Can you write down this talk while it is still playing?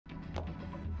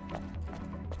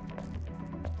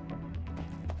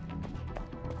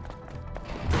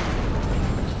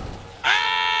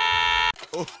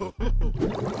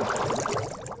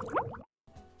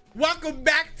Welcome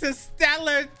back to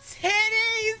Stellar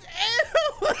Titties.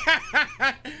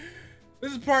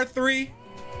 This is part 3.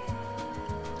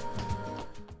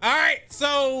 All right,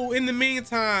 so in the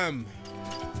meantime,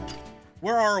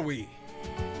 where are we?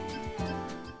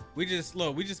 We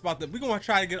gonna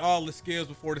try to get all the skills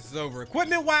before this is over.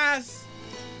 Equipment wise,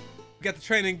 we got the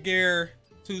training gear,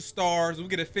 2 stars. We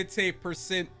get a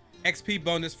 15% XP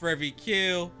bonus for every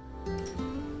kill.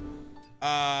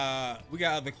 We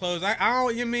got other clothes. I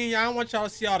don't want y'all to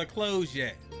see all the clothes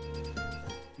yet.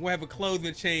 We'll have a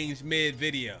clothing change mid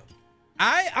video.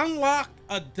 I unlocked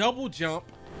a double jump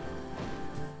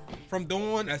from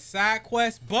doing a side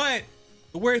quest, but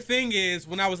the weird thing is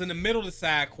when I was in the middle of the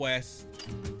side quest,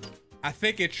 I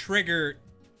think it triggered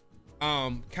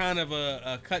kind of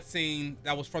a cutscene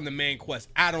that was from the main quest.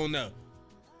 I don't know.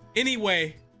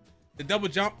 Anyway, the double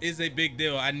jump is a big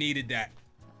deal. I needed that.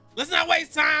 Let's not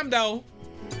waste time though.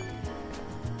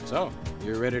 So,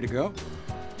 you ready to go?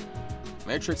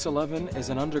 Matrix 11 is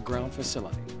an underground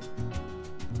facility.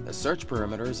 The search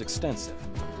perimeter is extensive,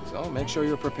 so make sure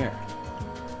you're prepared.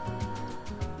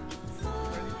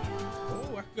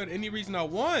 Oh, I can go to any reason I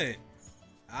want.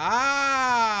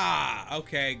 Ah,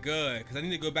 okay, good. Because I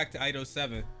need to go back to Ido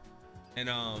 7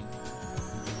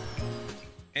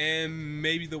 and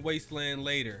maybe the wasteland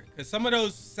later. Because some of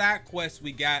those side quests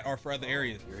we got are for other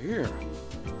areas. You're here.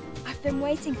 I've been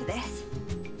waiting for this.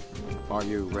 Are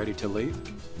you ready to leave?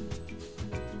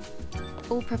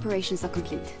 All preparations are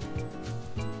complete.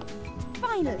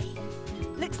 Finally!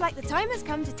 Looks like the time has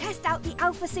come to test out the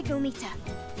Alpha signal meter.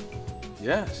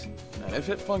 Yes, and if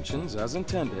it functions as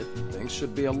intended, things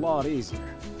should be a lot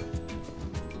easier.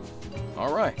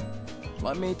 All right,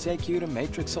 let me take you to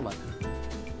Matrix 11.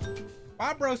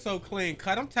 Why bro's so clean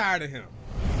cut? I'm tired of him.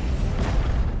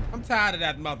 I'm tired of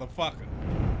that motherfucker.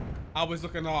 Always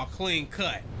looking all clean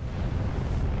cut.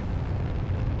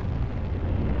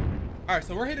 All right,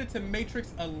 so we're headed to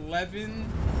Matrix 11.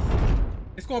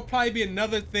 It's gonna probably be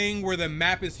another thing where the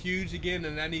map is huge again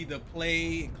and I need to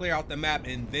clear out the map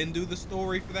and then do the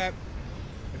story for that.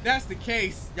 If that's the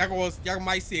case, y'all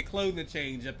might see a clothing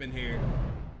change up in here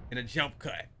and a jump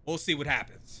cut. We'll see what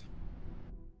happens.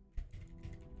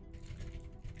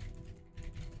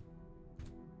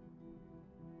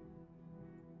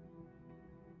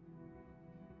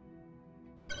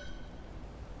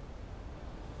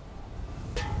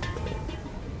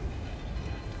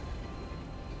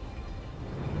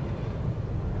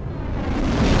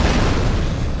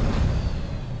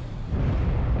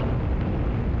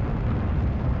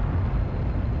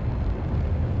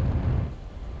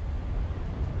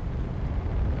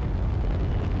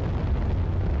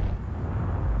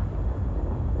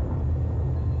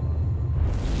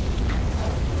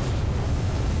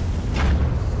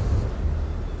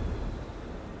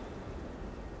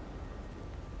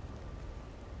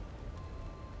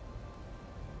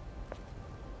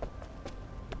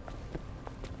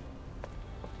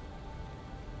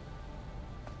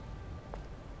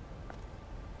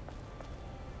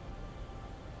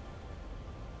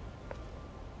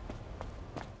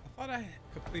 I thought I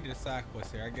completed a side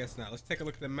quest here. I guess not. Let's take a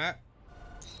look at the map.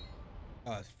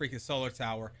 Oh, it's freaking solar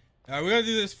tower. All right, we're gonna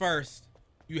do this first.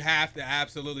 You have to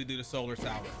absolutely do the solar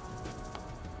tower.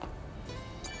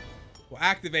 We'll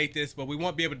activate this, but we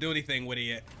won't be able to do anything with it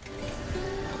yet.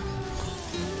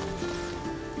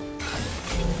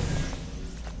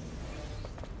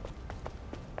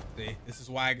 See,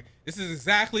 this is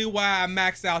exactly why I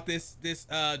maxed out this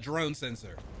drone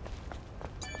sensor.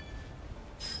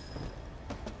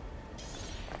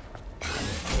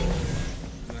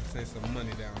 Save some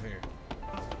money down here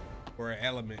for an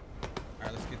element. All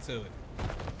right, let's get to it.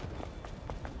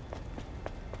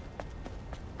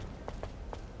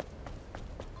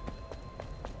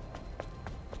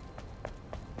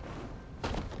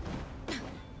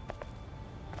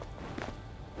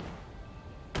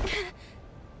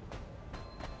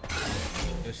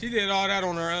 Yeah, she did all that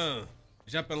on her own,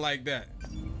 jumping like that.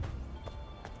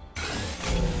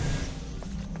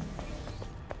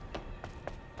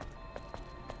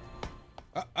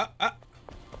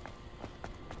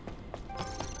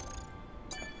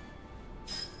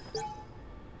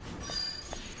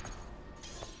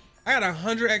 I got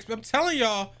 100 XP. I'm telling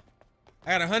y'all,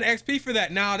 I got 100 XP for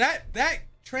that. Now that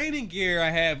training gear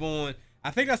I have on,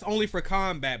 I think that's only for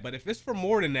combat, but if it's for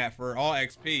more than that, for all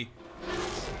XP,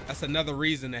 that's another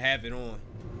reason to have it on.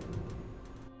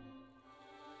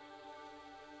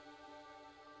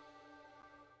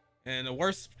 And the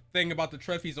worst thing about the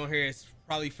trophies on here is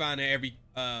probably finding every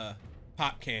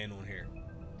pop can on here.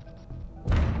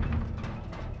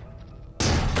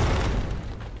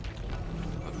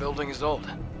 building is old.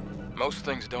 Most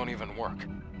things don't even work.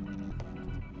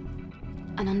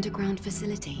 An underground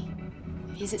facility?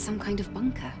 Is it some kind of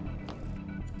bunker?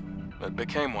 It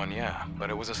became one, yeah,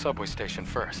 but it was a subway station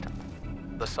first.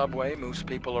 The subway moves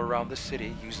people around the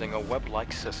city using a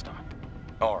web-like system.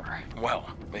 Or, well,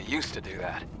 it used to do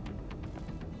that.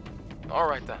 All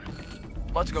right then,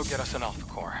 let's go get us an Alpha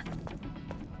Core.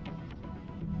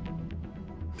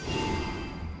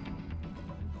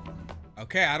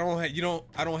 Okay, I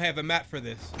don't have a map for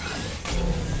this.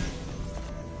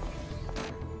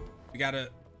 We gotta,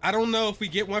 I don't know if we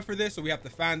get one for this or we have to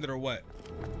find it or what.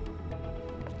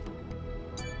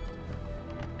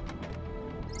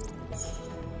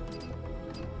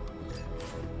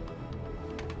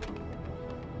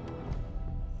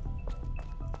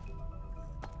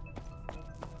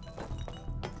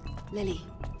 Lily,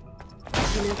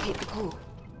 did you locate the core?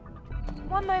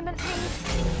 One moment,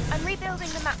 please. I'm rebuilding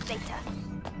the map data.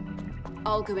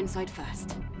 I'll go inside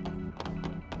first.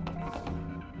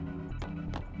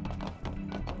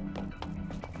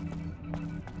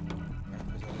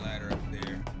 There's a ladder up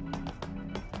there.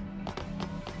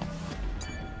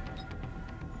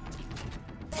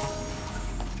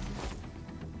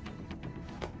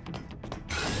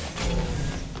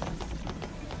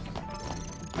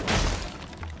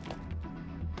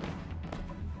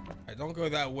 Don't go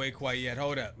that way quite yet.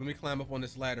 Hold up. Let me climb up on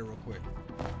this ladder real quick.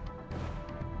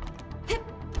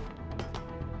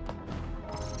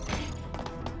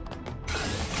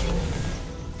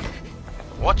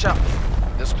 Watch out!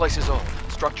 This place is old.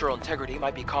 Structural integrity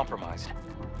might be compromised.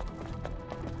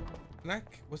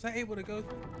 Was I able to go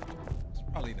through? It's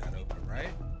probably not open, right?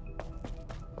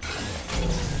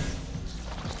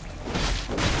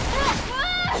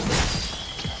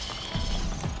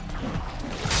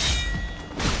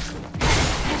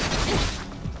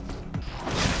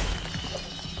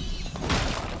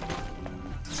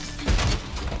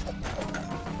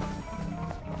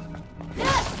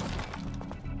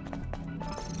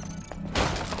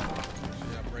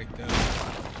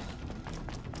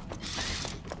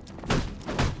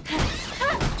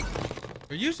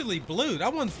 They're usually blue.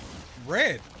 That one's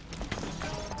red.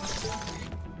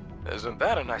 Isn't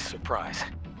that a nice surprise?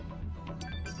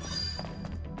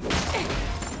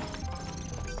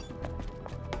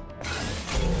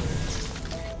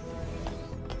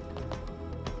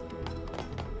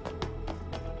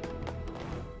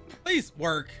 Please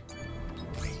work.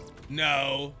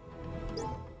 No.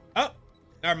 Oh,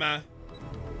 never mind.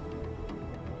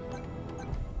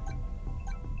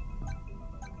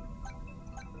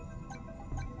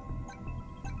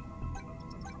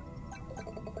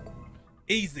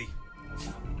 Easy.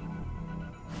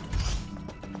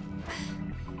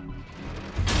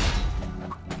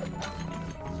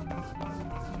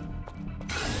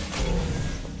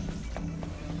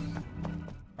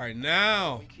 All right,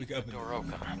 now we can open the door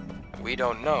open. We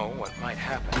don't know what might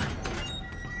happen.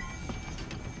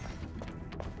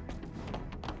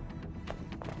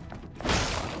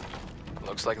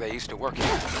 Looks like they used to work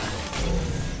here.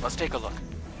 Let's take a look.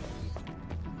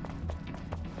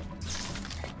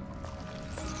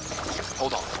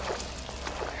 Hold on. I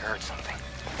heard something.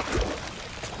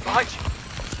 Behind you!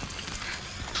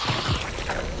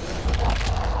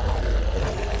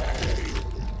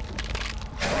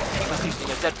 He must be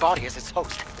using a dead body as its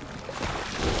host.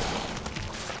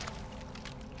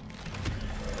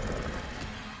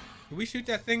 Did we shoot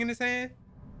that thing in his hand?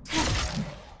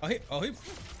 Oh,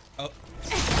 oh.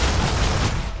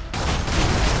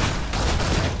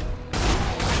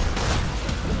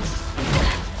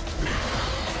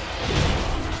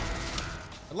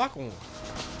 Lock on.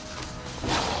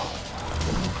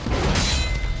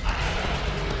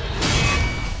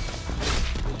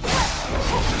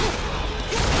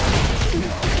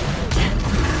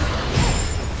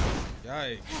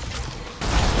 Yikes.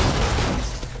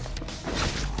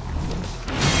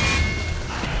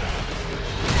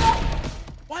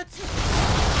 What?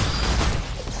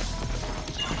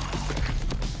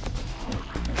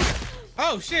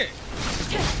 Oh shit.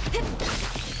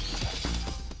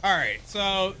 All right,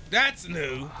 so that's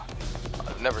new.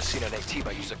 I've never seen an AT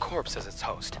use a corpse as its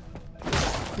host.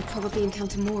 We'll probably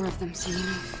encounter more of them soon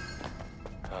enough.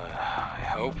 I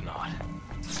hope not.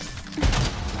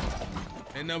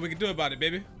 Ain't nothing we can do about it,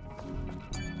 baby.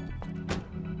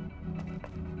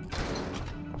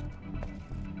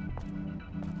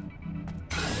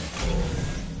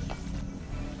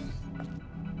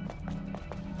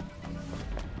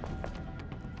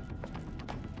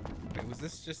 Wait, was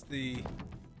this just the...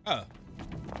 Oh.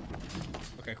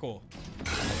 Okay, cool.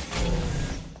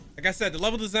 Like I said, the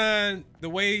level design, the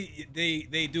way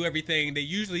they do everything, they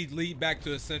usually lead back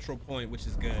to a central point, which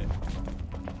is good.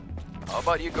 How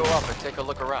about you go up and take a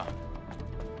look around?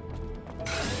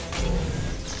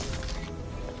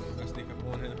 Let's sneak up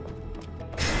on him.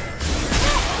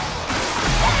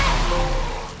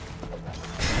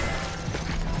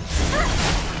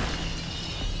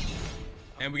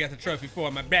 And we got the trophy for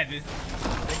my brothers.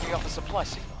 Picking up a supply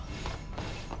signal.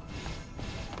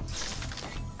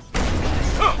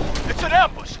 It's an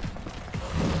ambush!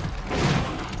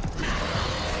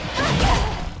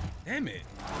 Damn it.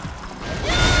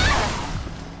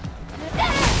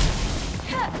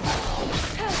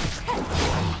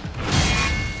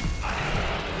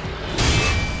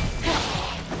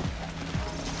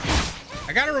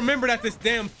 I gotta remember that this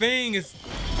damn thing is,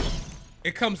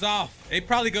 it comes off. It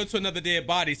probably go to another dead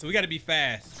body, so we gotta be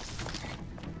fast.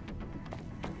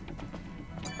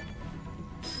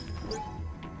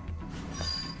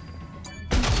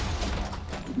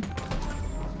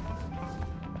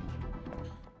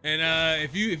 And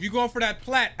if you going for that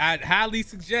plat, I'd highly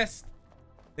suggest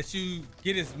that you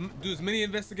get do as many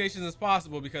investigations as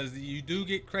possible, because you do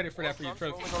get credit for that for your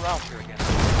trophy. Around here again.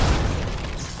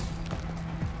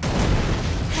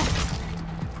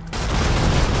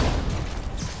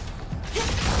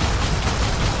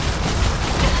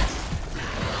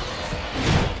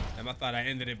 Damn, I thought I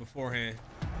ended it beforehand.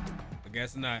 I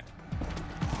guess not.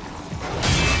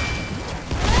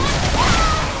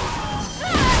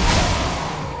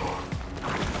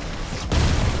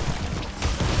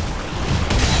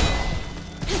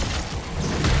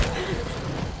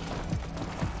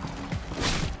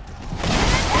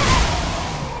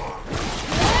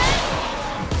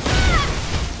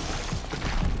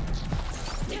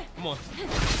 Come on.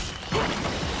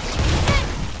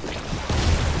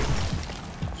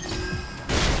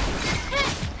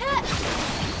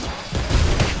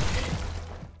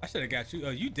 I should have got you. Oh,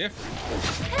 you different.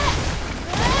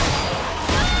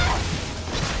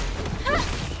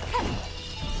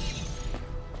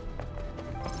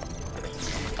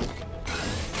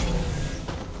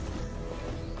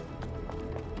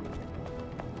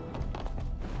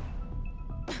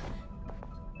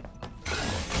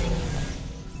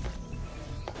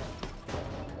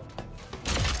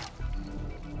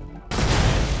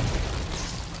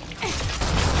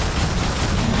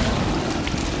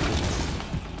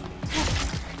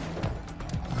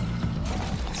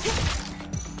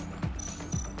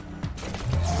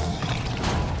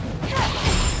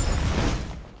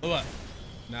 What?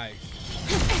 Nice.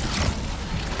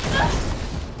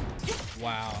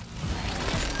 Wow.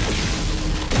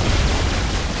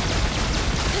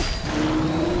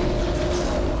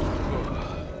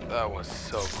 That was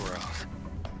so gross.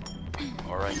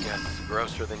 Or I guess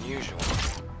grosser than usual.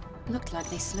 Looked like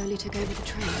they slowly took over the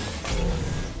train.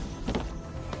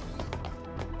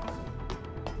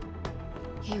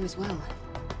 Here as well.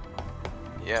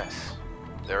 Yes.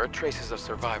 There are traces of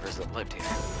survivors that lived here.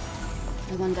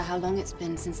 I wonder how long it's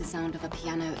been since the sound of a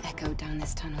piano echoed down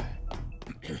this tunnel.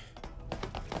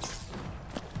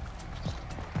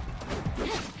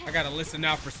 I gotta listen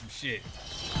out for some shit.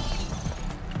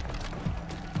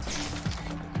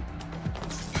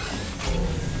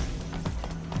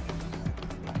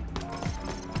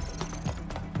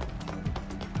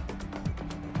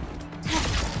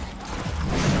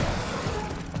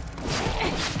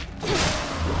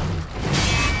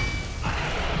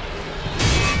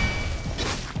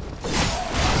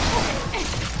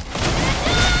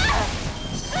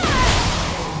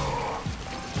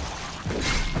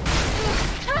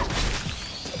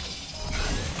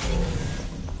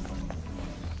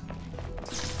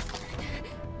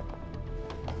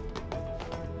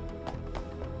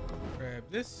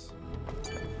 This.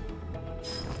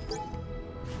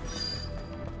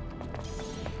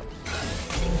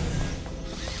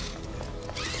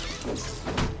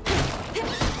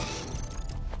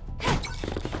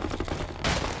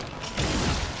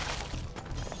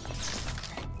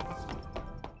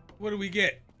 What do we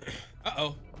get?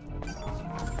 Uh-oh.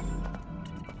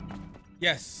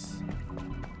 Yes.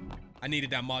 I needed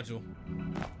that module.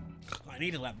 I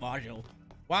needed that module.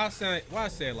 Why I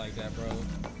say it like that, bro?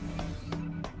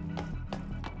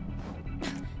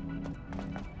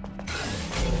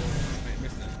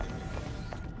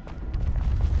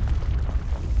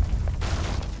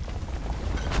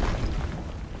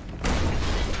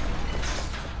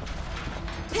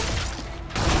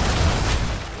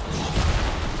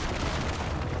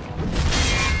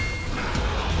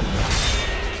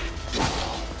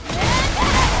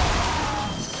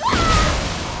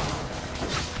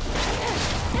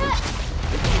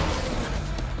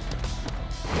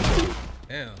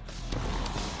 Damn.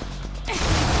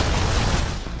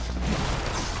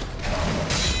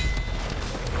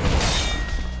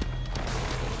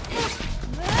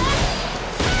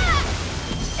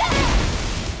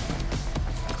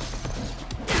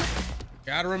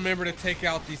 Gotta remember to take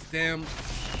out these damn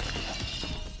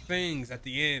things at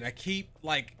the end. I keep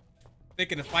like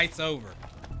thinking the fight's over.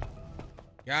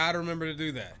 Gotta remember to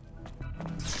do that.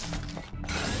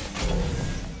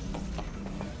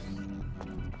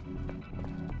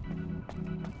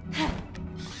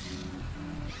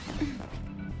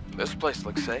 This place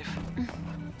looks safe.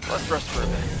 Let's rest for a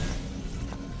bit.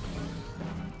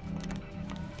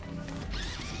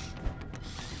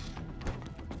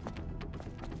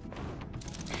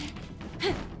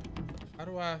 How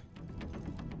do I?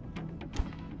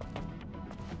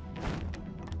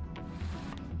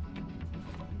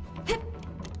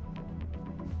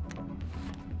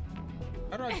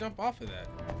 How do I jump off of that?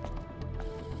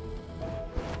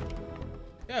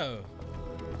 Yo.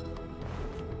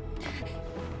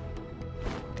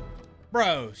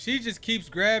 Bro, she just keeps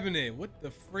grabbing it. What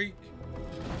the freak?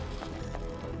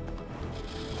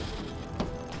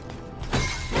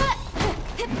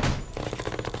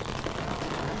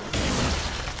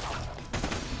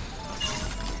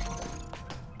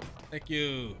 Thank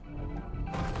you.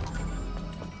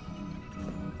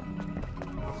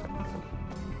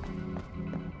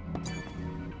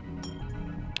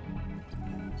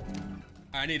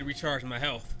 I need to recharge my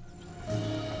health.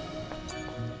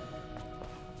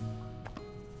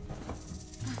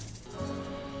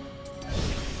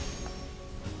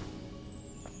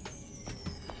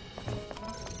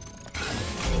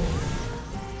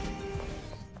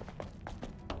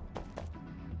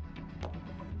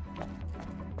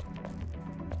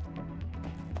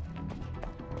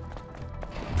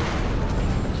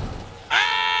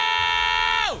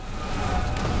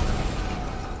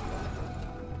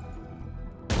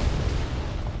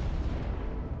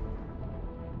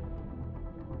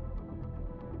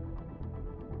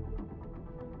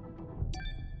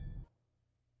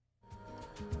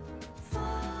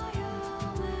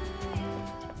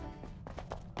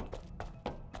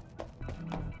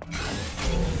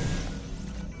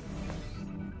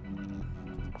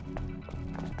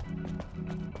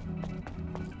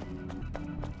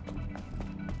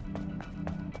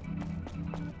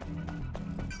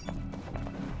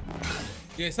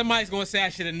 Yeah, somebody's gonna say I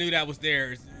should have knew that was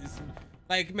there. It's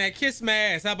like, man, kiss my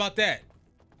ass. How about that?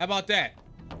 How about that?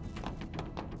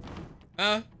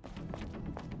 Huh?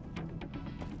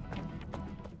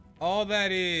 All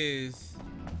that is...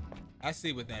 I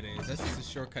see what that is. That's just a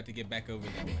shortcut to get back over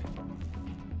that way.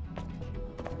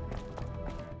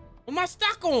 What am I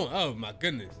stuck on? Oh, my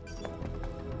goodness.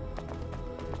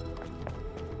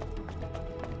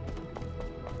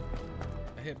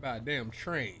 I hit by a damn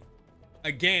train.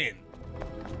 Again.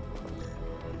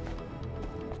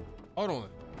 Hold on.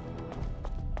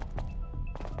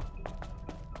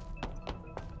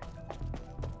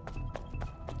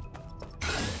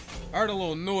 I heard a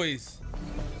little noise.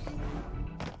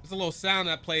 There's a little sound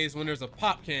that plays when there's a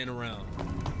pop can around.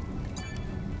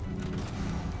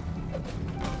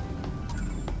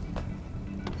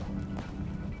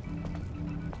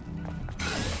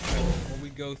 Before we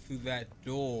go through that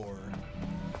door.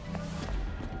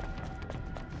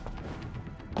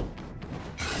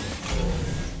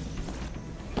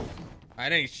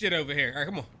 It ain't shit over here. All right,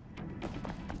 come on.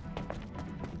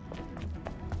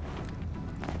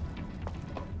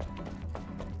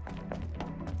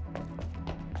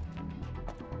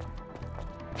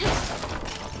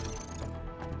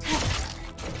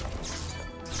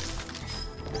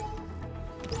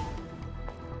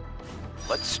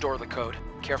 Let's store the code.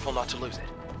 Careful not to lose it.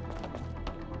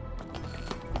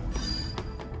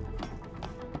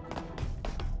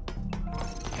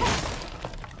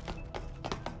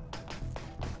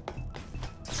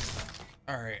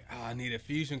 Alright, I need a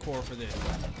fusion core for this.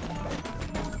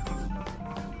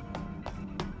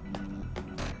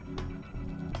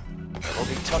 It'll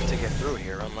be tough to get through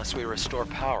here unless we restore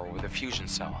power with a fusion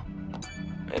cell.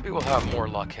 Maybe we'll have more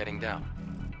luck heading down.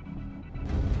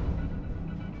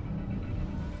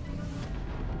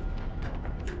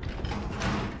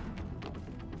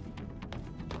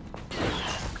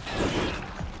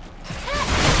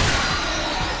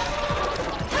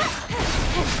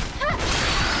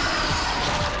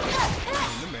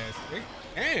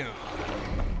 Damn.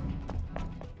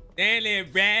 Daily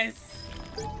rest.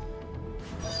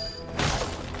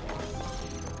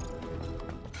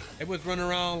 It was running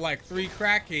around like 3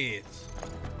 crackheads.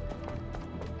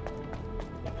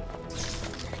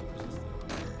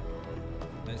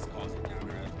 Let's close it down,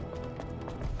 right?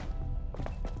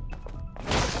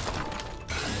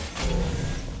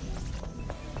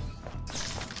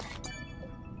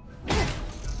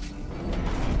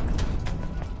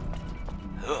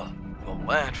 Ugh, the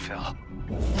landfill.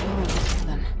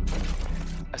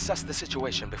 Assess the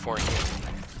situation before engaging.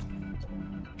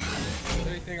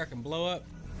 anything I can blow up?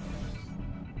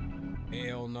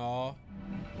 Hell no.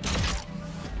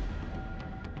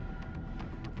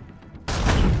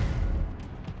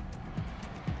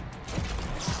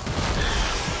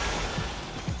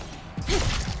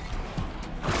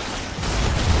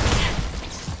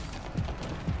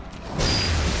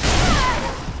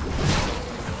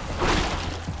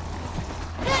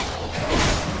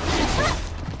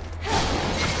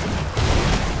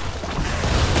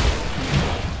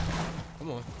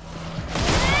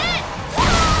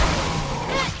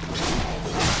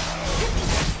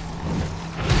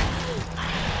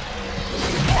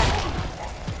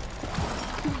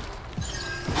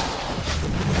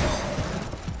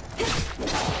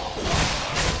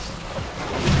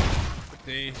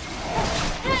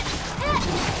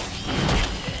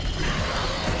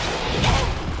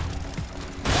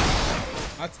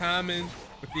 My timing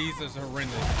with these is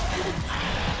horrendous.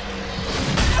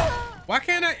 Why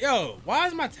can't I? Yo, why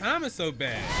is my timing so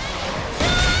bad?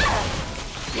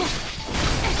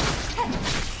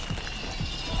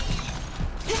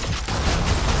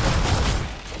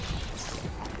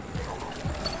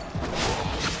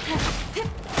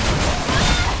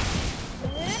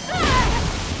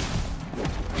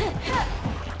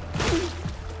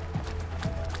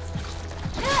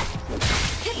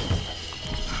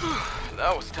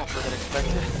 That was tougher than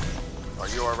expected. Are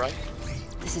you all right?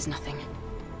 This is nothing.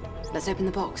 Let's open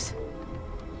the box.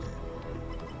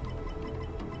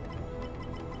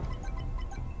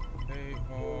 They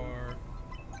are.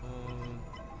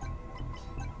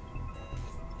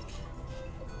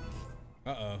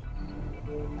 Uh-oh.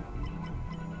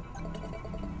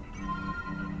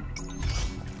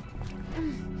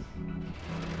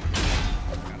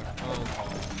 Got a phone call.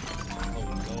 Oh,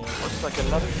 Lord. Looks like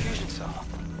another fusion cell.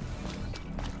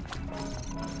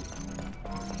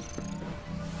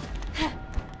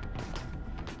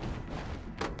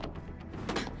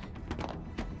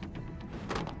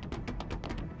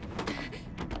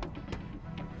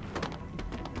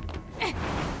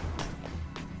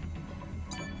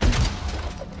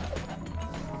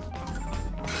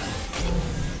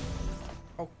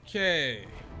 Okay.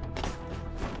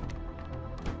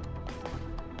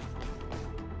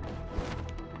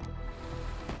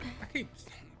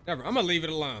 Never. I'm gonna leave it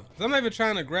alone. I'm not even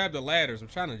trying to grab the ladders. I'm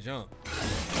trying to jump.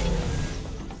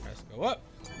 Let's go up.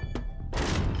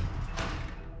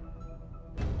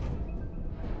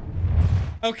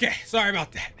 Okay. Sorry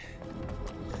about that.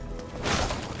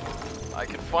 I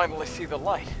can finally see the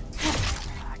light.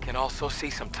 I can also see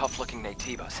some tough-looking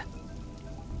nativas.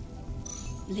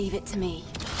 Leave it to me.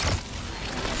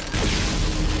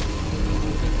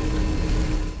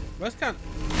 That's kind of...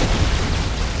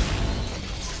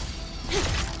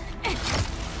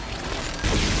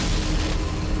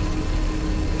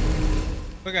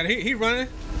 Look at it. He running.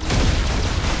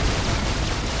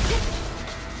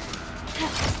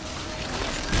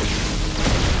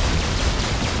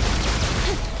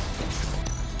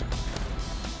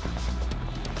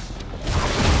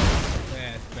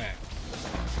 Ass back.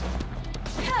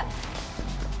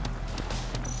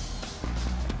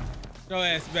 Go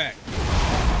ass back.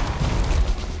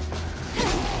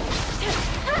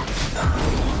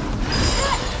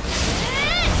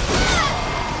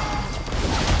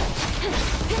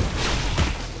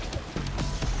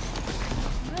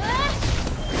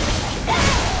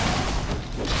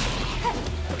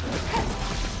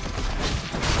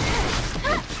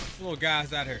 Little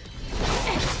guys out here.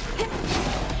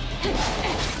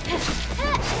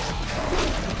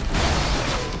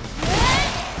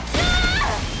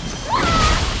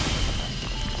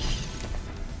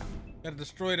 Gotta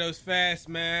destroy those fast,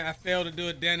 man. I fail to do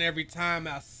it then every time.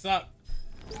 I suck.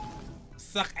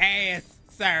 Suck ass,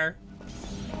 sir.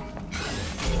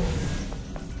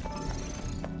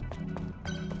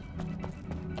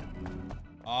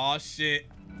 Oh shit.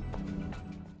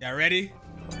 Y'all ready?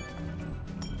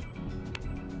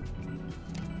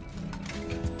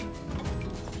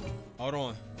 Hold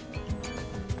on.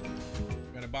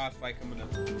 Got a boss fight coming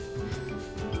up.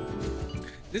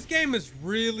 This game is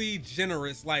really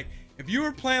generous. Like, if you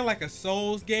were playing like a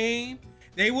Souls game,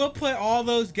 they will put all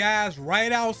those guys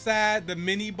right outside the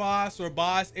mini boss or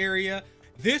boss area.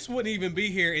 This wouldn't even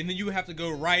be here, and then you would have to go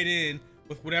right in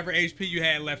with whatever HP you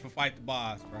had left to fight the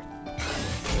boss, bro.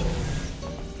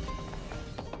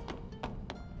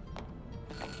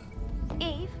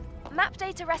 Eve, map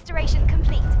data restoration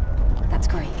complete. That's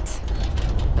great.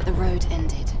 But the road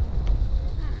ended.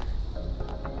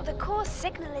 The course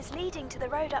signal is leading to the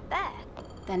road up there.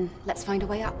 Then let's find a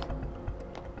way up.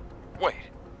 Wait,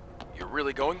 you're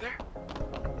really going there?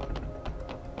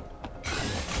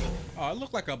 Oh, it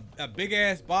looked like a big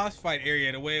ass boss fight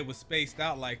area the way it was spaced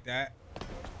out like that.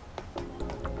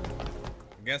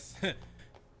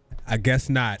 I guess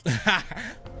not.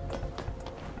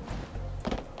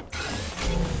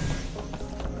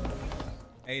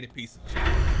 Ate a piece of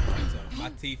chicken. So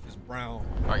my teeth is brown.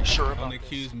 Are you sure about Don't this?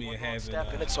 accuse me of having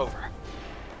Step and it's over.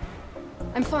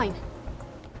 I'm fine.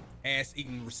 ass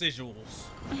eating residuals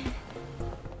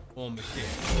on the shit.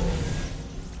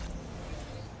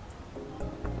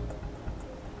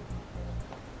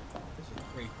 There's a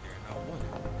crate there and I want it.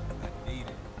 I need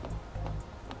it.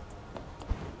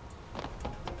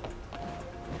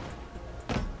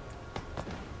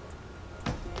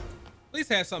 Please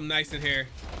have something nice in here.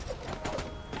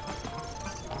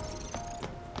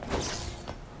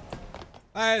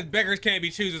 Beggars can't be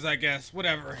choosers, I guess.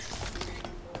 Whatever.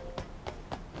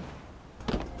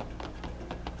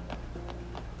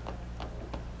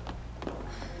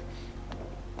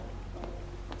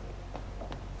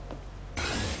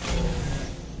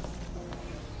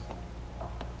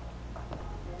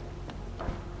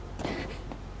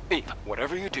 Eve,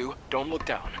 whatever you do, don't look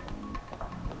down.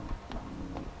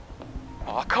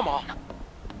 Aw, come on.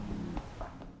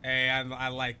 Hey, I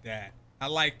like that. I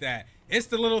like that. It's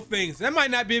the little things. That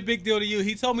might not be a big deal to you.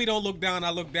 He told me don't look down. I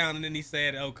looked down and then he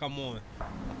said, oh, come on.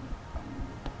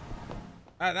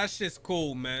 That shit's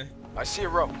cool, man. I see a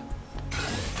rope.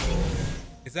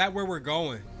 Is that where we're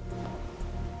going?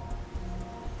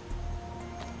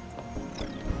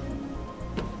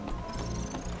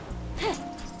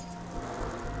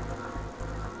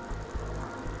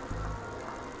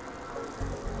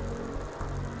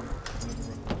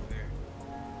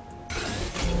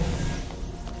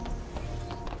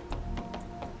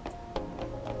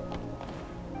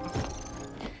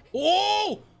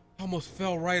 Oh! Almost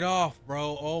fell right off,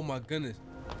 bro. Oh my goodness.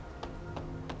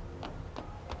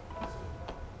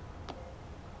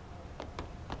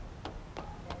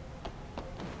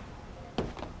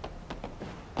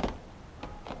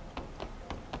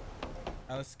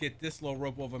 Let's get this little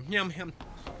rope over him.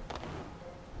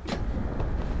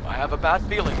 I have a bad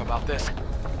feeling about this.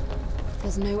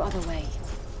 There's no other way.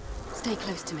 Stay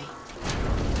close to me.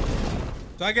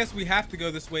 So I guess we have to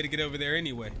go this way to get over there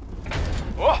anyway.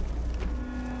 Oh!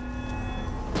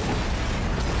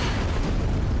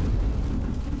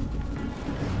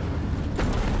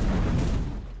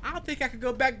 I don't think I could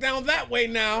go back down that way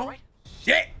now. Right.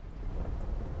 Shit!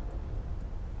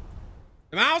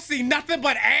 I don't see nothing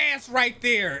but ass right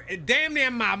there. It damn near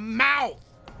my mouth.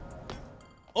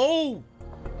 Oh!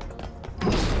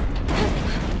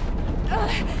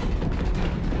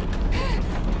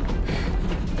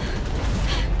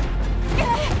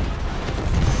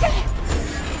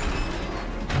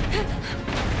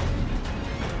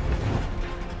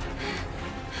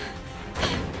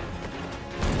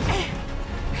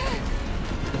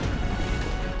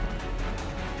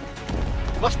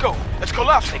 Let's go. It's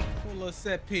collapsing. A little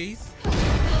set piece.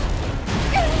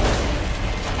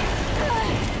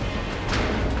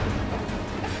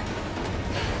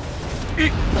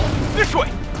 This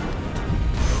way.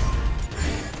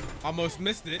 Almost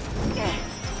missed it.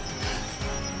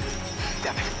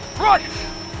 Damn it. Run!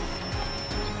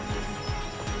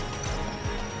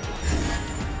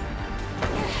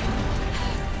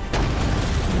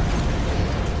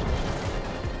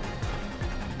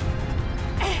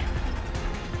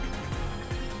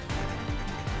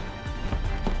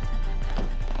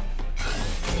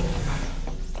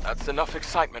 That's enough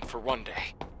excitement for one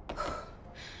day.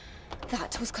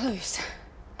 That was close.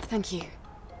 Thank you.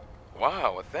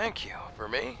 Wow, well, thank you. For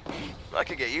me, I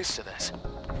could get used to this.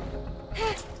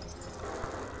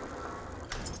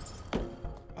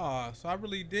 Oh, so I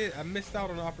really did. I missed out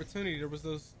on the opportunity. There was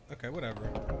those. Okay, whatever.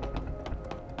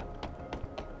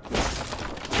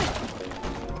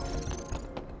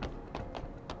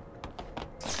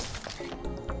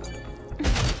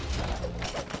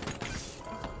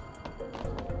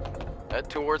 Head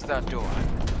towards that door.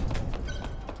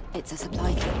 It's a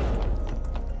supply key.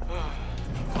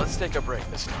 Let's take a break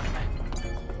this time.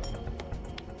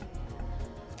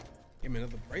 Give me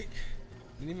another break.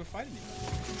 Didn't even fight anything.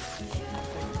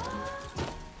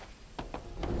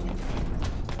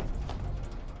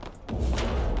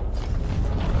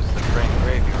 That's the train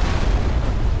graveyard.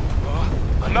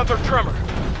 Another tremor.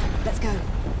 Let's go.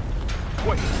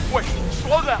 Wait,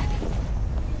 slow down.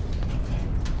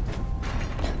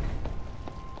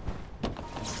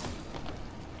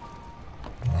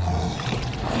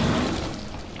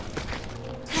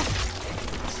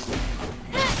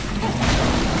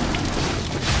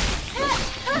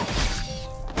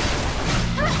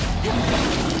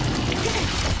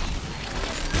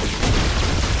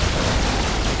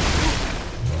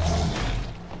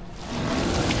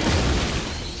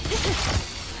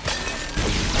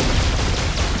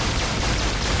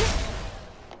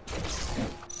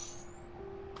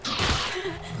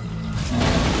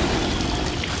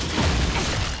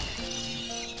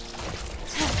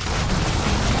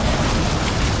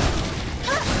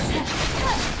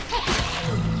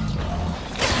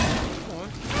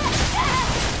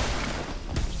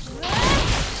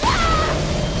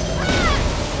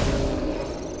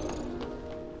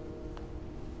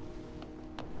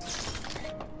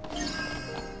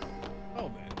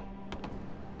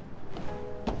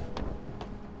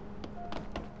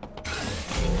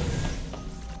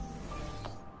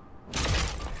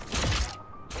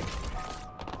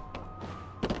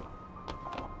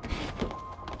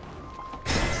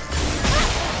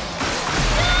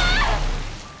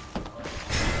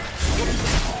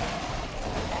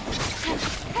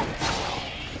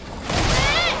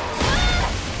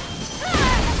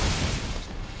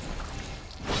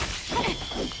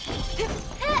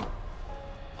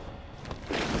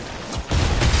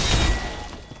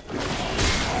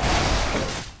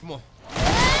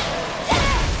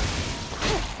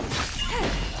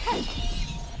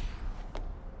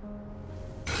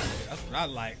 what I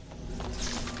like.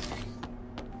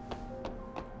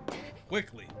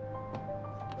 Quickly.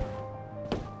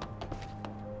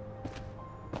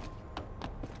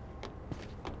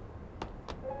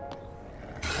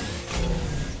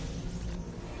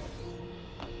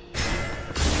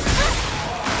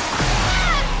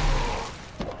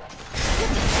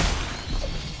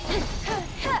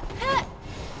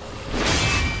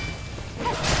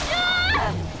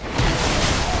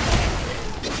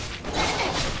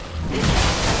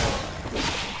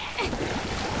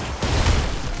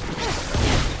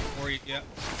 Yep.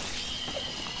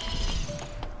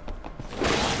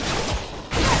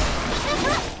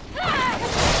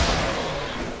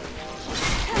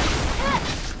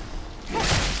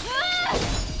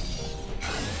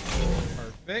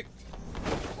 Perfect.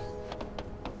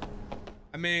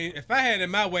 I mean, if I had it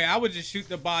my way, I would just shoot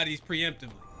the bodies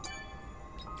preemptively.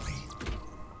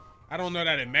 I don't know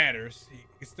that it matters. You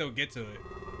can still get to it.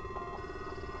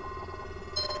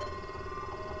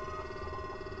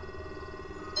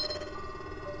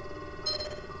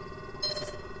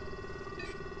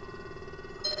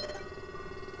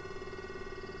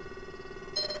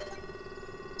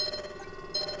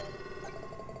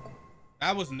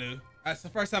 That was new. That's the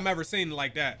first time I've ever seen it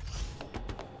like that.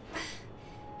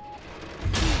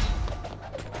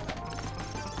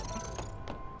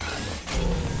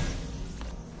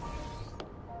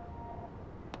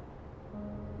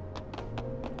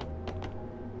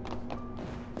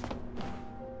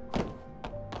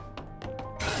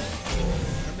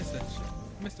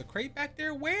 I missed a crate back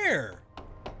there? Where?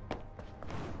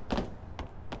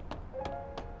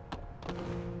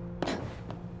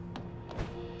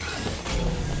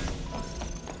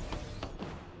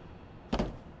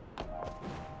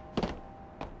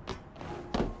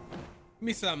 Give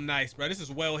me something nice, bro. This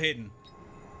is well hidden.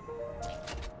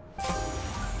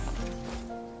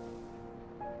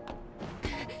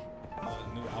 Oh,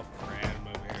 new outfit for Adam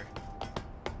over here.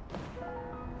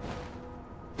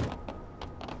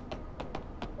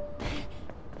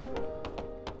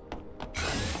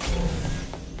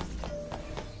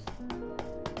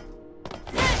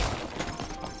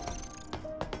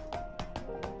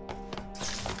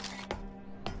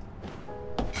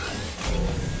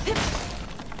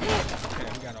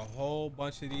 Whole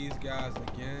bunch of these guys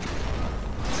again.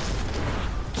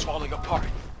 It's falling apart.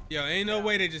 Yo, ain't no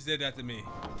way they just did that to me.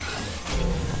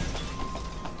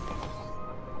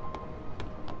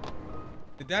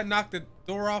 Did that knock the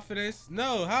door off of this?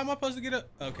 No, how am I supposed to get up?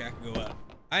 Okay, I can go up.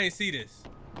 I didn't see this.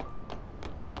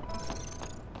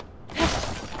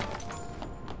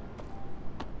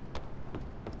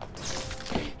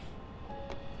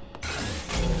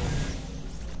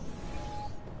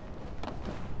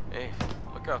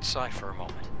 Outside for a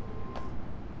moment.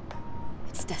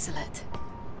 It's desolate.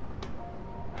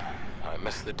 I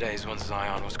miss the days when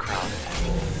Zion was crowded.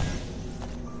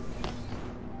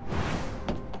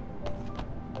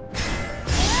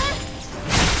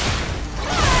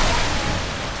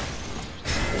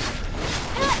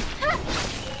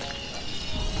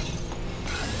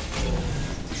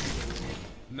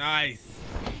 Nice.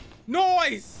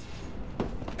 Noise!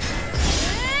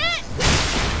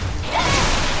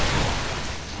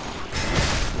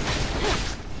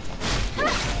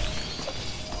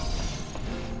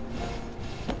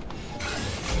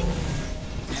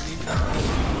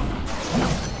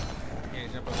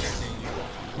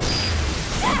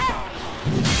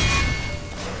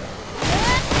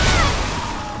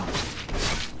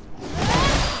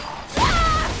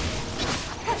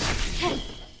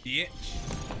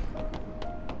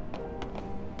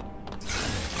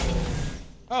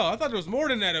 Oh, I thought there was more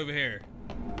than that over here.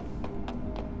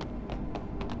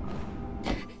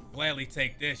 Gladly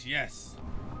take this, yes.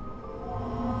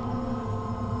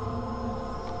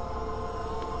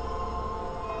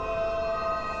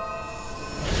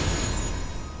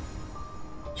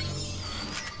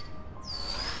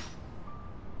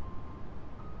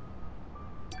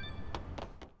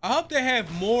 I hope they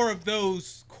have more of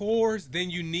those cores than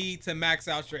you need to max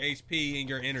out your HP and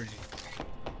your energy.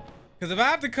 Because if I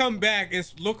have to come back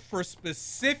and look for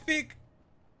specific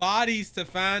bodies to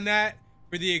find that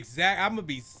for the exact, I'm gonna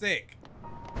be sick.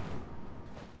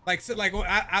 Like what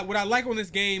I like on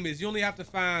this game is you only have to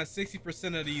find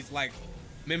 60% of these like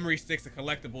memory sticks and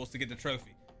collectibles to get the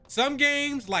trophy. Some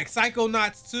games like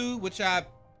Psychonauts 2, which I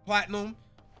platinum,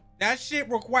 that shit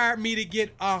required me to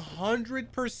get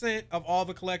 100% of all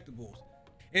the collectibles.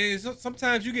 And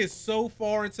sometimes you get so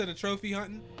far into the trophy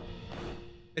hunting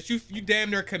that you damn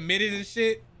near committed and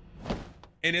shit.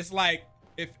 And it's like,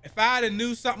 if I had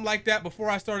knew something like that before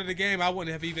I started the game, I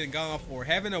wouldn't have even gone for it.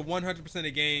 Having a 100%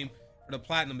 of game for the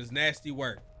platinum is nasty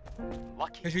work.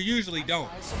 Lucky. Because you usually don't.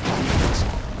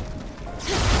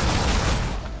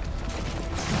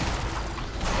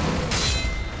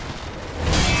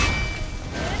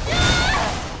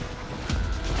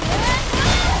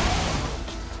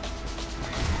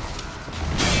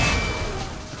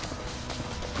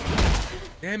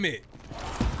 Damn it.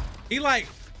 He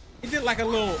did like a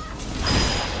little,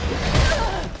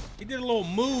 he did a little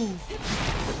move,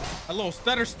 a little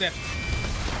stutter step.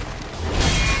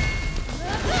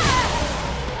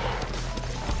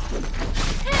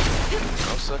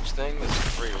 No such thing as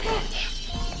free lunch.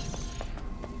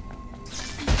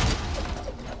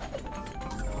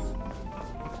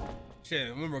 Shit, I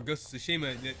remember Ghost of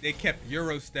Tsushima, they kept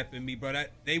Euro stepping me, bro.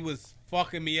 They was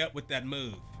fucking me up with that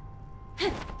move.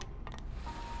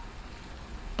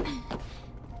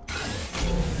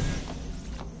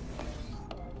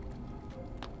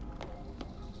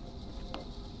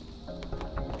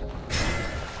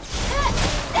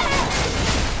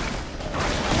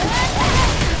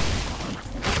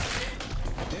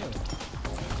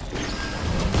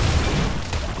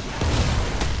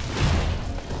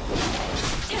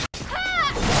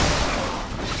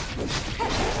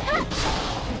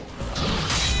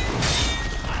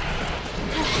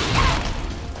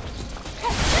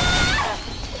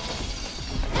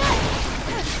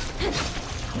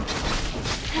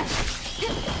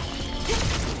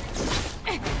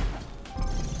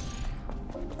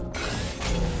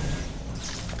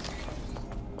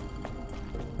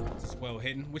 Well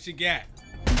hidden. What you got?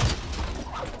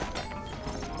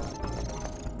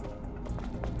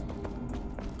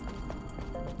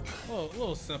 Oh, a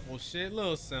little simple shit.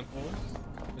 Little simple.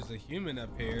 There's a human up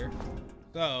here.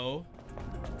 So,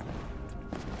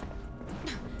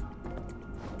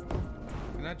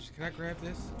 can I grab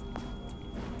this?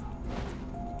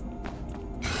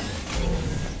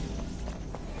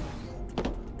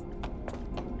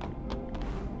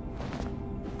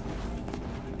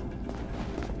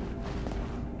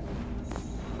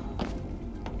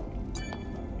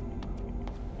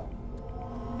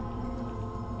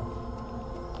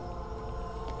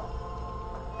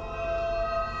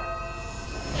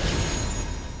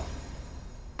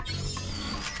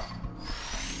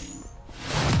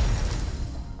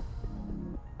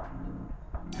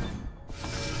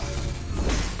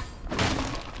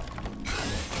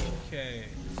 Okay,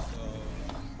 so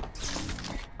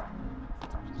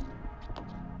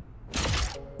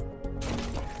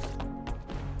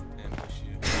ambush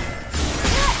you.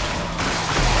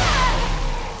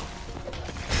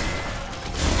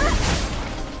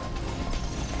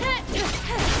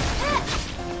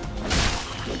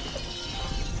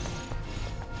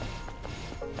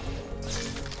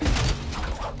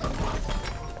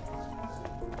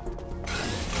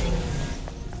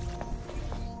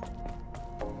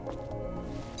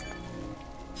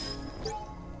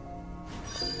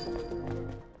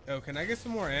 Yo, can I get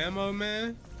some more ammo,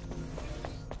 man?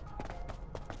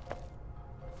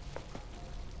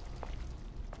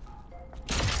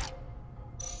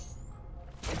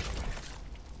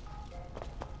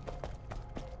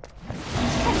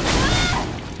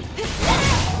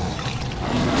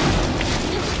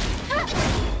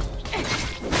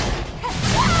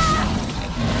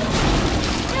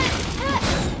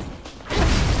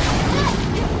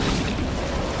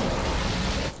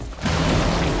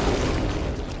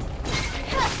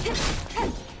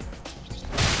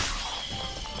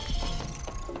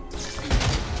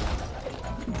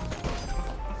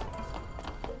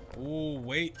 Ooh,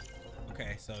 wait.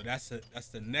 Okay, so that's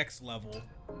the next level.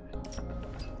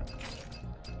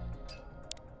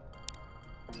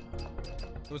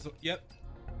 Yep.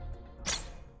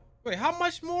 Wait, how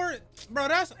much more? Bro,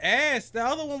 that's ass. The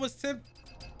other one was 10.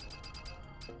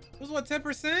 It was what,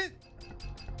 10%?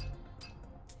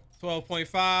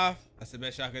 12.5. That's the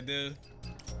best y'all could do.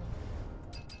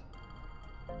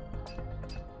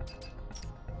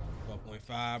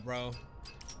 12.5, bro.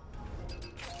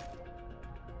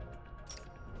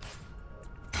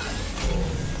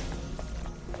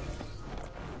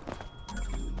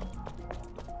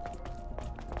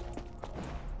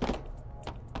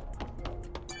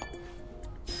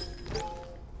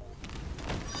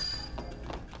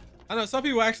 I know some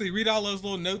people actually read all those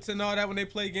little notes and all that when they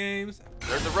play games.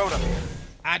 There's a road up here.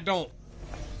 I don't.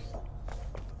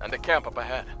 And a camp up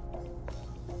ahead.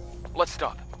 Let's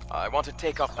stop. I want to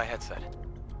take off my headset.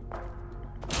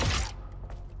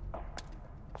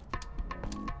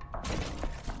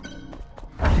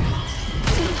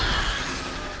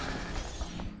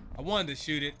 I wanted to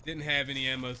shoot it. Didn't have any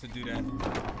ammo to do that.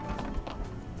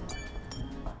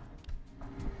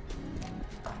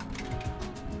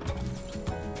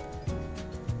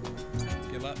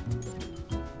 Skill up.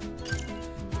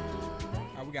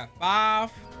 we got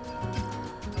 5.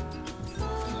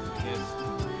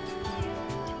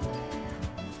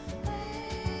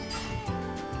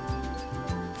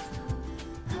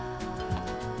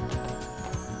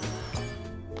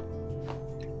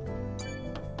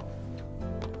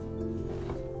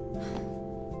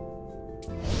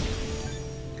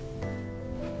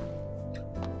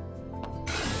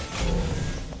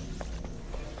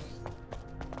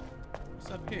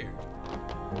 What's up here?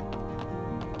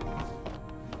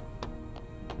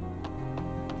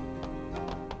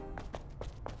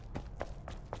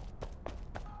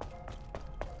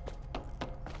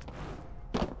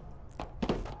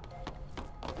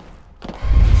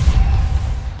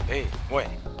 Hey, wait.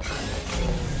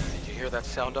 Did you hear that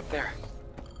sound up there?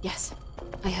 Yes,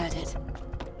 I heard it.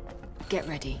 Get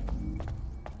ready.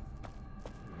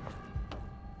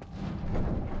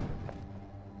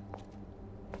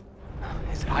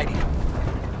 He's hiding.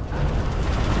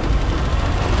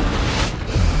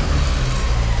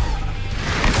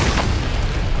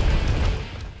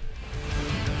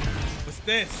 What's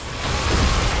this?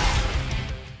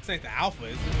 This ain't the alpha,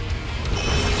 is it?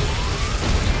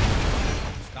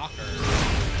 Stalker.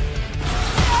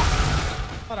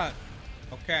 Hold on.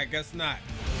 Okay, I guess not.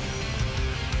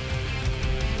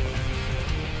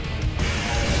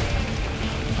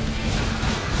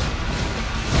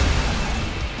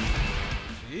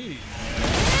 Jeez.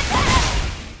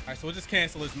 Alright, so we'll just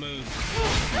cancel his moves.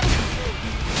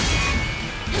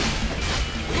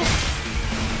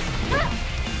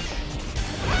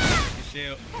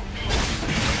 Shield.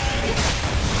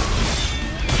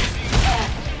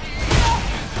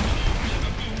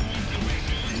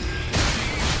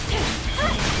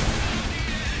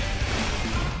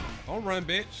 Don't run,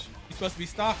 bitch. You're supposed to be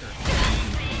Stalker.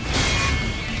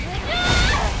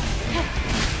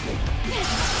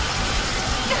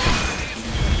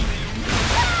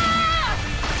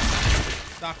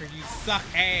 Stalker, you suck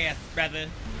ass, brother.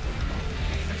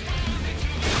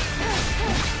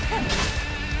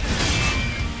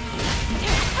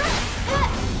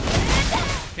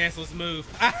 Cancel his move.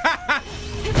 I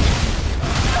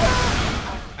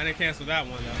didn't cancel that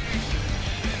one though.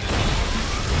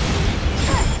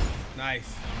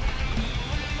 Nice.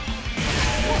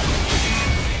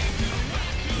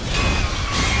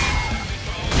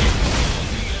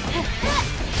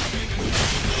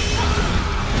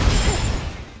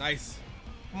 Nice.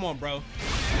 Come on, bro.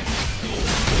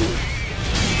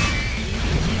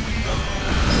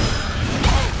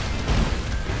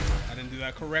 I didn't do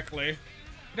that correctly.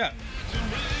 Get up.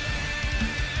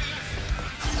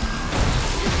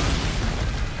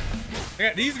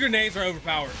 Yeah, these grenades are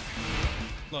overpowered.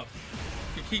 Look,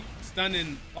 you keep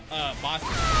stunning bosses.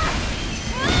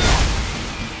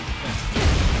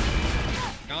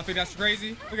 I don't think that's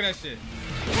crazy. Look at that shit.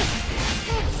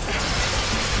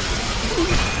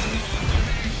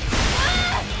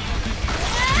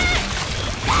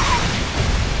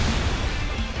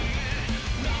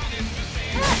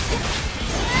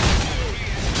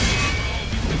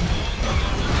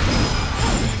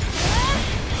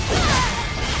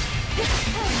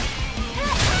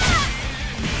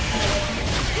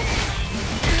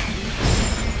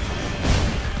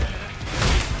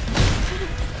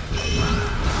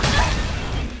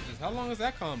 How long is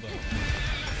that combo? Right,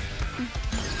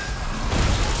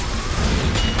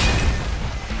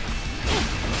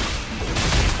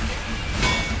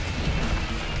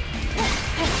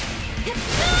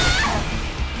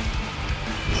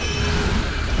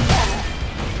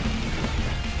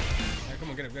 come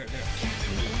on, get up, get up, get up.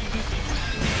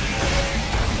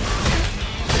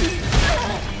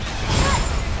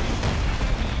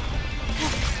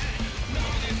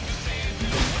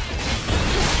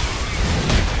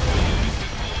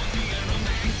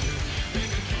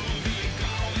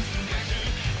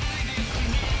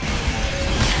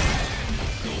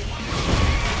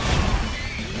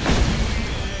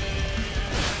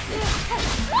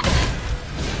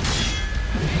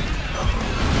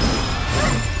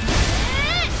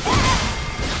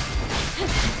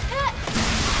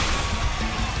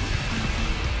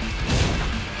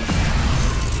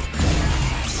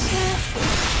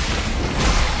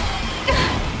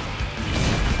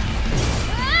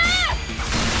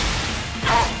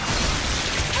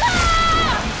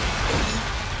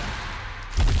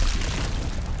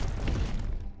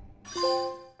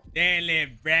 Damn,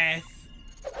 little bruh.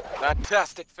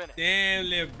 Fantastic finish. Damn,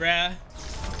 little bruh.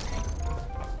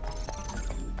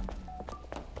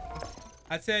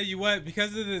 I tell you what,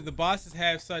 because of the bosses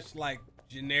have such like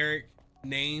generic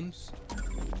names,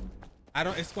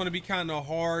 it's going to be kind of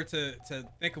hard to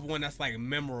think of one that's like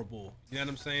memorable. You know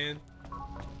what I'm saying?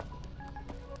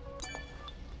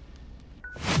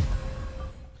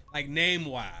 like name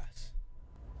wise.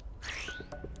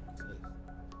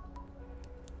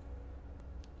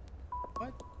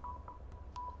 What?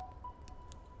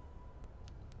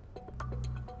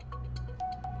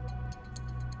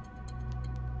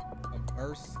 A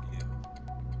burst skill.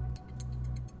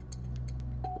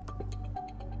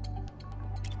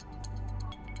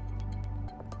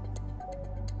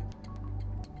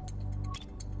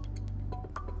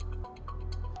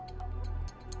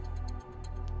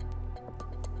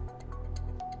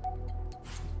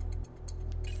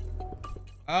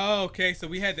 Oh, okay, so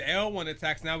we had the L1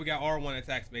 attacks, now we got R1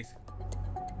 attacks, basically.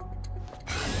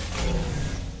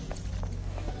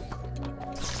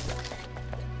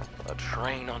 A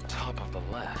train on top of the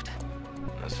left.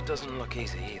 This doesn't look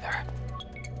easy either.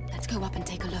 Let's go up and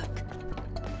take a look.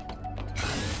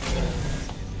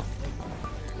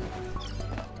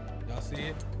 Y'all see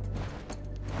it?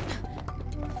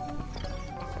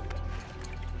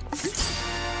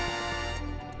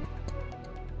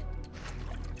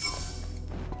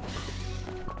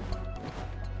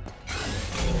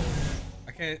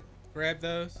 I can't grab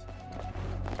those.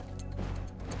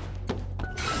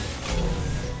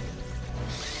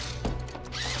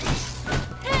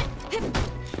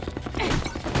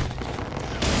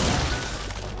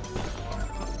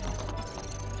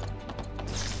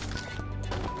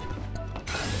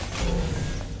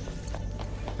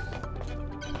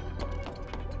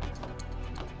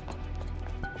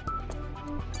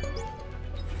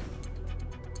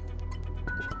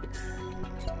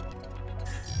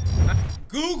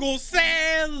 Google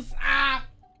says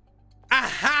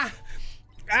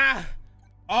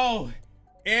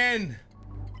O-N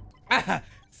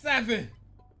 7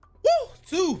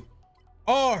 2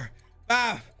 R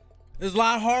 5. There's a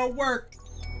lot of hard work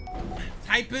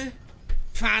typing,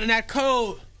 finding that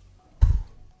code.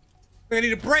 Ready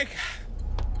to break.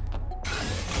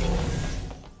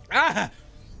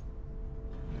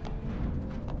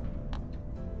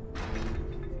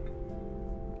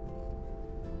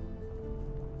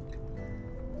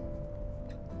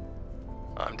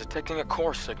 I'm detecting a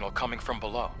core signal coming from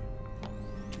below.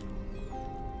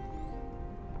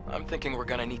 I'm thinking we're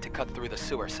gonna need to cut through the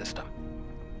sewer system.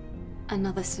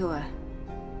 Another sewer.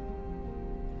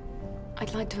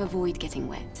 I'd like to avoid getting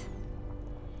wet.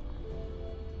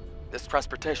 This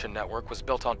transportation network was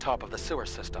built on top of the sewer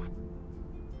system.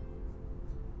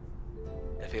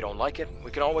 If you don't like it,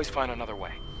 we can always find another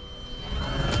way.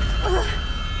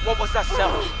 What was that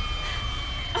sound?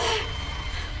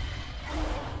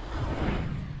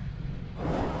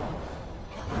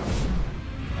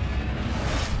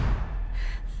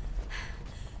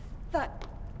 That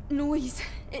noise,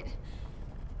 it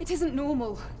isn't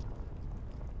normal.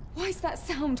 Why is that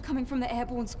sound coming from the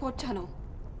airborne squad channel?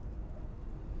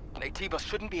 AT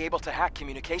shouldn't be able to hack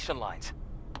communication lines.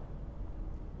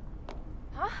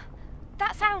 Huh?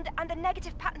 That sound and the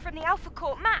negative pattern from the Alpha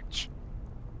Core match.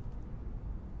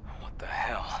 What the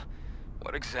hell?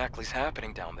 What exactly is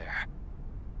happening down there?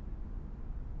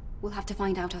 We'll have to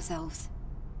find out ourselves.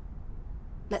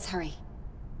 Let's hurry.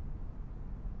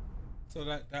 So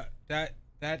that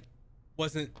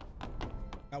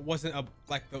wasn't a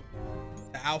like the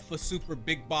Alpha Super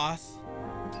Big Boss.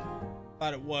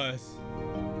 Thought it was.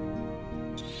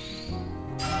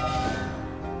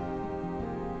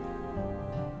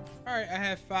 All right, I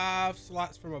have 5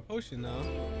 slots for my potion though.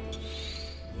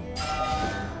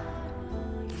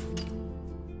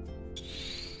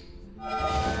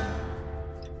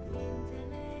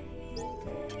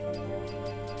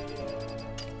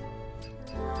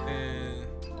 And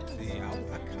see, I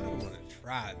kind of want to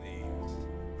try these.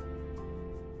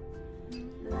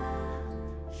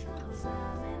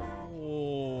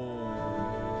 Oh.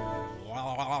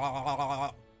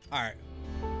 All right.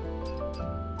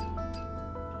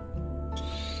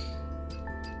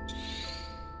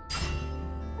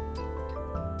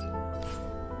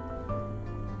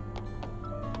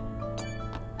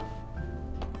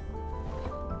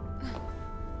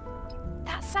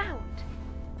 That sound.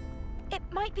 It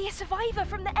might be a survivor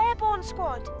from the airborne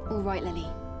squad. All right, Lily.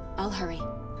 I'll hurry.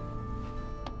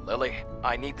 Lily,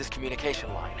 I need this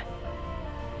communication line.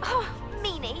 Oh,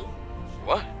 meanie.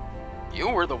 What? You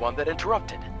were the one that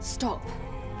interrupted. Stop.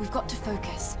 We've got to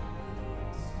focus.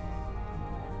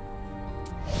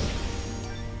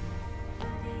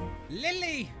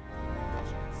 Lily.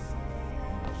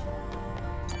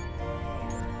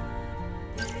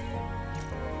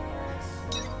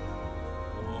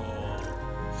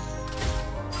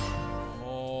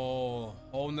 Oh,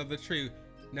 whole nother tree.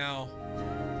 Now,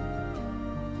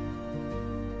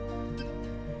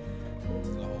 this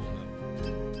is a whole nother.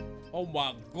 Oh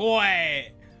my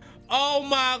god! Oh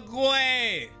my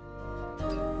god!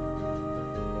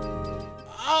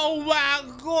 Oh my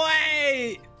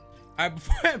god! All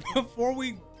right, before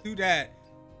we do that,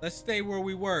 let's stay where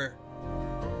we were.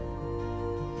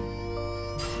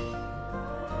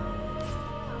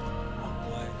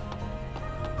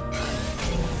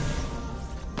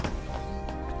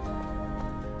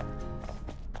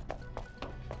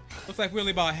 Looks like we're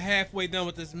only about halfway done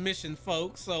with this mission,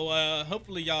 folks. So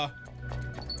hopefully y'all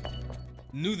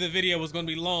knew the video was gonna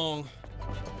be long.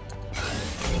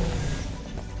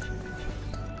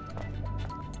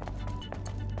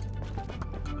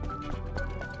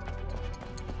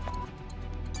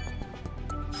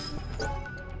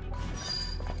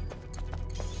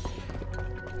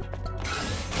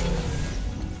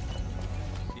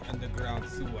 The underground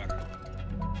sewer.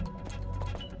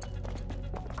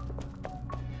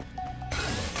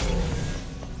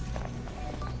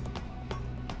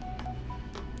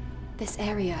 This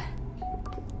area.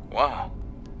 Wow,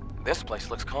 this place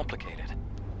looks complicated.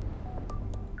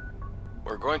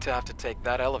 We're going to have to take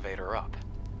that elevator up.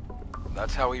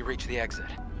 That's how we reach the exit.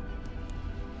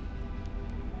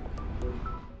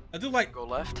 I do like Go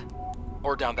left,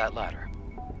 or down that ladder.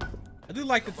 I do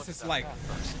like that this is like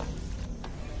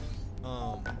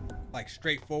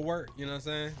straightforward, you know what I'm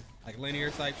saying? Like linear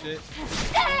type shit.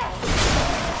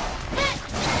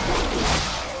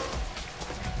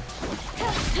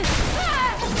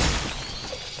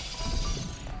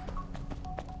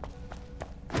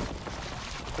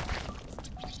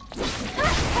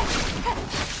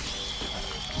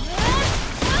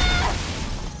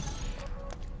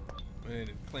 And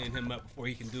clean him up before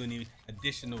he can do any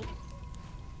additional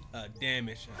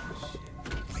damage. Oh, shit.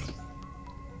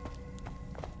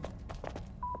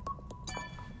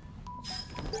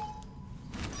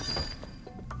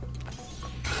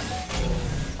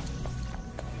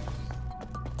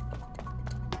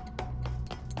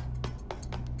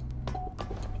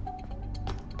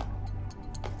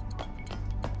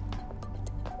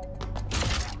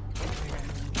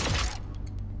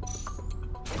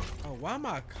 Why am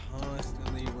I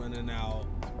constantly running out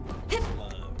of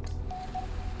slugs?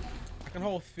 I can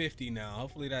hold 50 now.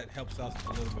 Hopefully that helps us a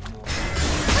little bit more.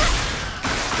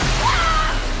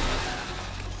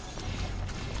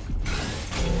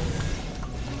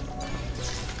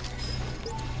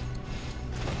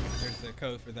 There's the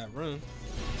code for that room.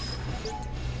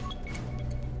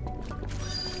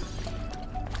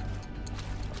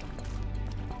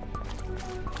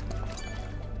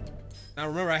 Now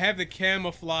remember, I have the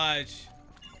camouflage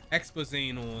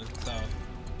exposine on, so a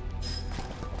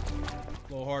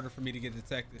little harder for me to get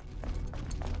detected.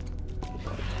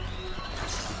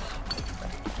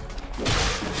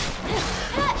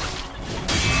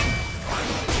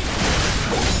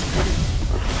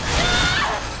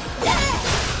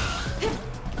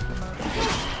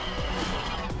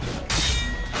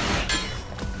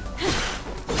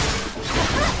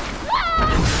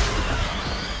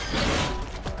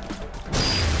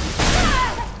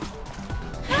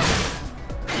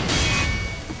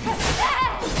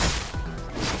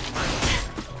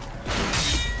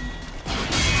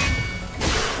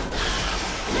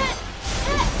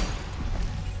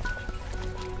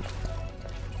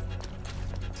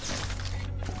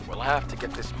 Have to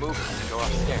get this moving to go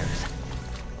upstairs.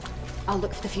 I'll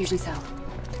look for the fusion cell.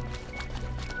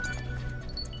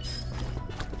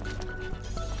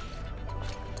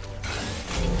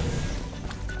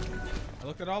 I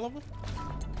looked at all of them.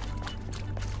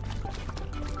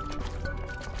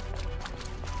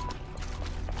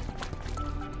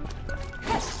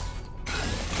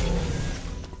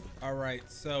 All right,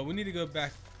 so we need to go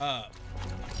back up.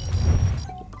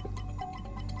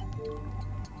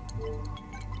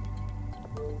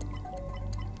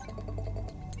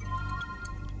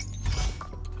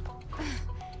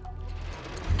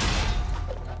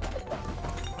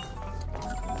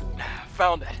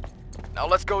 Found it. Now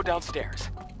let's go downstairs.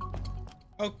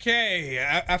 Okay,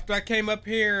 after I came up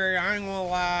here, I ain't gonna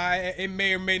lie, it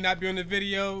may or may not be on the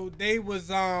video. They was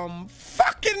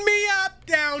fucking me up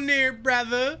down there,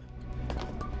 brother.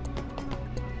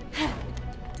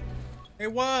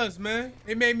 It was, man.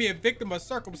 It made me a victim of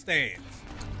circumstance.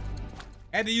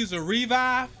 Had to use a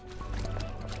revive.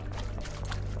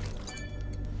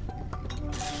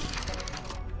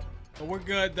 But we're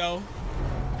good though.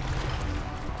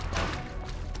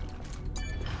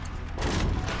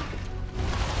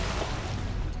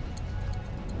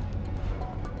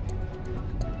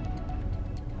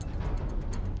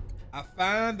 I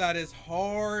find that it's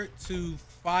hard to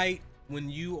fight when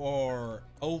you are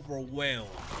overwhelmed.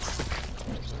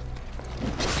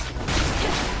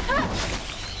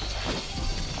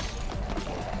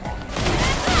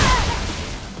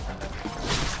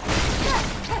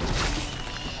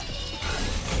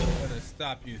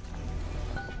 stop you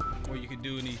before you can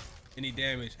do any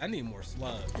damage. I need more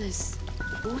slugs. There's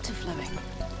water flowing.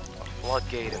 A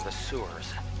floodgate in the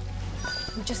sewers.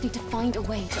 We just need to find a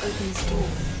way to open this door.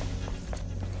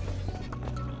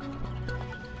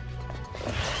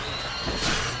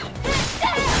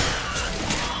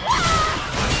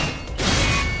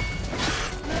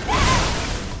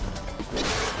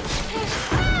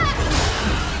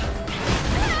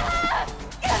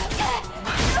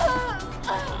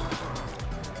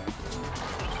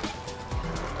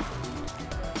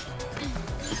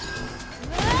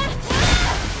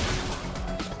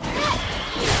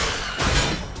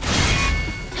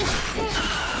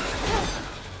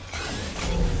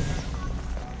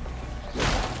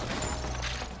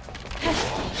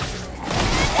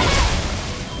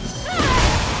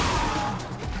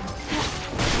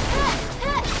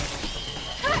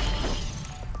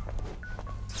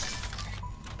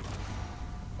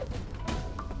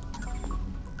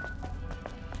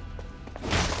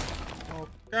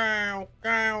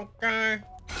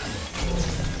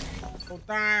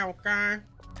 Okay.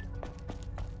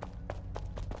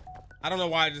 I don't know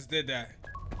why I just did that.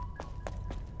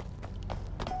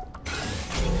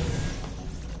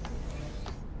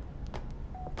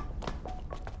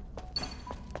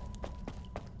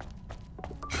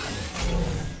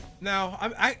 Now,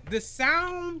 the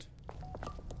sound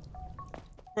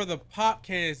for the pop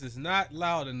cans is not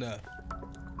loud enough.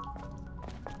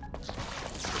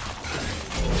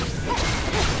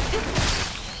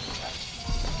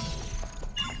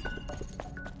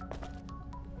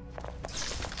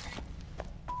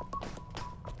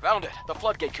 Found it, the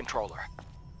floodgate controller.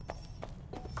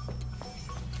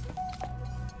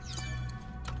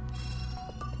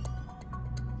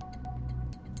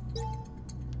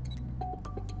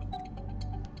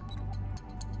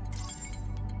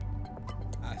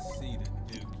 I see the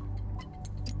Duke.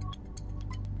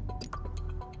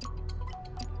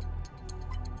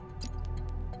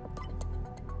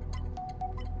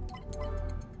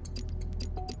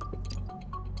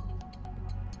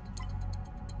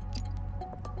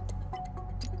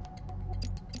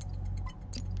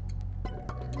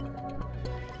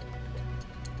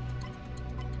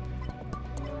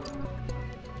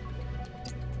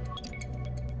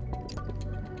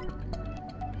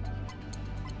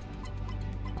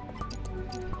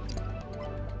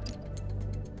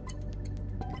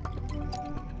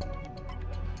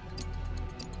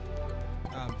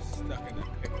 I'm stuck in a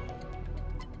pickle.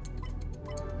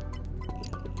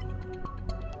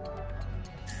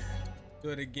 Do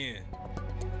it again.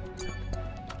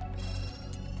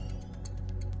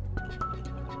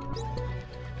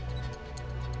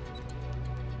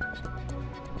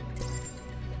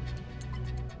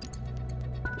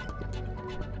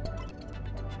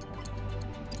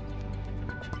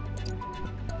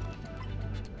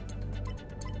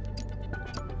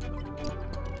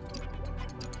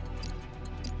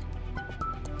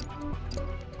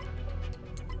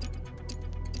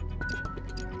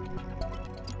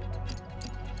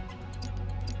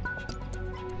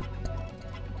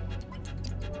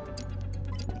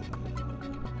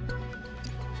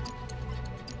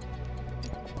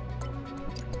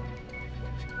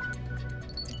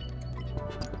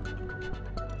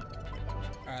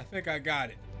 I think I got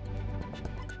it.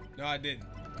 No, I didn't.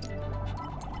 We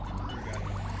got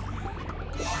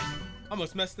it. I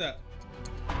almost messed up.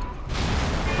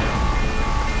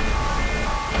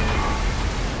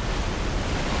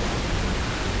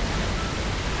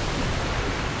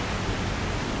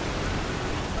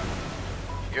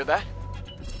 Hear that?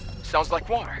 Sounds like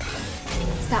water.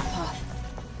 It's that path.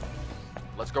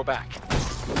 Let's go back.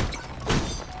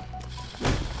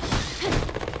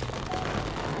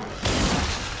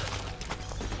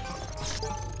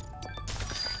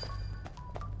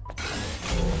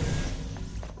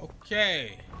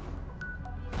 Okay.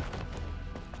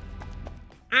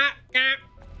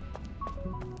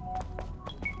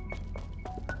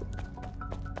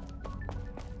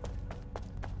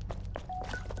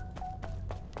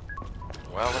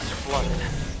 Well, it's flooded.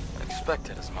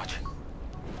 Expected as much.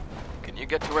 Can you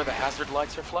get to where the hazard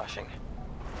lights are flashing?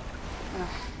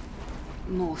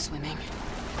 More swimming.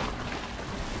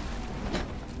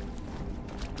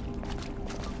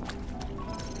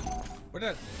 Where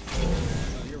that?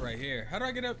 Oh, you're right here. How do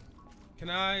I get up? Can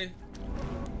I?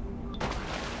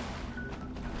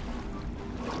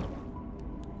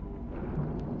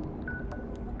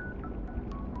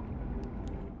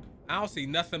 I don't see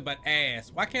nothing but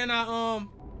ass. Why can't I, oh,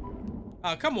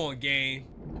 come on, game.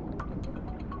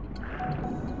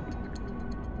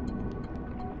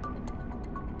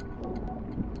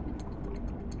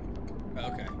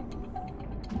 Okay.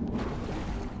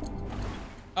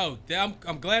 Oh,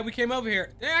 I'm glad we came over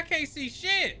here. Yeah, I can't see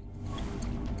shit.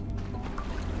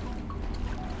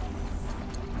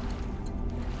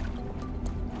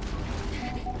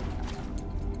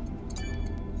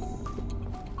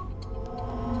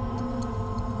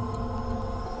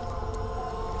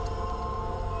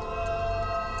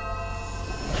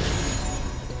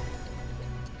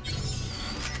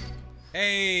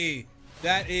 Hey,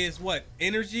 that is what?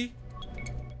 Energy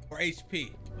or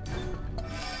HP?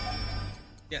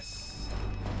 Yes.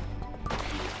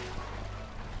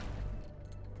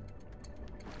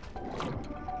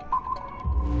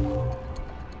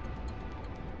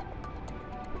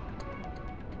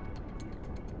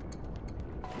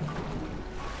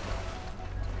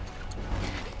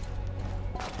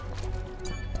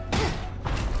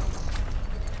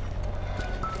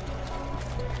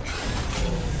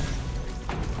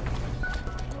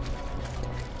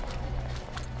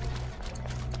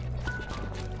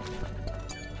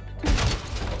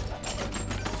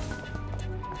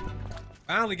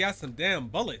 Finally got some damn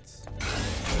bullets.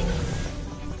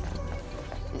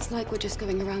 It's like we're just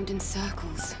going around in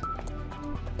circles.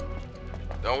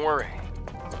 Don't worry.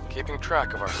 I'm keeping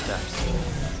track of our steps.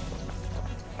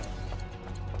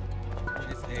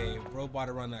 There's a robot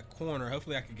around that corner.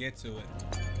 Hopefully I can get to it.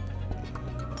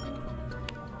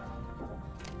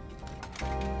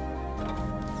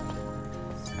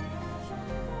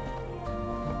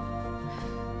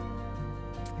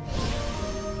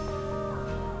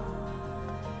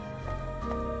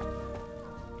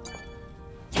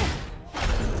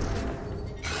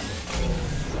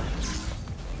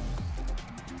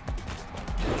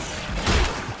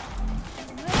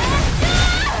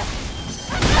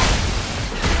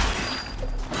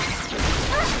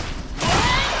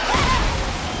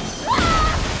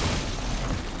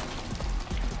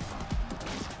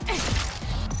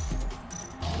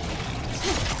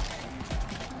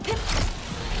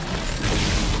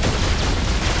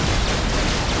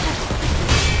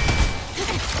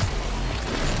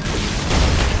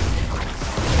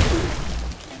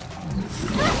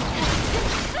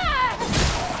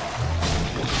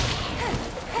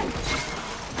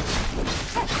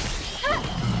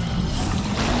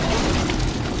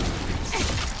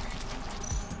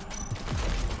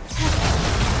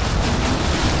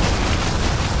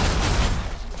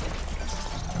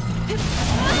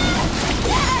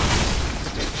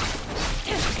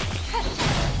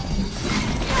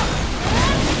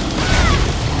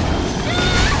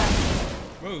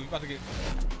 About to get.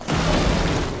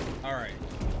 All right.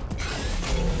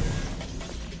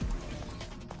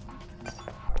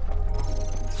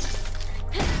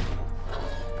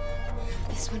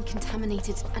 This one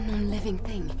contaminated a non-living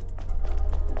thing.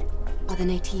 Are the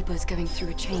Natiibos going through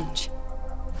a change?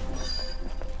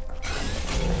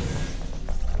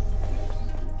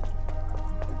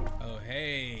 Oh,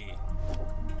 hey.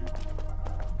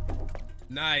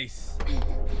 Nice.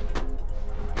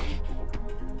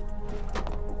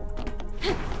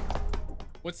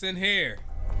 What's in here?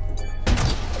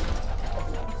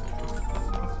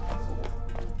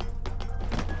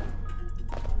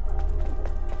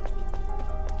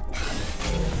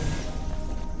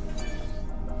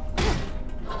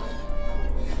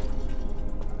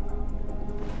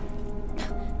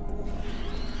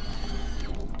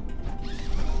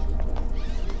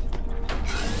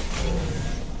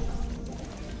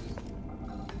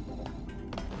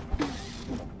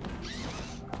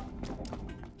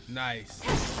 Nice.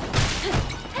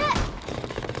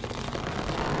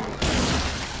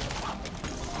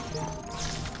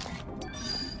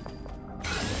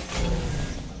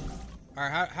 All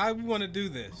right, how do we want to do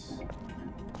this?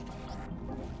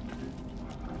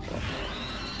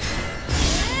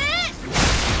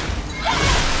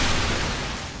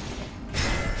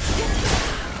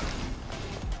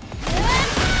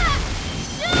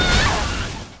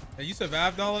 Hey, you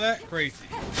survived all of that? Crazy.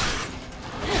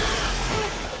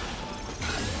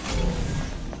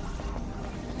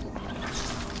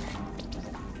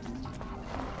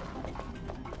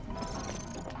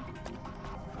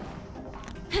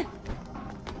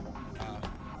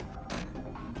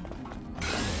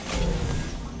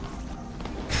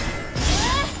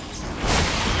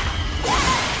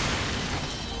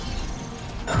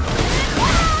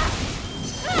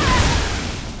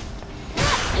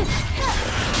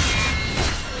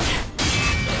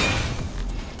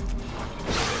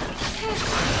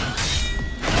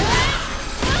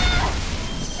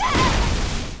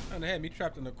 Had me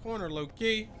trapped in the corner, low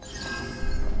key.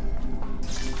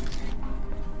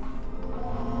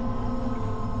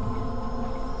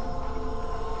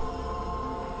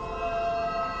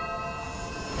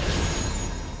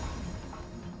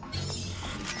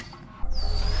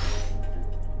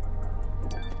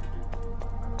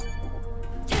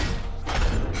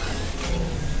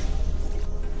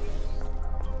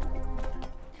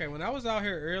 When I was out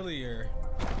here earlier.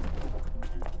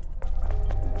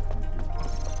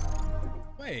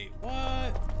 Wait,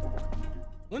 what?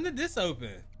 When did this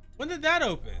open? When did that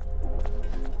open?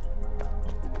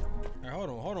 All right,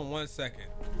 hold on 1 second.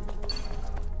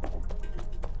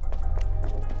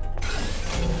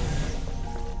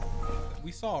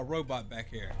 We saw a robot back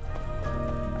here.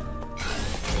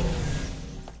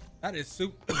 That is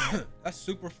super. That's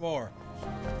super far.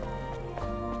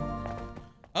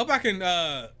 I hope I can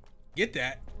get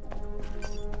that.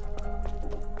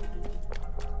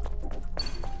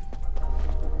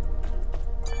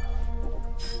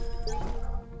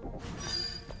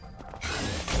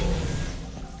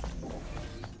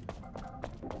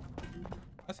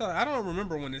 I don't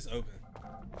remember when this opened.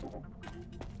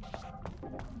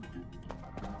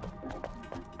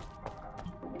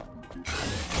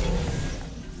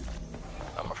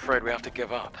 I'm afraid we have to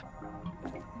give up.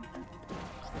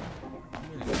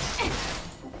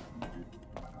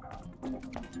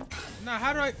 Now,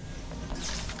 how do I?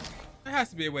 There has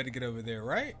to be a way to get over there,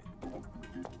 right?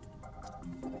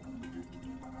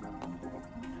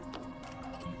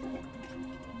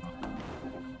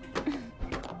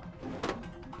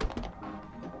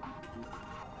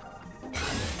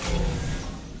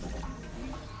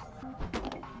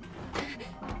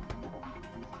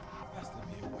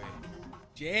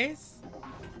 Yes?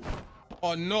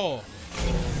 Oh no.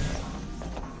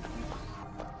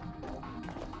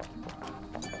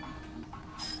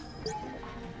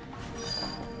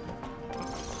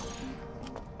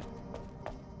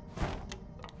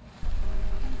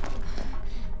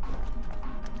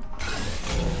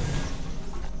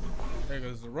 There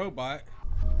goes the robot.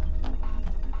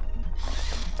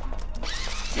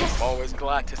 I'm always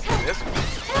glad to see this one.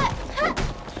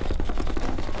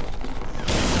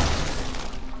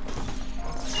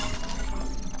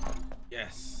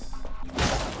 Yes.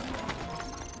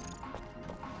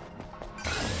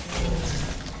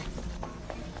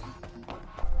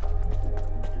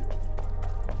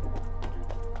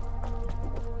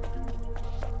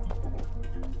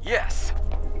 Yes.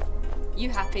 You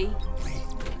happy?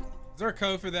 Is there a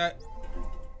code for that?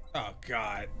 Oh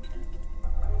God.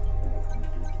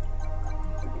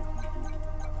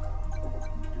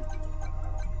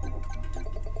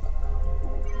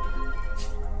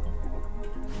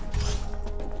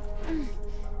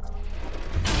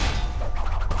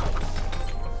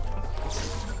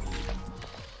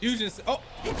 Fusion. Oh.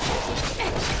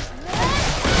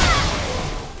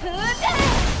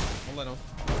 I'll let him.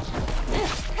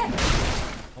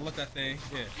 I'll let that thing.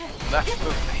 Yeah. That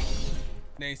spooked me.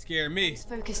 They ain't scared me. Just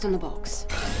focused on the box.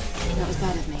 That was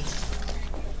bad of me.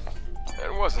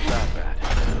 It wasn't that bad.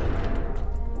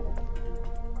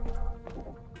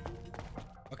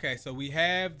 Okay, so we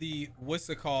have the what's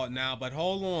it called now, but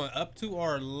hold on. Up to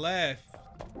our left.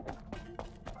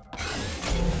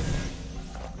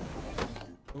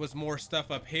 There was more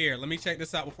stuff up here. Let me check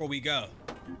this out before we go.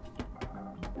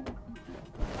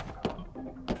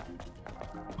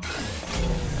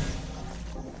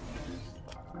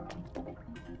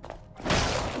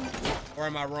 Or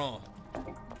am I wrong?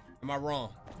 Am I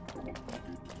wrong?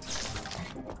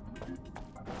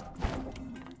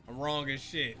 I'm wrong as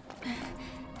shit.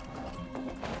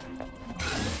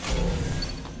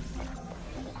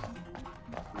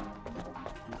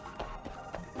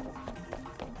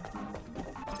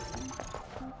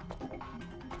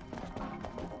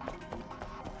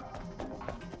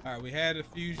 All right, we had a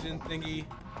fusion thingy.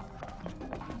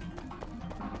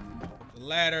 The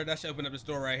ladder, that should open up this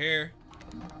door right here.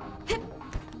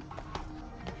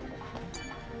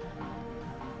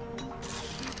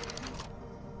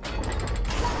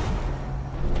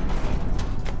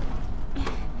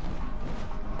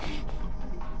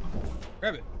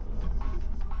 Grab it.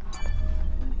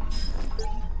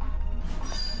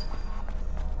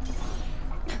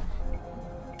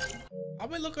 I've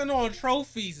been looking on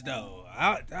trophies though.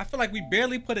 I feel like we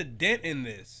barely put a dent in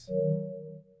this.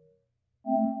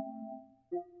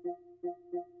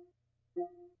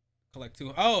 Collect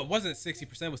two. Oh, it wasn't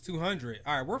 60%. It was 200.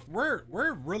 All right,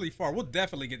 we're really far. We'll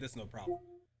definitely get this, no problem.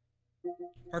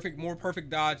 More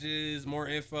perfect dodges, more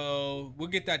info. We'll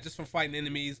get that just from fighting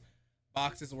enemies.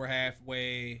 Boxes, we're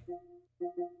halfway.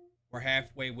 We're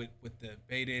halfway with the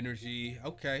beta energy.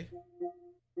 Okay.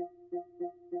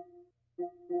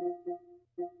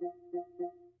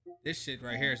 This shit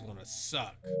right here is gonna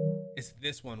suck. It's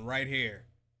this one right here.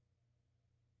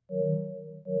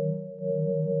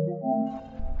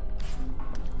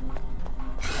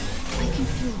 I can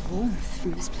feel warmth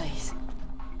from this place.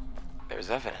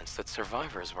 There's evidence that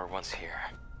survivors were once here.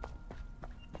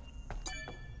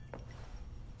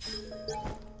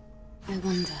 I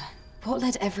wonder, What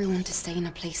led everyone to stay in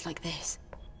a place like this?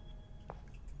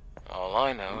 All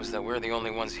I know is that we're the only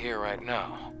ones here right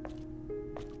now.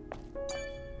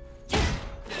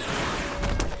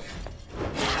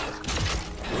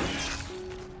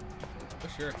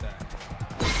 What's your attack?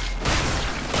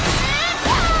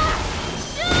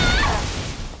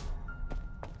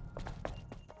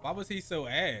 Why was he so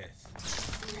ass?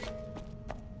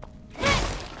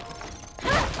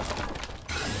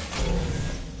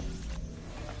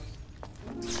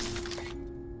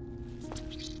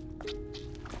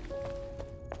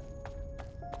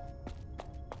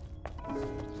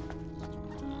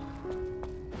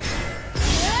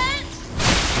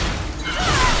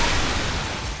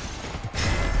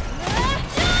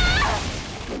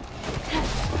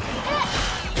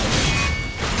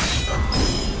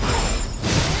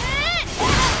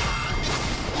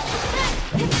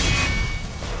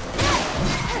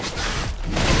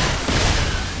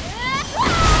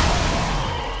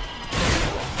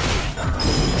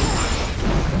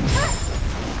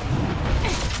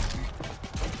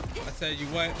 Tell you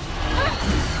what.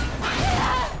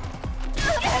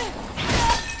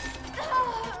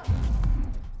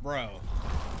 Bro.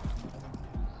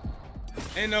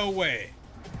 Ain't no way.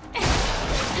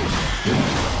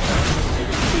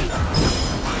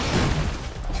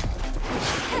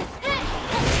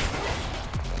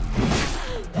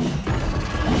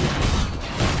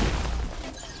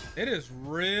 It is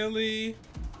really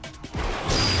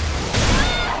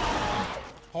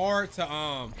hard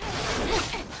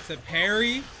to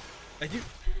parry. Like you,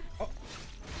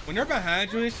 when they're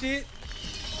behind you and shit,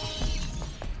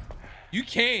 you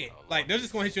can't. Like they're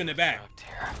just gonna hit you in the back.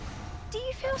 Do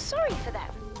you feel sorry for them?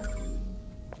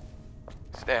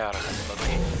 Stay out of this,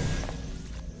 Lily.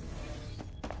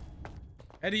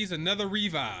 Had to use another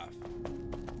revive.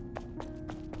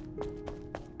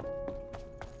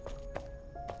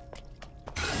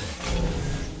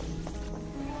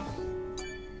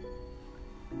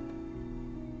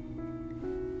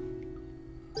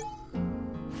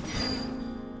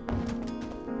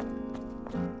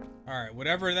 Alright,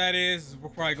 whatever that is, we're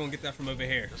probably gonna get that from over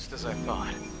here. Just as I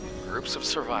thought. Groups of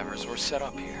survivors were set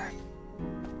up here.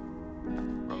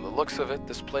 From the looks of it,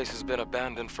 this place has been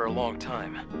abandoned for a long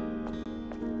time.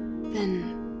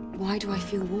 Then, why do I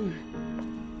feel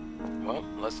warm? Well,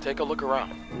 let's take a look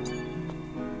around.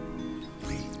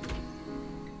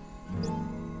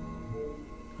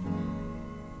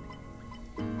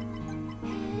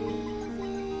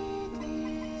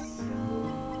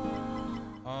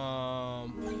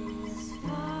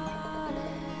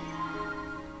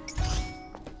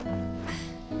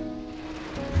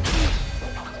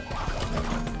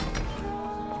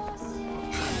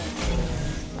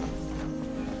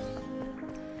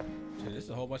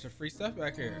 Bunch of free stuff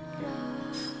back here.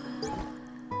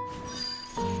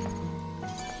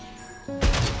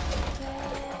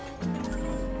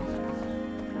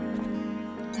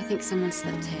 I think someone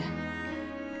slept here.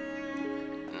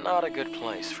 Not a good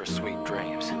place for sweet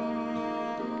dreams.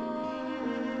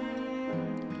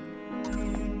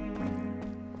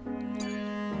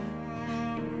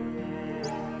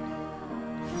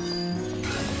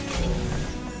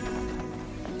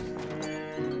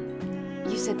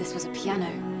 You said this was a piano,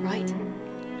 right?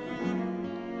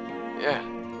 Yeah.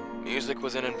 Music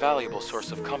was an invaluable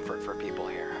source of comfort for people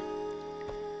here.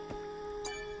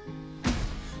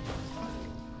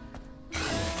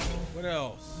 What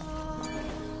else?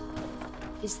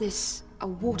 Is this a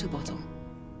water bottle?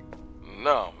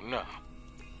 No, no.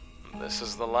 This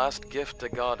is the last gift a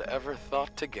god ever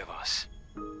thought to give us.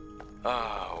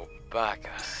 Oh,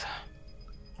 Bacchus.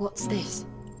 What's this?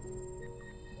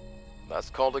 That's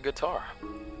called a guitar.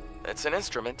 It's an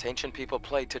instrument ancient people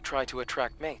played to try to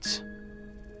attract mates.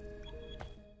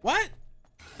 What?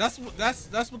 That's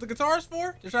what the guitar's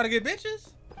for? To try to get bitches?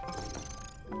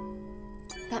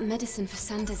 That medicine for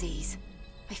sun disease.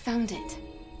 I found it.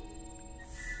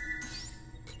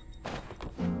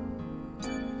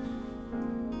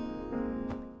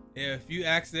 If you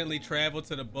accidentally travel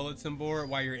to the bulletin board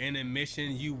while you're in a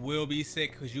mission, you will be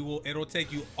sick because it'll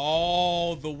take you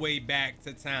all the way back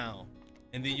to town.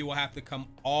 And then you will have to come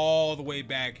all the way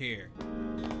back here.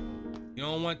 You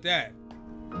don't want that.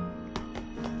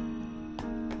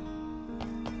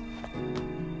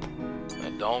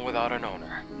 A doll without an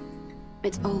owner.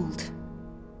 It's old,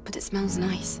 but it smells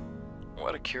nice.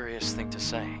 What a curious thing to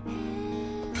say.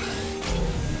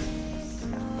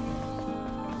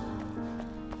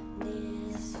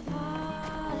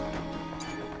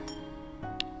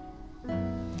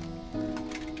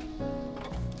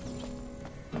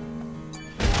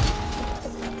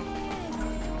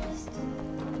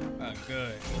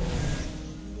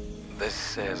 This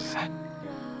is?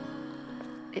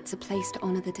 It's a place to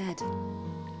honor the dead.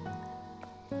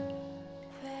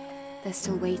 They're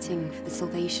still waiting for the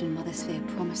salvation Mother Sphere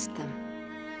promised them.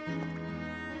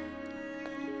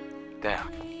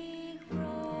 Damn.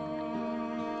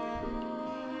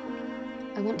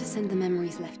 I want to send the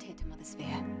memories left here to Mother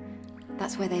Sphere.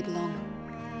 That's where they belong.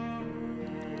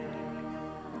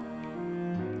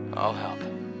 I'll help.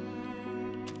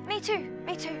 Me too,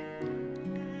 me too.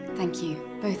 Thank you,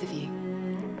 both of you.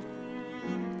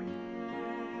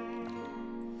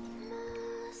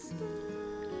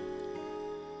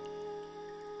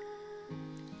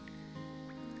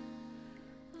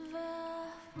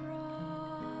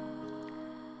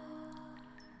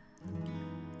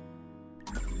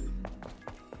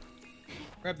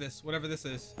 Grab this, whatever this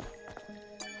is.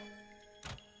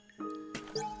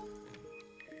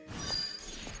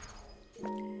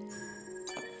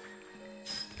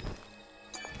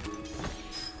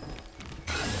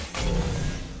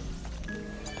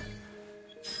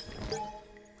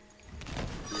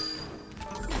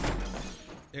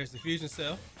 There's the fusion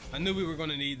cell. I knew we were going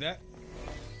to need that.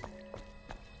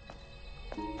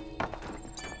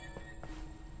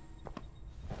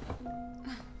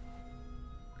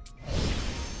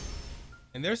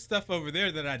 And there's stuff over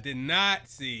there that I did not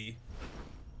see.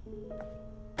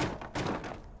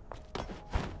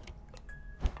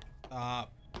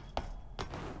 Stop.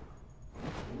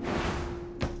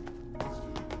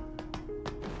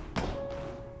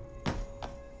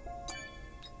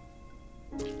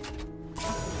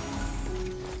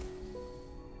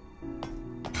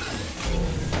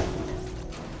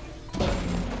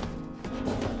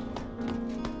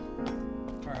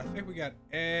 We got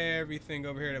everything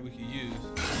over here that we can use.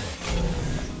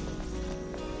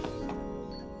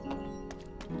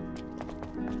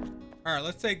 All right,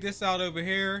 let's take this out over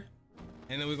here,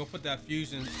 and then we're gonna put that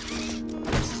fusion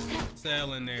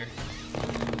cell in there.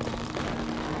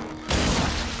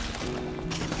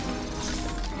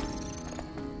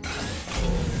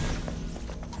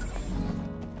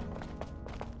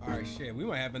 All right, shit, we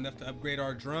might have enough to upgrade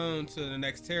our drone to the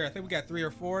next tier. I think we got 3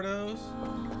 or 4 of those.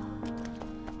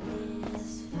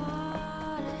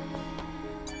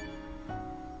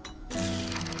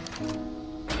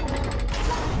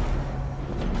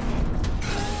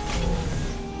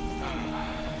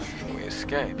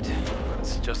 Escaped, but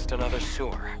it's just another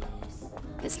sewer.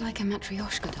 It's like a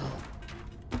Matryoshka doll.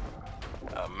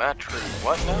 A matri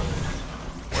what now?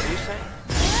 What are you saying?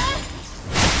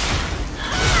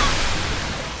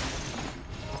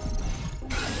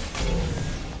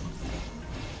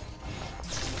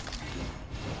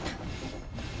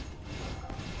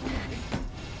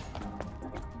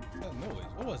 That noise,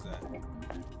 what was that?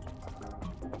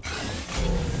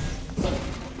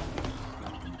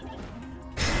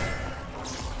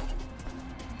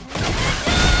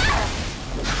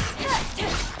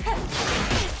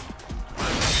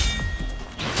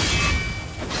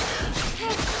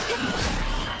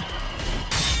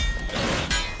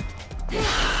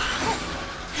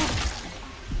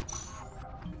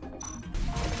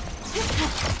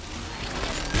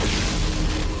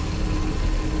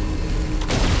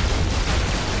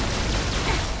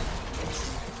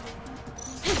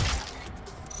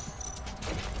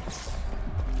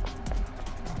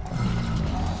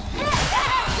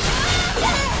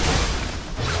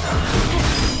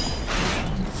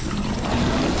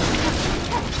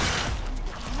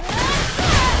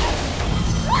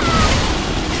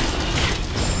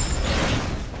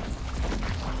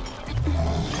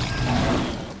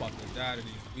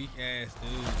 Weak ass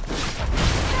dude.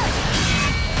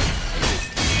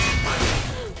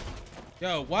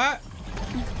 Yo, what?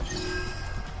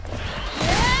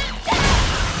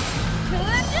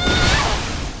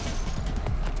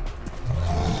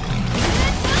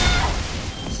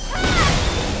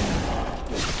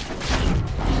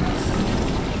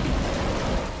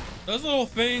 Those little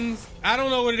things, I don't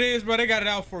know what it is, but they got it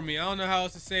out for me. I don't know how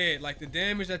else to say it. Like, the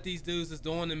damage that these dudes is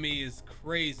doing to me is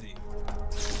crazy.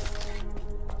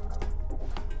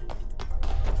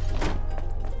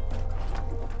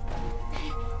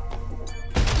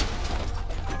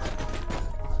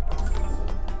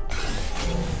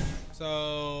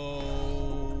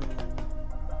 So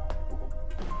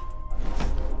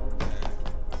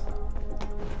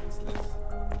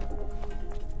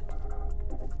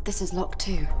this is locked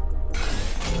too.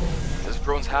 This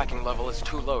drone's hacking level is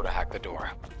too low to hack the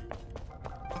door.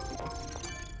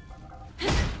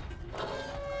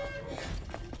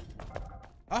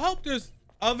 I hope there's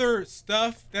other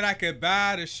stuff that I could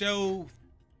buy to show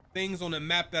things on the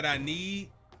map that I need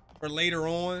for later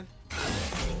on.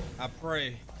 I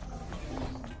pray.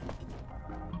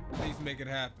 Please make it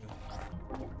happen.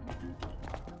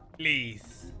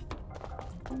 Please.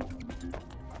 What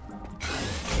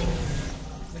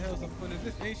the hell's the point of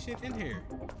this? Ain't shit in here.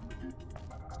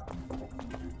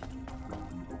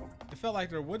 It felt like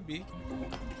there would be.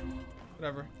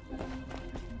 Whatever.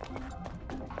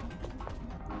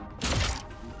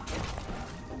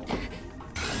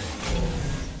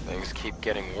 Things keep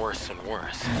getting worse and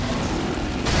worse.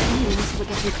 Until we're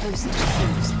getting closer to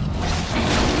Fuse.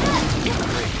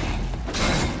 Crazy.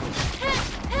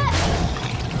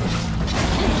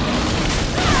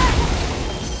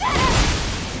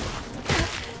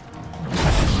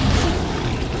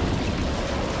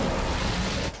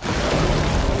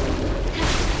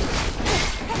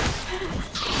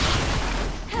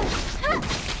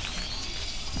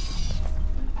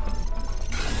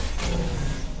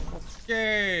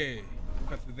 Okay.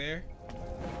 Cut through there.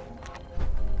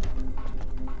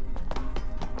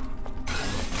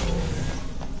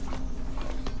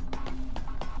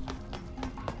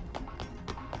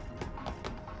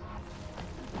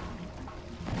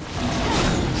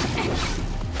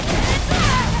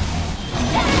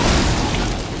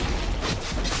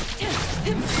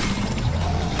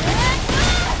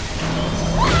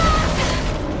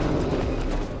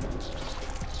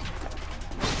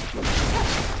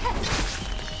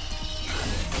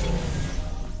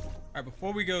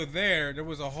 Before we go there, there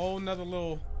was a whole nother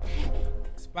little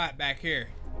spot back here.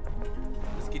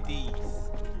 Let's get these.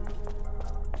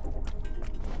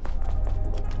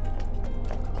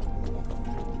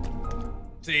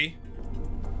 See?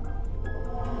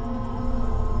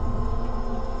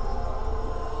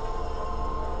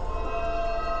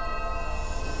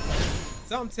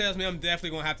 Something tells me I'm definitely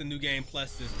gonna have to New Game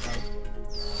Plus this, bro.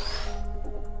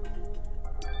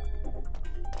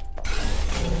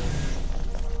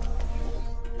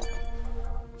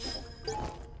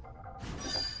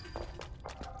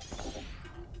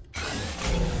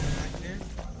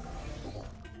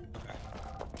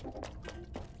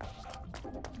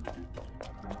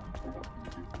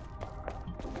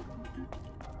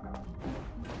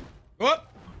 Whoop!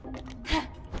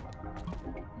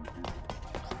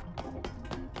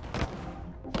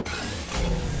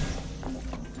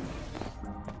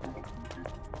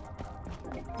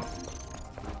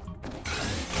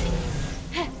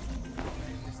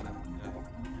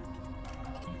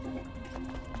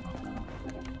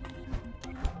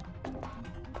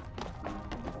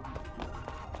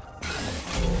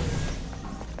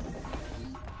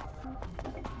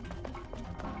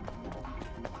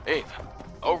 Eve,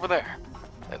 over there.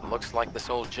 It looks like this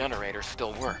old generator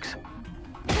still works.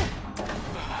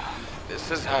 This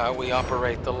is how we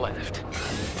operate the lift.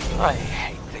 I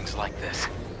hate things like this.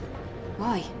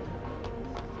 Why?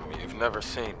 You've never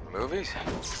seen movies?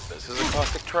 This is a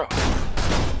classic trope.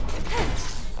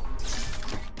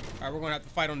 Alright, we're gonna have to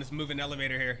fight on this moving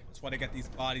elevator here. That's why they got these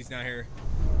bodies down here.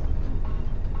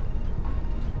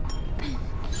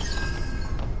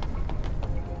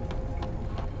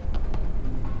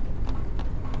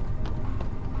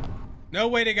 No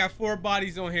way they got 4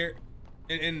 bodies on here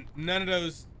and none of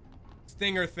those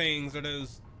stinger things or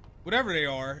those whatever they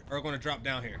are going to drop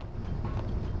down here.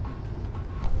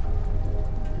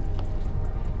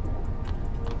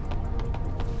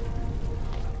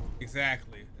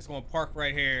 Exactly. It's going to park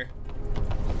right here.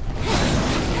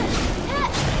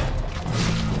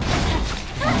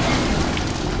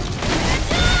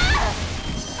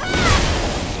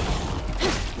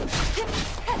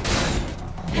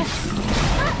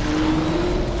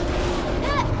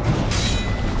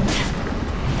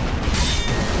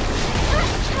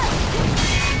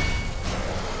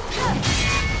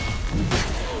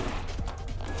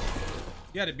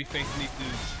 You gotta be facing these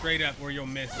dudes straight up or you'll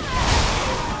miss.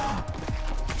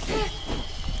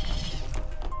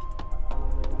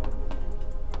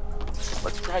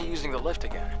 Let's try using the lift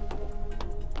again.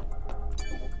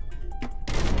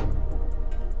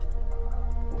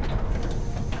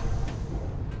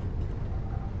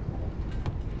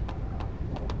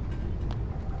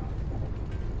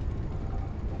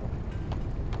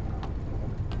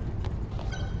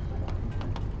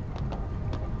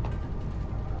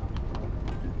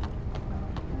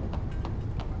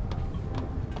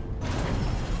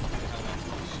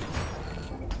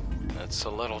 It's a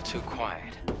little too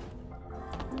quiet.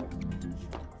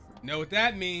 Know what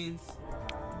that means?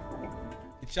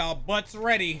 Get y'all butts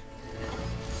ready.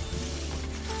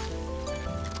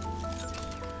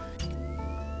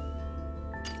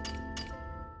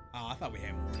 Oh, I thought we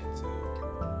had more than 2.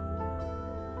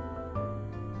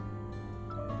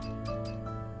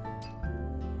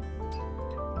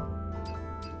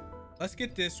 Let's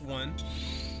get this one.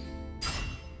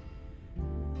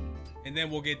 And then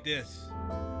we'll get this.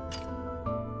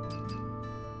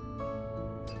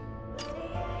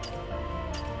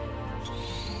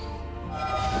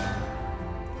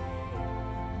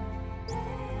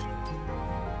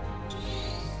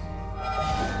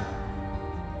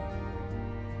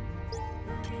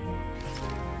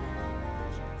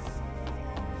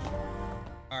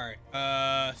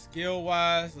 skill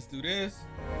wise, let's do this.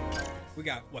 We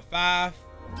got what, 5?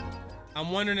 I'm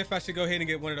wondering if I should go ahead and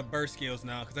get one of the burst skills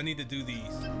now because I need to do these.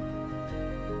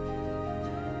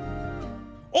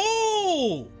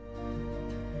 Oh!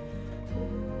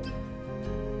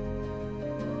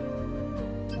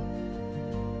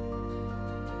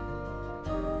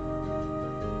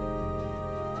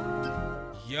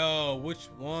 Yo, which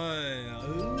one?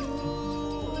 Ooh.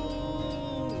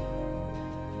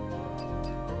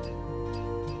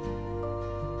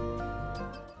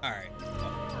 All right.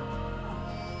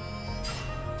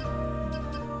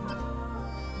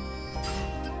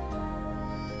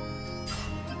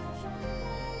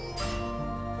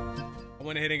 I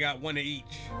went ahead and got one of each.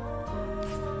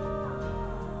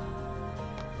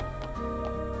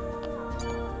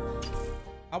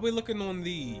 How we looking on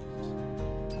these?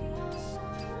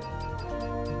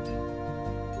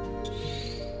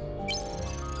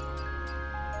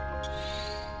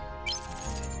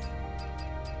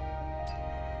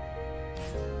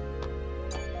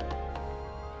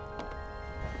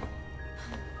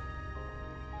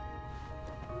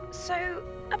 So,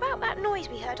 about that noise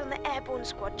we heard on the Airborne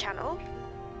Squad channel.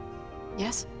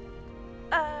 Yes?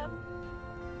 I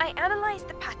analysed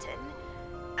the pattern,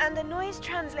 and the noise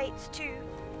translates to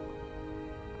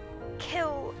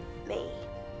kill me.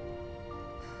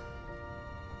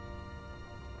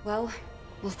 Well,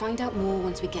 we'll find out more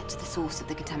once we get to the source of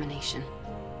the contamination.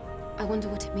 I wonder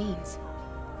what it means.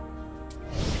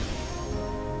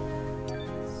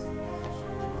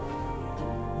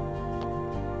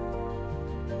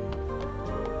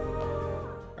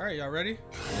 All right, y'all ready?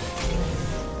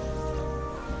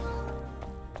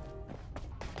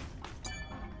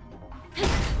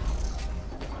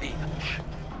 Hey,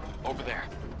 over there.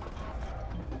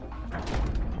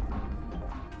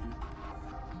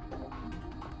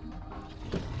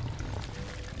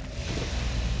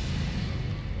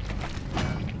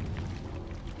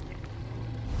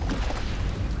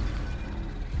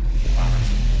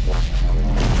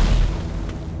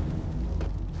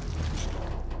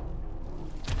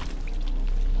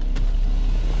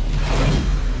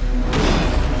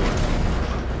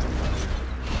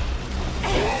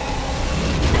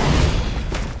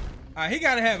 He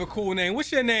gotta have a cool name.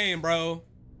 What's your name, bro?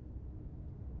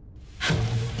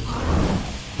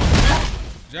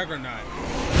 Juggernaut.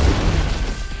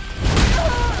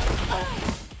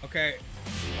 Okay.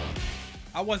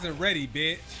 I wasn't ready,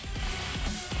 bitch.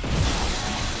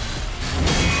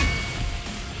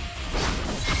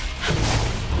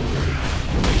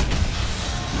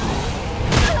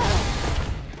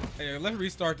 Hey, let's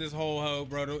restart this whole hoe,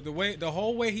 bro. The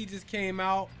whole way he just came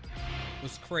out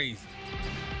was crazy.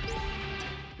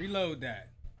 Reload that.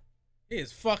 It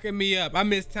is fucking me up. I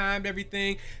mistimed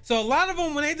everything. So a lot of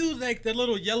them, when they do like the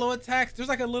little yellow attacks, there's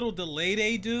like a little delay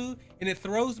they do, and it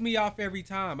throws me off every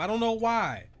time. I don't know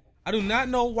why. I do not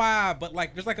know why, but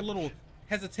like there's like a little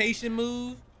hesitation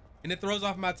move, and it throws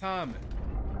off my timing.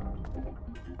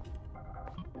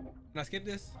 Can I skip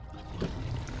this?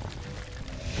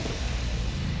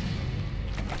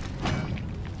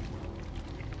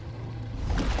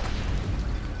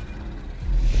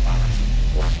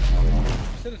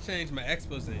 Should have changed my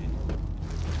expose. I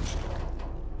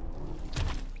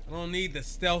don't need the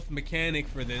stealth mechanic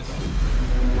for this.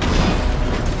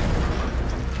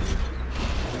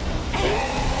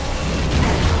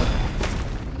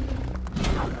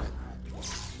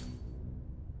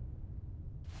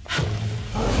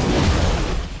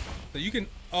 So you can,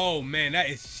 oh man, that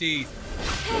is cheese.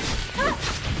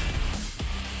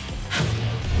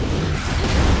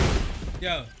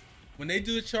 Yo, when they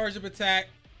do a charge up attack,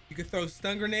 you can throw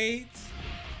stun grenades,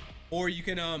 or you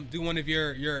can do one of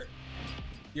your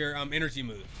energy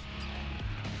moves.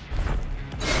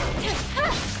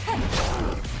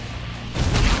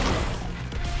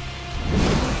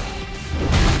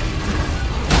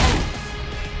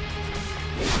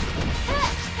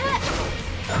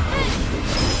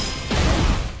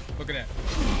 Look at that.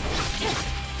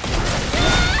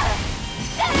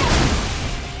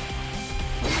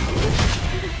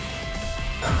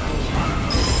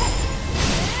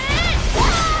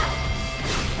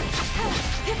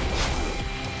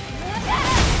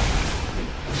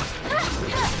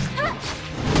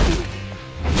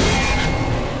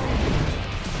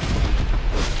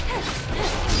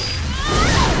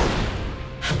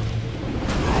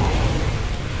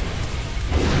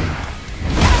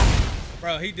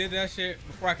 Bro, he did that shit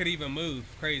before I could even move.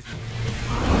 Crazy.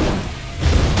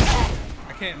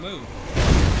 I can't move.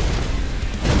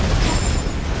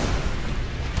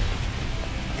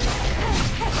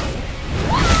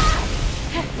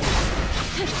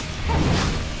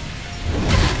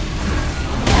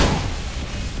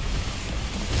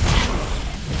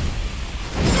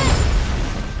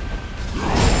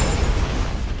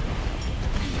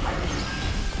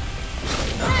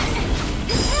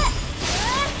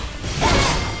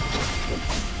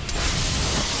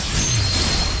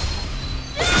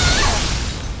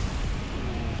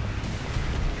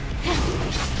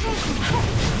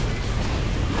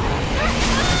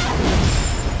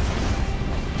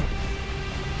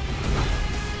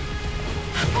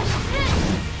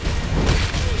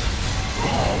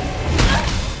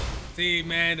 See,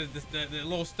 man, the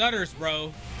little stutters,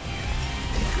 bro.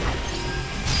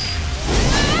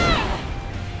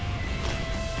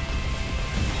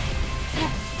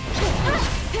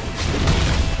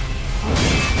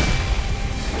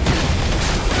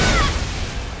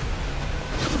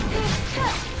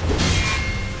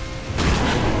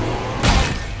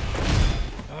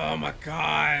 Oh my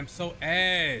God, I'm so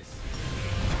ass.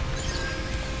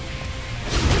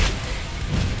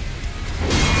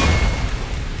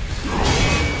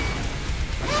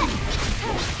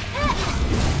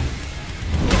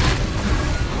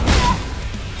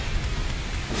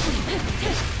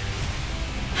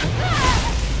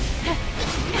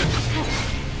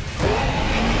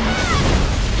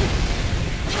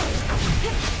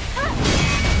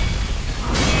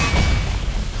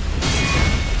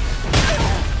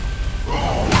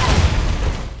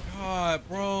 God,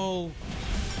 bro.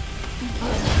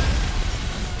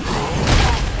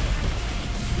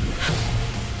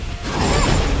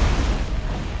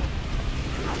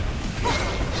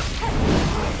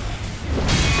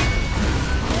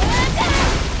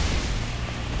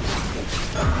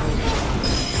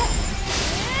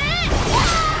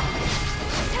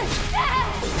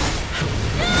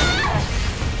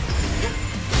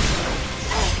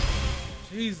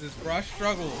 Jesus, bro, I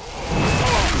struggle.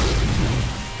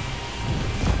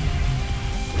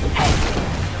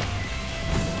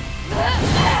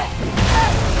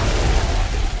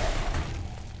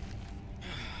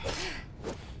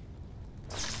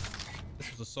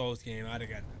 This was a Souls game. I'd have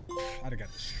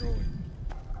got destroyed.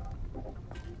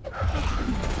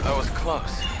 That was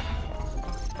close.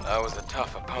 That was a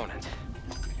tough opponent.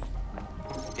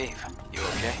 Eve, you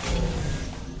okay?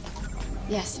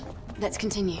 Yes, let's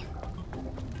continue.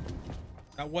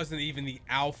 That wasn't even the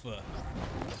alpha.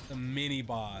 The mini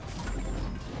boss.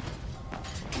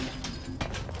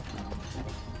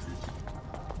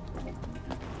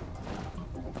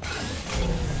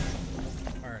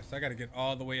 Alright, so I gotta get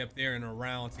all the way up there and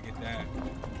around to get that.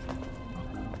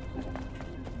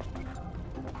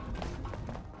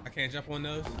 I can't jump on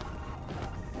those?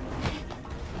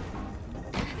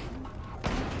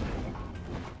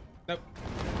 Nope.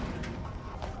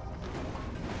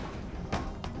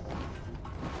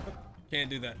 Can't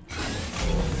do that.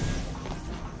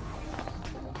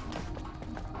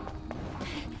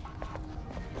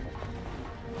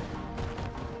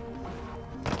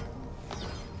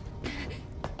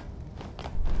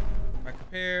 Back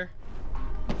up here.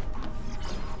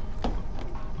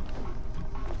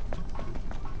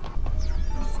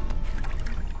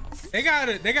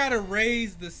 They gotta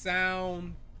raise the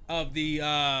sound of the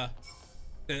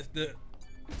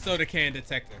soda can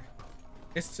detector.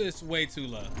 It's just way too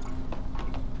low.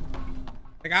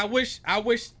 Like I wish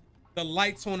the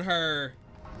lights on her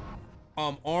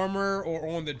armor or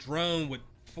on the drone would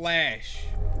flash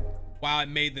while it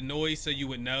made the noise so you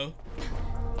would know.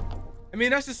 I mean,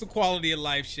 that's just the quality of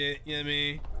life shit, you know what I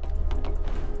mean?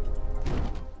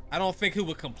 I don't think who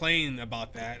would complain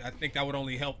about that. I think that would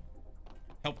only help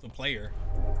the player.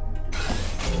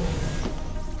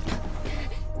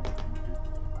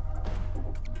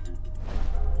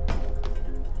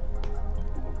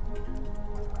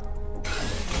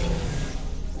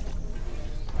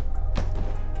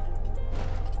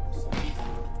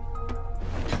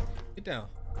 Get down.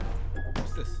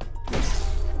 What's this?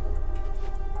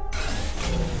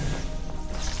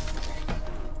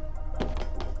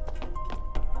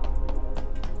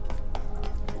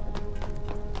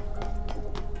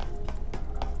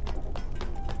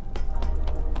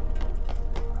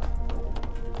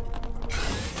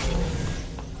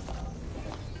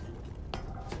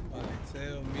 Somebody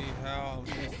tell me how I'm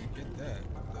supposed to get that.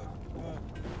 What the fuck?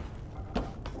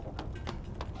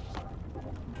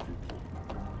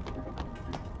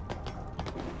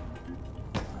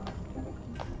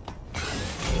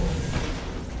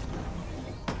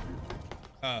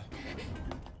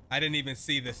 I didn't even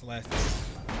see this last time.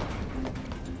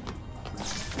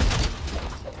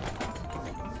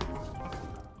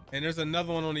 And there's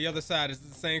another one on the other side. Is it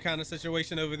the same kind of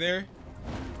situation over there?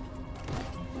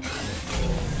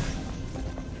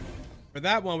 For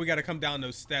that one, we got to come down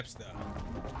those steps, though.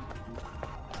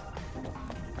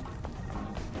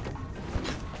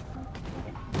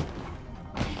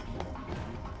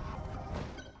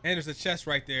 And there's a chest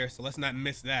right there, so let's not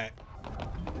miss that.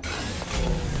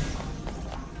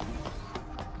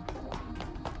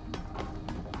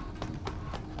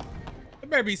 There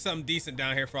better be something decent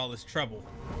down here for all this trouble.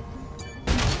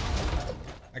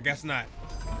 I guess not.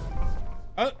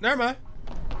 Oh, never mind.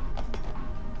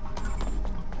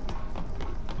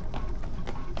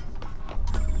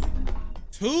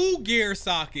 Two gear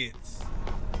sockets.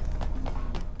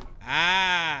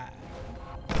 Ah.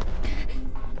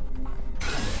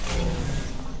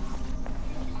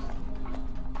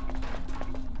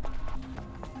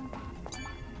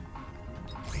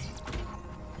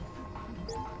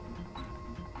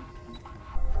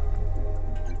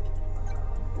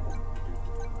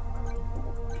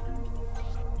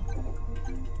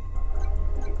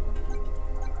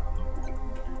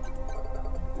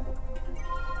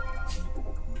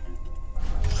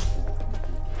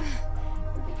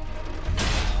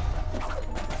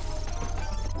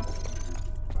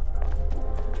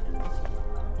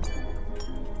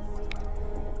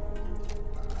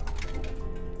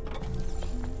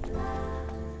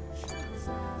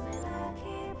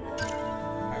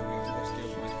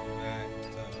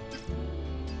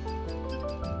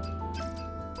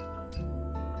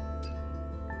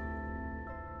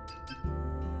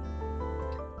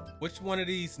 Which one of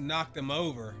these knocked him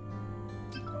over?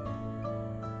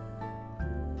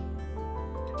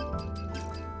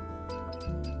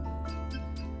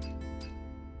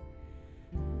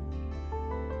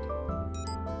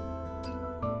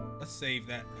 Let's save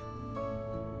that.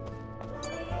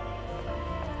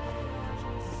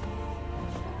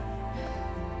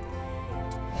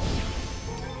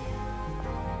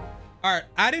 All right,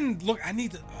 I didn't look. I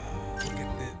need to look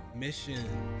at the missions.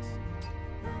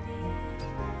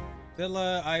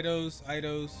 Villa, Eidos.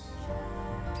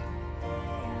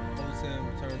 Bulletin,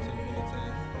 return to the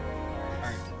bulletin.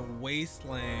 Alright, for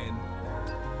Wasteland.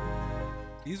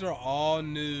 These are all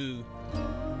new.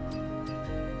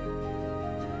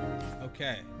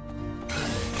 Okay.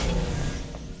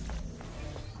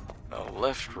 A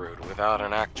lift route without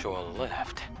an actual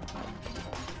lift.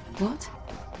 What?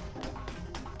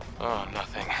 Oh,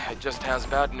 nothing. It just has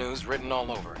bad news written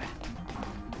all over it.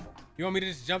 You want me to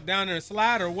just jump down there and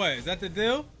slide or what? Is that the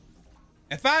deal?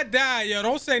 If I die, yo,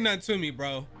 don't say nothing to me,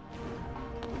 bro.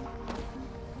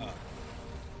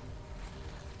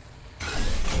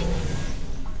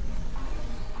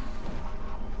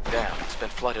 Damn, it's been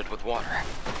flooded with water.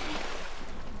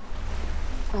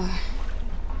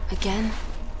 Again?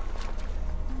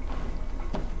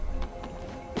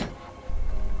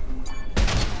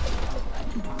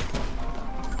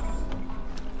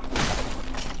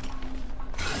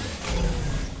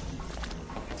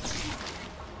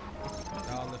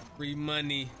 Free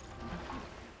money.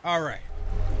 All right.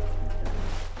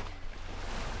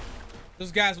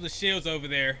 Those guys with the shields over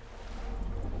there.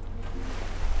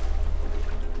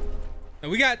 Now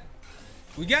we got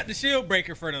the shield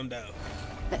breaker for them though.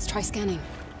 Let's try scanning.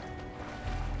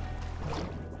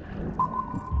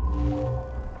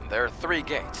 There are 3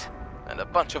 gates and a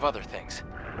bunch of other things.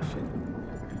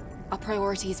 Our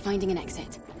priority is finding an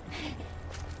exit.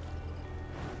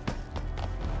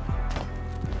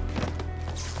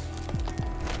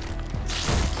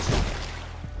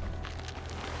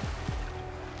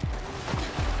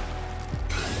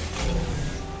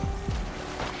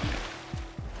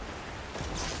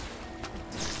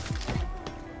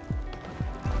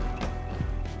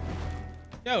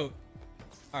 Yo,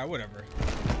 all right, whatever.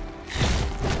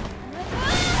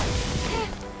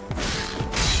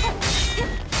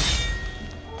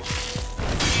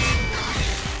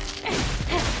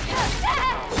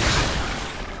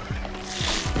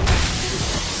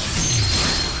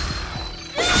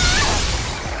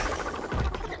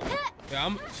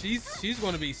 Yeah, she's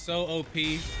gonna be so OP.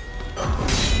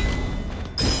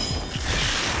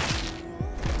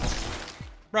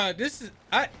 Bro, this is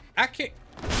I can't.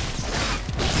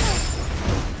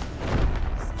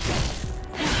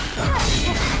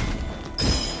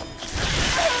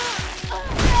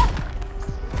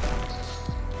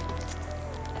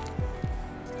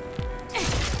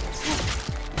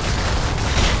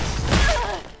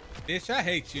 Bitch, I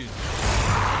hate you.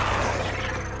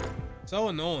 So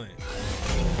annoying.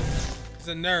 It's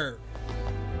a nerve.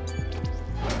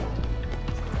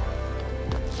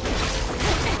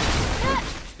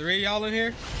 There's 3 of y'all in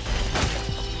here?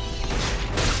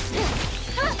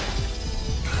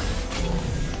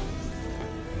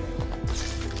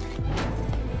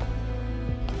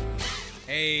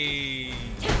 Hey.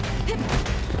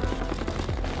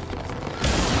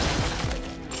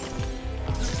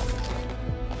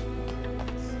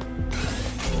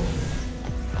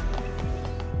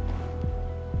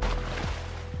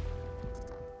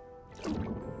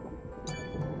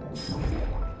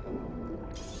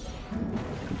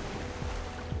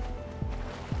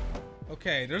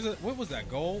 Okay, there's a, what was that,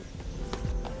 gold?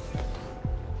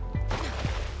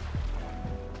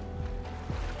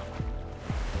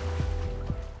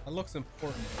 That looks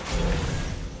important.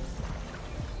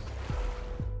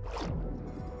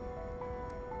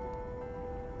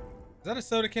 Is that a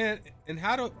soda can? And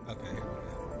how do... Okay, here we go.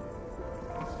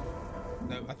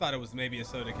 No, I thought it was maybe a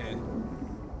soda can.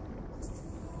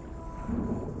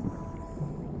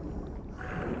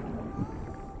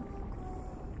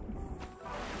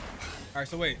 All right,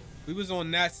 so wait. We was on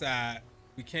that side.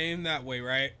 We came that way,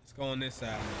 right? Let's go on this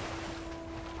side now.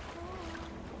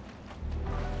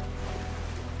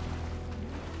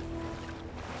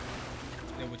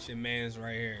 Then with your man's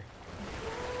right here.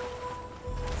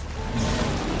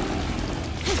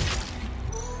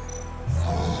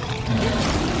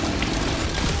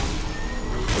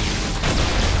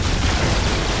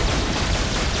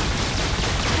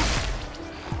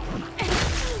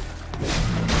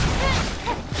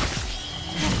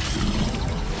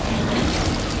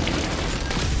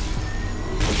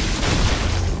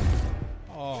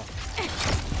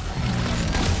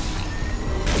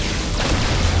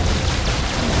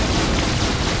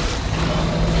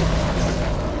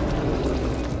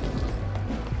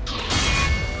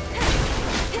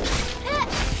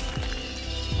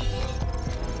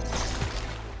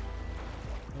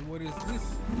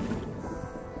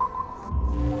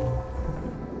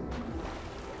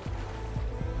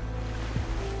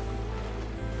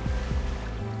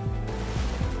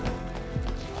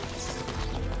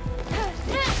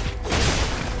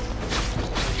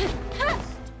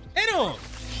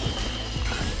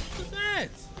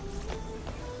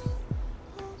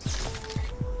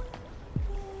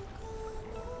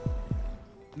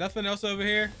 Nothing else over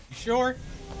here? You sure?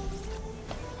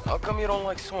 How come you don't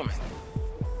like swimming?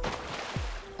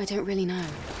 I don't really know.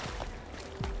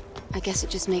 I guess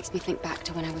it just makes me think back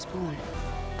to when I was born.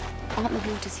 Aren't the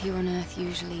waters here on Earth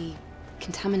usually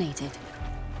contaminated?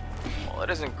 Well, it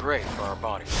isn't great for our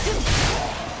bodies. Just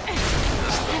the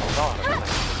thought of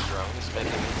this drone is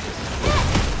making me dizzy.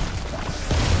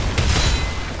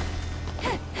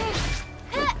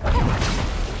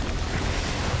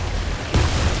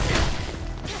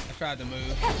 Tried to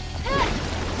move.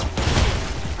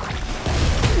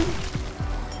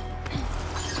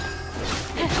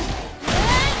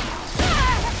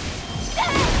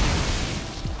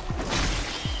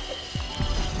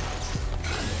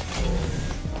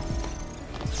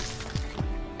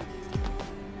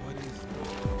 What is this?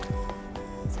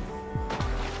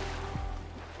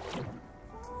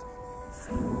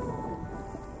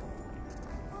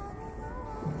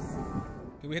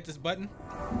 Can we hit this button?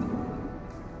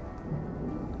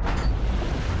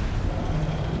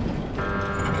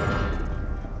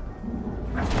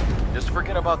 Just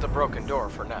forget about the broken door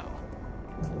for now.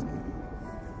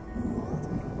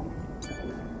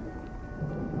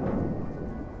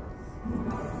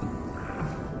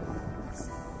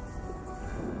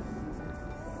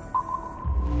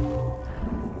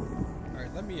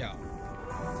 Alright, let me out.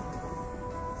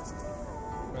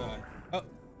 Oh,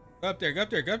 go up there, go up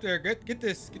there, go up there. Get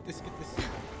this, get this, get this.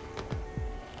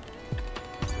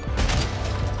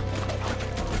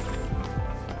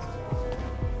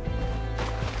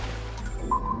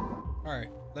 Alright,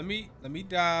 let me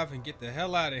dive and get the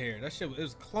hell out of here. That shit, it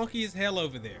was clunky as hell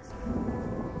over there.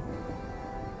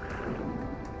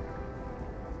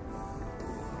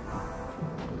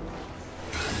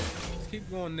 Let's keep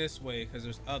going this way because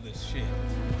there's other shit.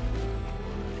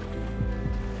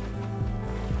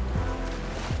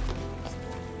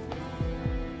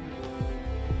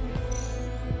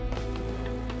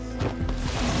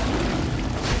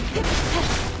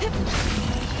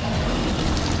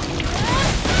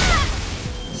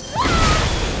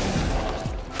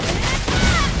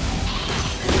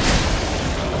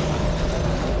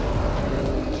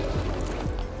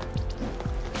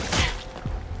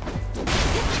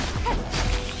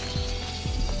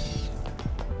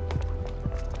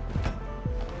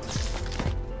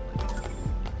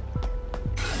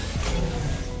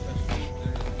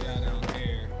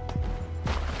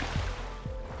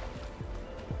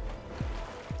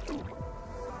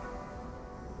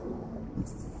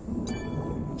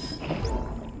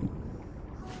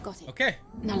 Got it. Okay.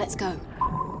 Now let's go.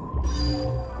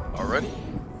 Already?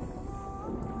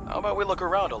 How about we look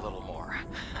around a little more?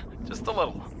 Just a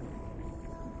little.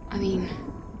 I mean,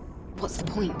 what's the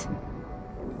point?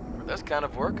 For this kind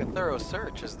of work, a thorough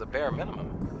search is the bare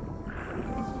minimum.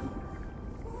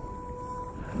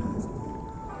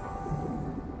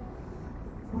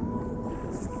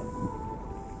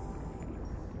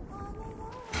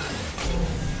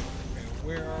 Okay,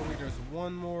 where are we? There's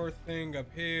one more thing up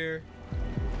here.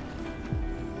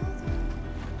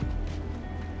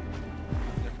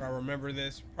 If I remember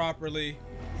this properly,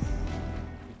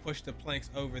 we push the planks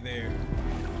over there,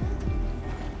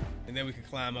 and then we can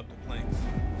climb up the planks.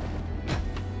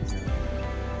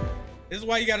 This is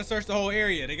why you gotta search the whole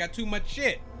area. They got too much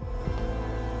shit.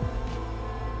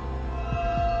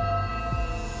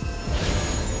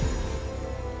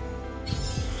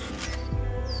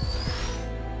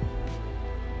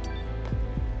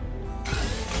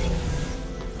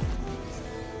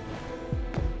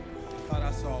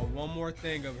 one more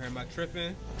thing over here. Am I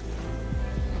tripping?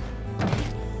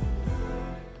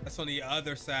 That's on the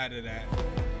other side of that.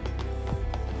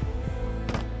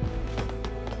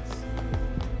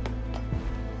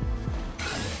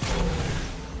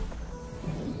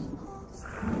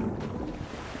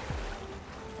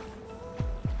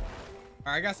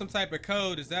 All right, I got some type of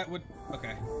code. Is that what?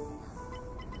 Okay.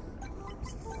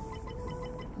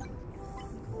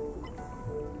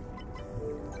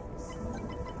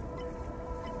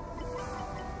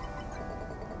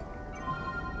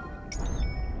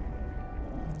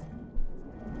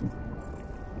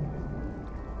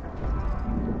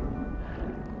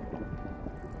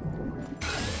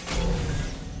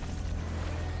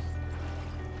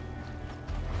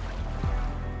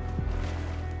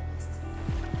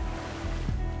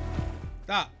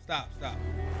 Stop.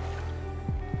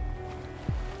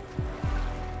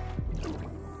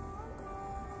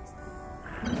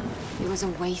 It was a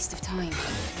waste of time.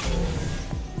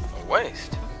 A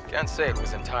waste? Can't say it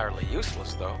was entirely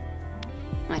useless, though.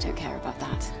 I don't care about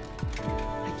that.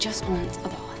 I just want a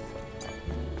bath.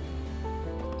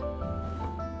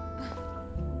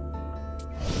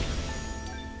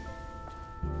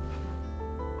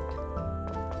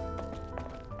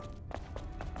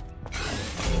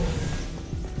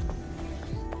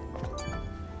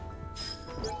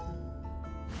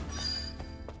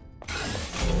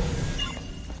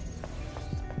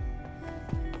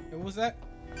 What was that?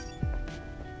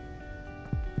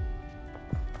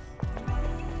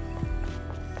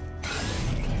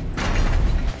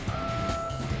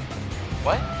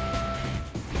 What?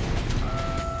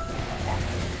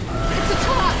 It's a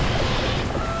trap!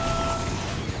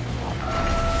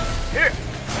 Here!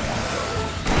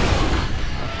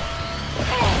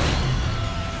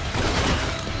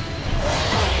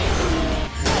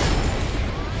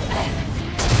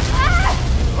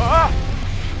 Ah!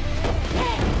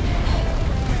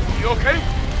 You okay?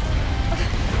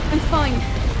 I'm fine.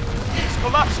 It's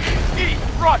collapsing. Edie,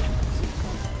 run!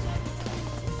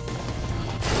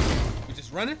 We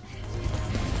just running?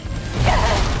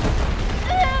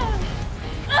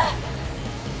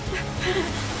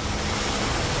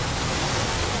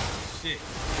 Shit.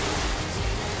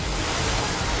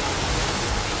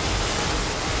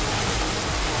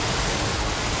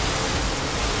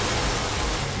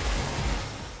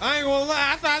 I ain't gonna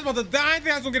lie, I thought I was about to die. I think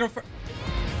I was gonna get a.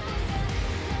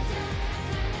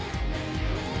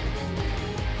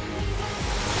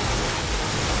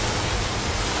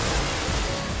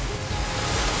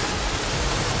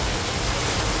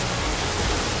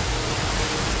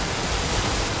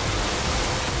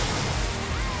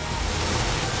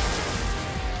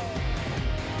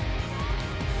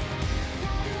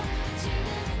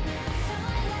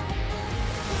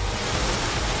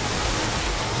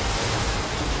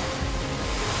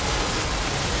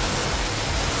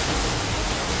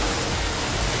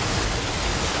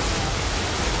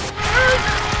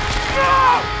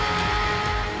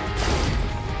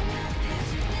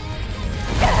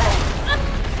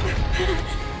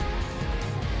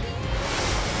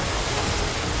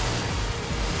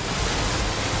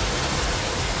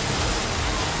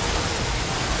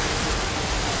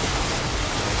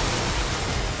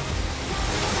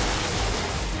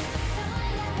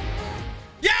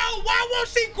 Why won't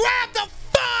she grab the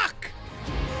fuck?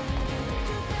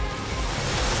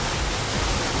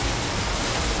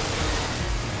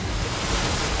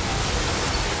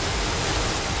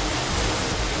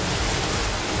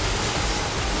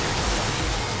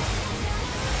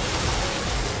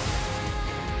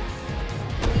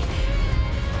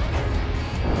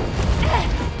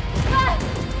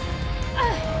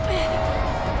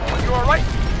 Are you alright?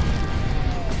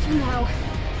 For now.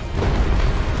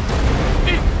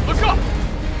 Look up!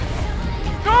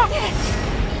 Come!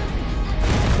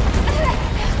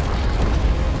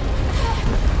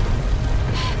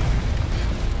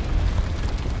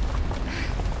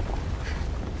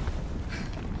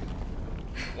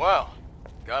 Well,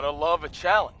 gotta love a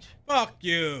challenge. Fuck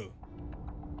you.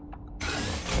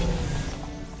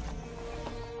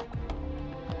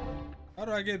 How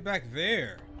do I get back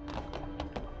there?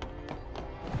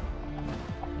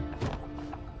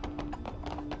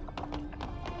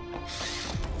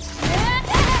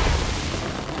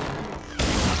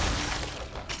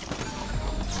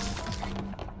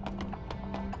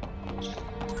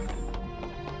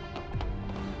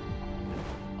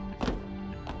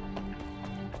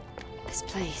 This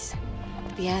place,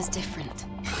 the air's different.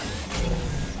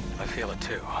 I feel it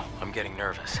too. I'm getting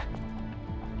nervous.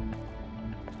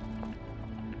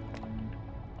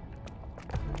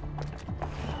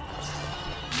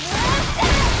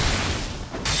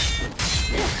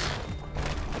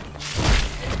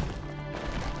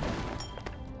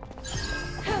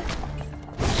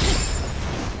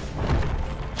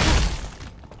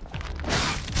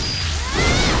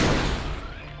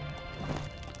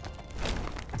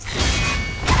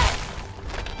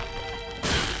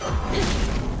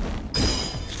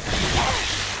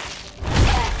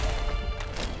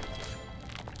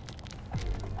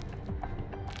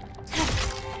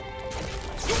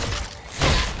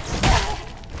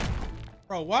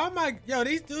 Bro, why am I? Yo,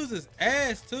 these dudes is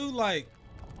ass too. Like.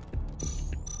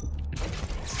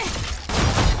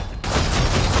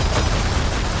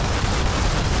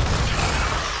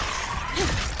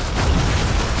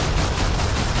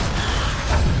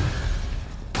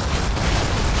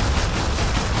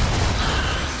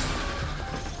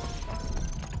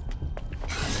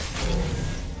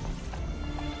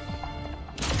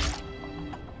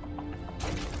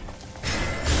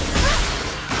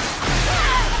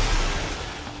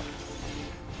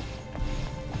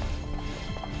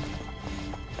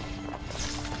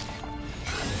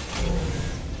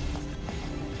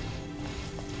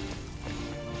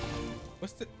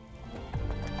 What's the...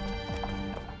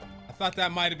 I thought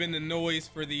that might have been the noise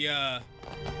for the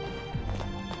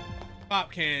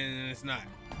pop can, and it's not.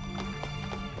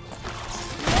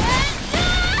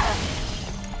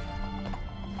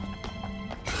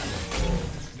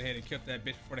 They had to kill that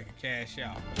bitch before they could cash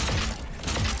out.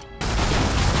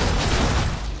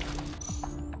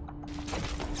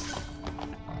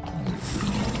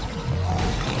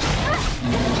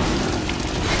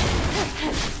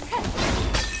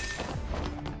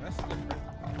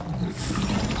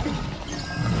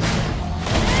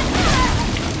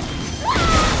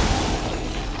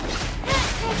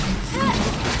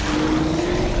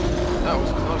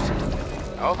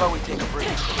 How about we take a break?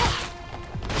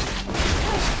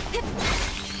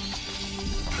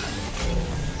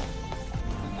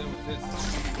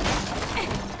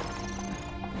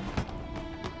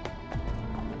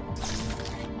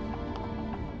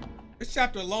 This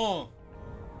chapter long.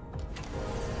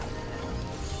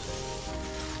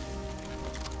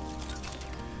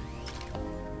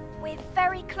 We're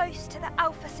very close to the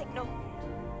Alpha signal.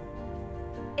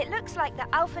 It looks like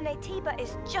the Alpha Natiba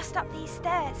is just up these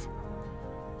stairs.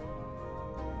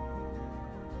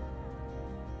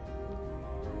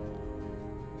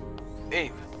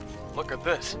 Eve, look at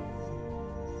this.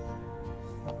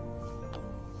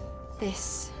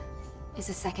 This is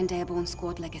a second Airborne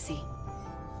Squad legacy.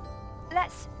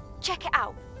 Let's check it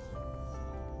out.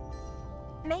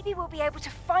 Maybe we'll be able to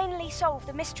finally solve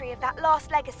the mystery of that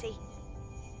last legacy.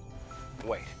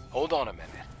 Wait, hold on a minute.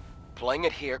 Playing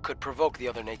it here could provoke the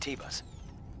other Natibas.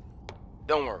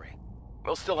 Don't worry.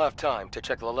 We'll still have time to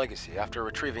check the legacy after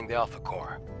retrieving the Alpha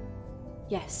Core.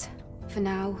 Yes, for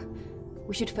now,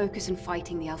 we should focus on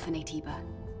fighting the Alpha Natiba.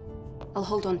 I'll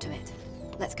hold on to it.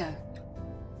 Let's go.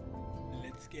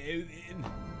 Let's go then.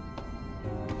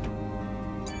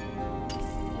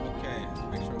 Okay,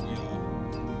 let's make sure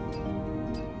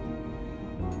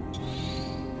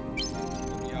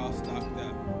we all stocked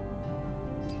up.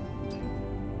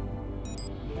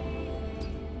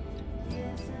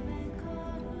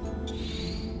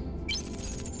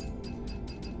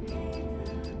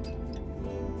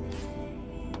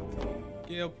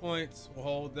 Skill points, we'll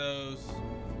hold those.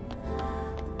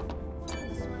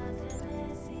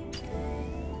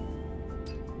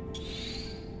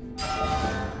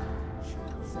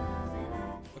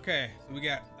 Okay, so we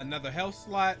got another health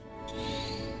slot,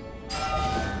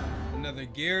 another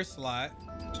gear slot,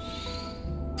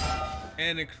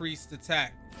 and increased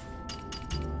attack.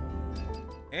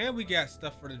 And we got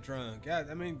stuff for the drum. God,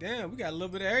 I mean, damn, we got a little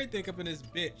bit of everything up in this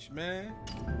bitch, man.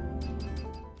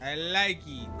 I like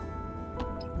it.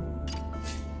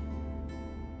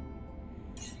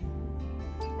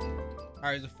 All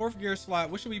right, the fourth gear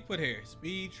slot. What should we put here?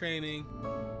 Speed training,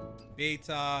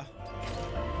 beta. I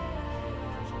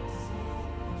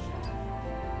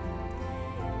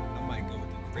might go with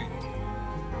the crit.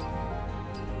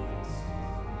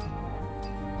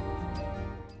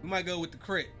 We might go with the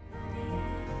crit.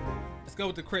 Let's go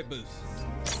with the crit boost.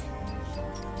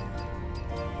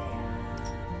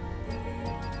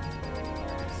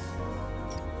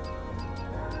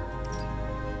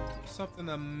 Something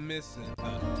I'm missing.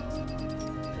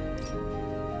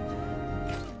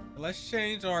 Let's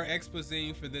change our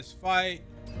exposine for this fight.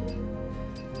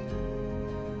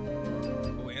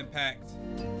 Oh, impact.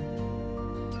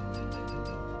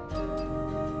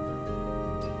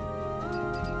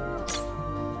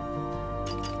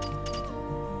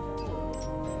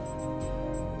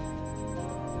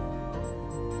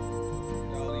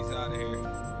 Get all these out of here.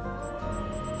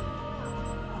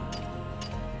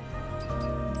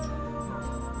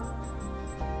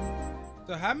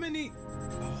 So how many?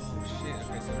 Oh shit!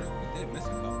 Okay, so we did miss a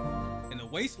couple. In the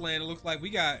wasteland, it looks like we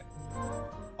got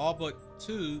all but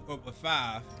 2 or but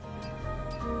 5.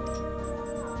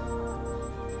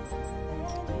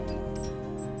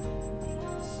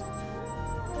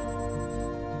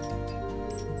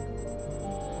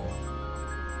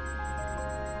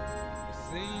 We've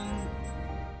seen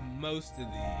most of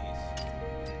these.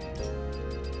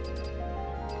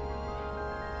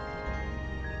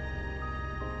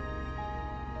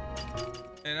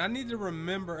 And I need to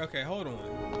remember, okay, hold on.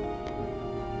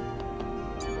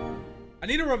 I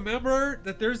need to remember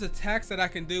that there's attacks that I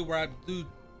can do where I do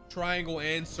triangle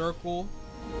and circle.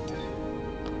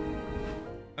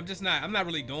 I'm not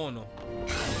really doing them.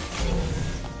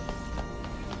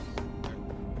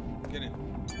 Get it.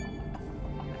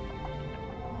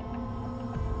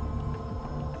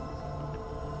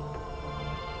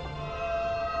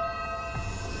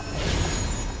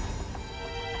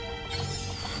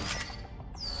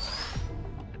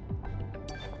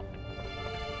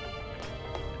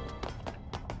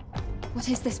 What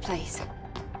is this place?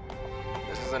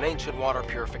 This is an ancient water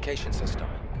purification system.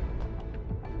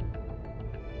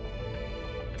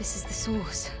 This is the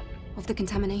source of the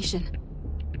contamination.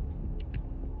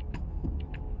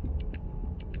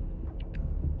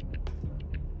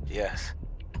 Yes,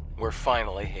 we're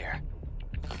finally here.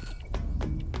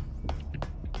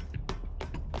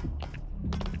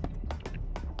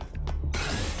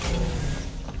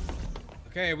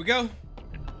 Okay, here we go.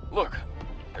 Look,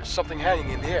 there's something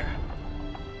hanging in the air.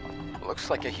 Looks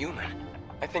like a human.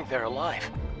 I think they're alive.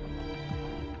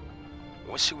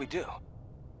 What should we do?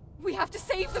 We have to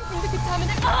save them from the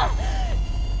contaminant.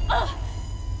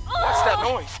 What's that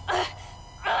noise?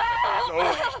 No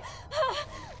way.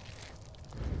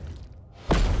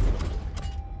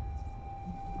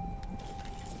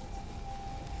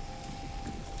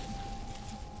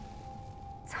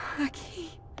 Tachy.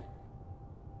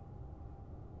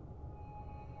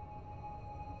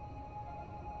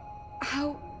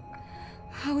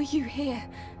 How are you here?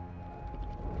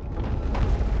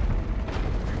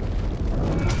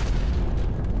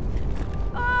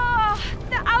 Oh,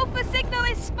 the Alpha signal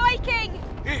is spiking!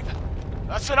 Eve,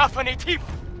 that's an Alpha-Native.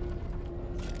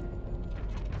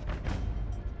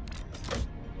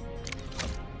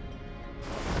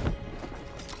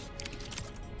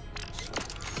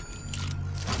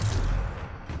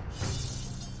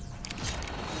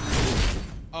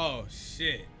 Oh,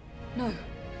 shit. No.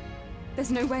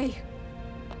 There's no way.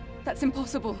 That's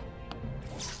impossible.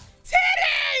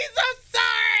 Titties! I'm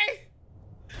sorry!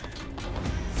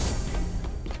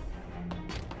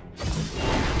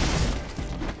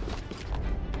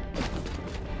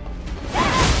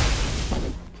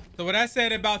 So what I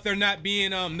said about there not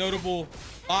being notable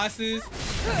bosses,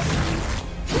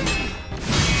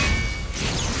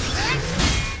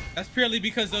 that's purely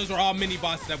because those were all mini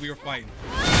bosses that we were fighting.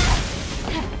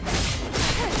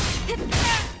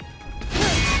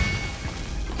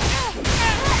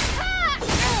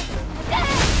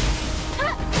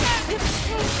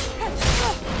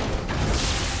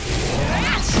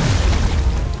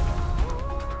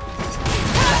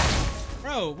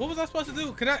 Bro, what was I supposed to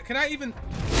do? Can I even?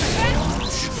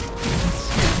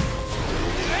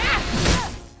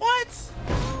 What?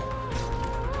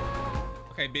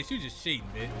 Okay, bitch, you just cheating,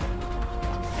 bitch.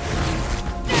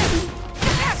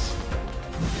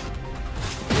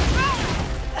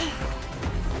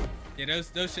 Yeah,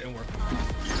 those shouldn't work.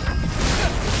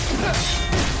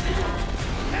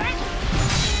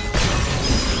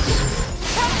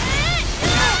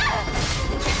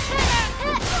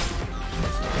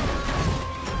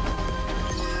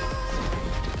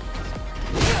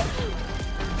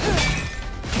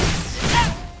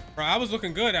 Bro, I was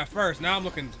looking good at first. Now I'm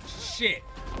looking shit.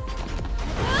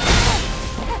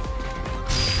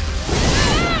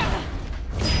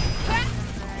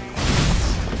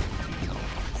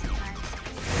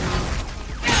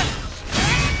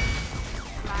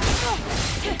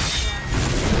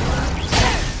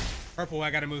 Purple, I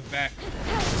gotta move back.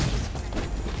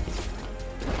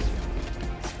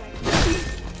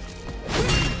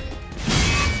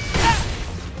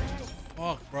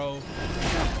 Fuck, bro.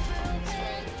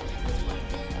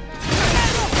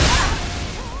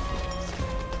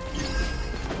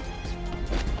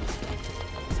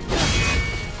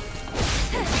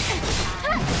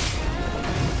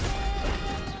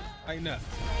 Tighten up.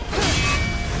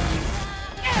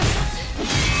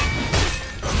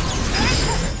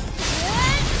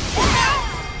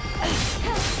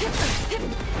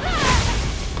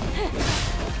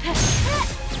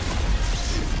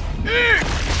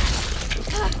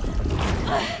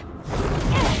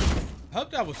 I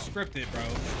hope that was scripted, bro.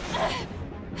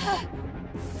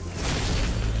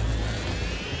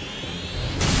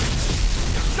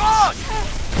 Dog!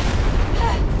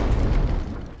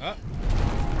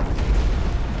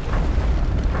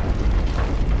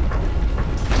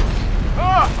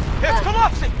 It's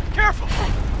collapsing! Careful!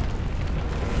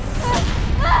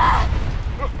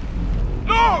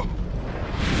 No!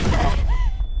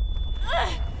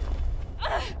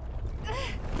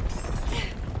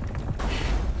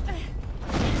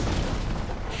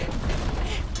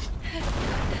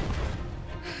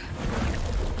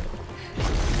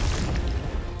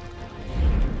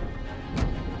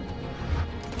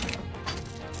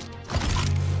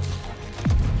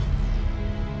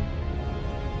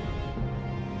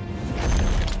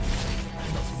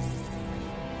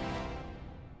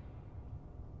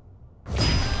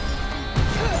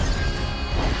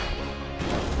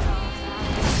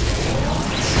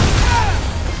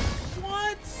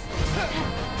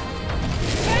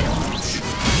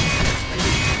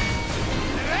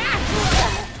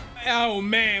 Oh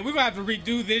man, we're gonna have to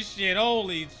redo this shit.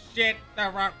 Holy shit.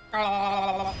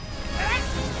 I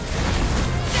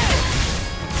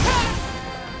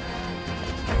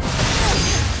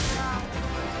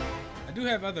do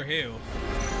have other heals.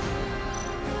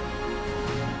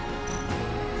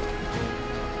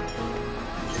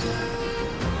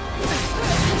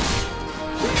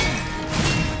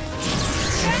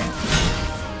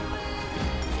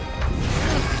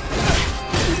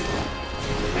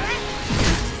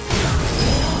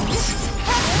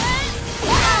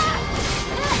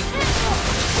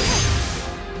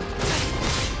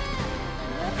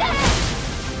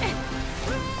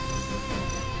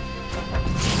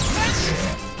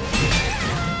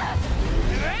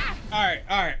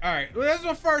 All right. Well, that's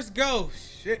my first go.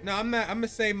 Shit, no, I'm gonna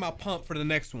save my pump for the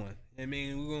next one. I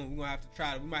mean, we're gonna have to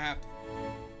try it. We might have to.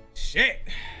 Shit.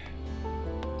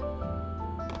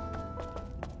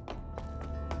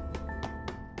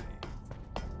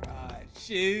 God,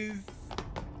 shiz.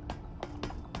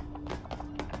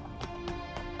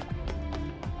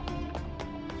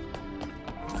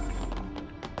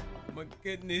 My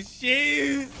goodness,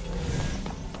 shiz.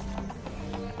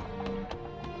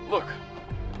 Look.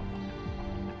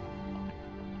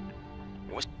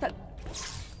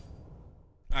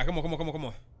 Alright, come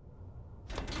on.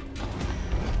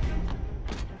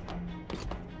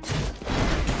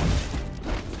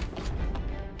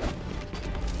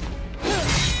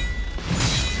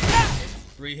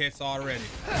 Three hits already.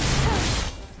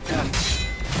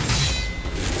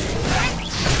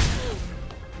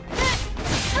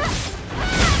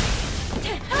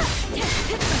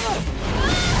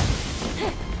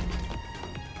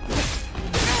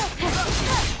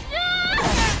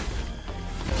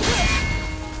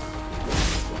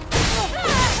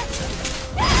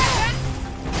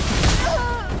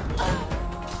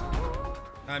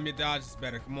 Time your dodge is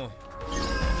better. Come on.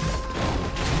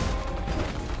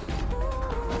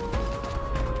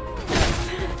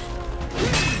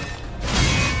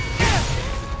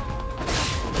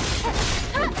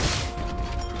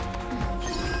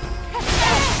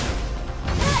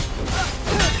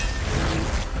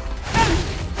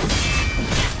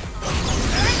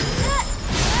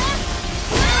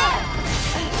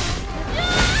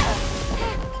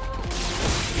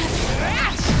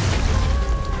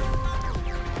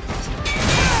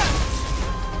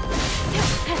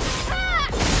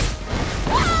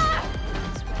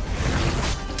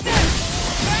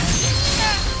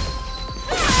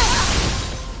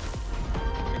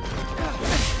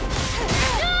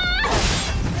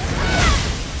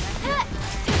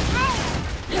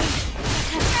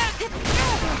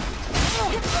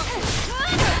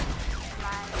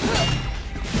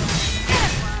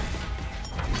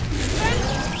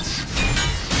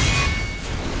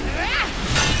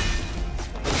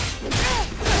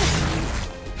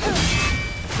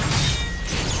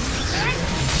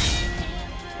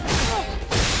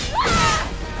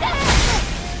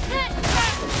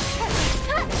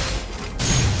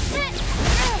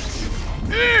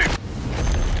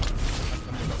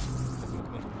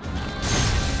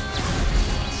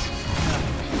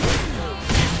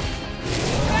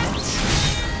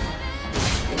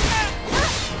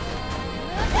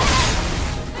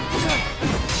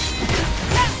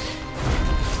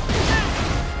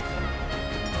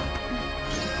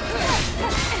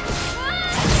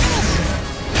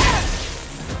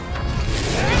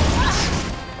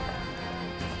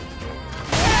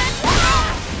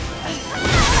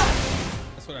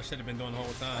 Should have been doing the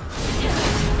whole time.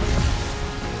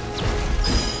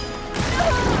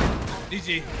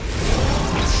 GG.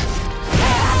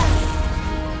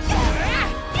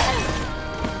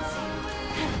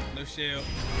 No shield.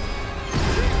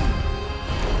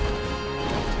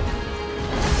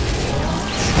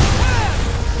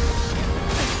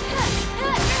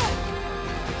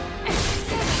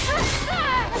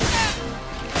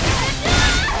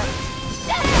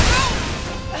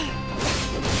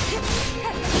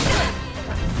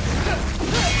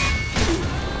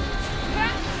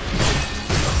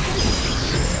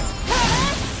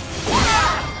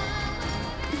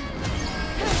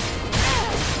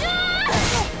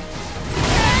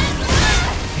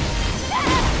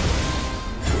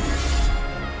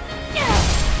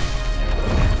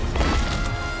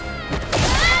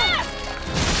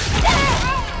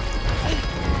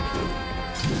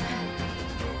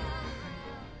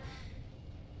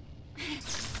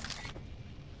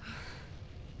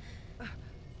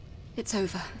 It's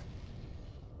over.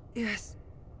 Yes.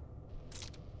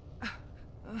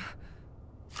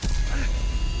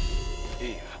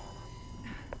 Eve.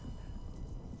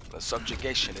 The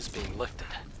subjugation is being lifted.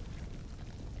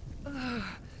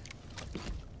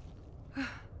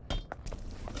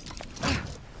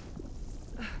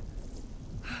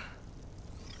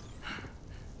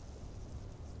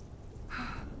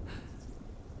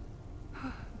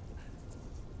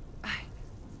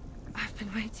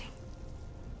 waiting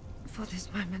for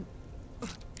this moment.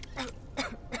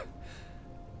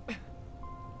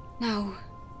 Now,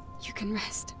 you can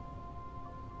rest.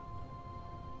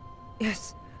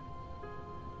 Yes.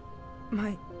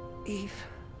 My Eve.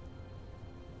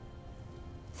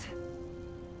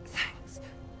 Thanks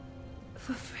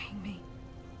for freeing me.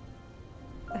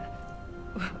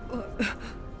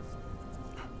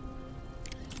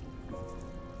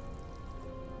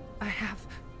 I have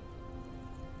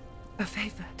a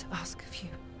favor to ask of you.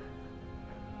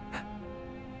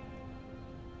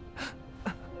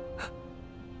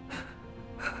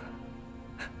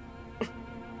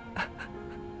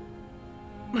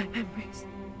 My memories.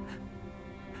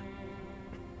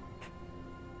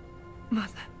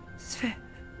 Mother, Sphere.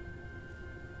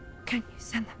 Can you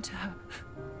send them to her?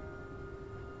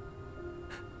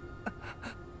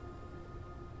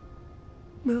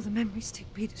 Will the memory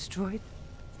stick be destroyed?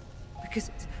 Because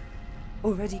it's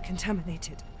already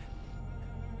contaminated.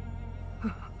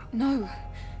 No,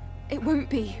 it won't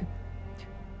be.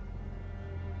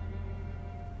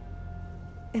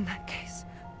 In that case,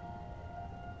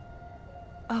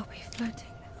 I'll be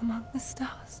floating among the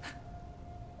stars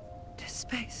to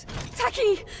space.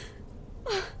 Tachy!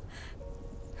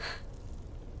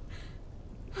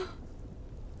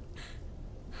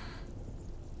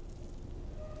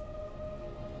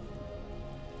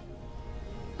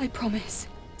 I promise,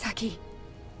 Tachy.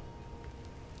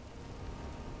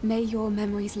 May your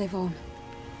memories live on.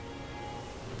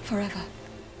 Forever.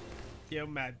 Kill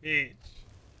my bitch.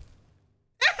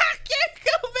 I can't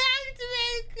go back to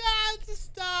make gods and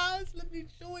stars. Let me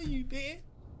join you, bitch.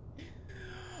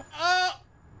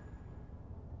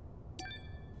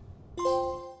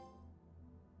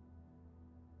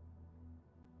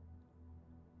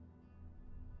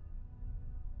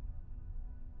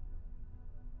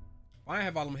 If I didn't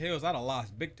have all them hills, I'd have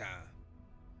lost big time.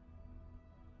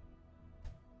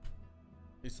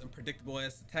 It's unpredictable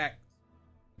as attack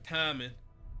timing.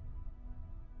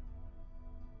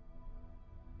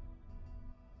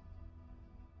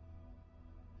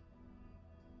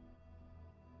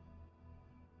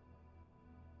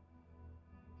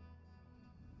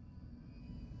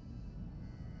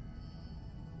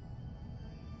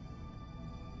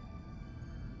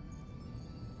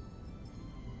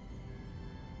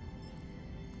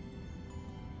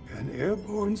 An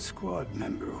airborne squad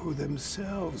member who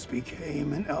themselves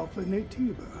became an Alpha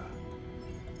Natiba.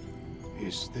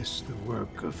 Is this the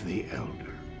work of the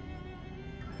Elder?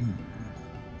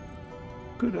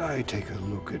 Could I take a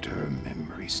look at her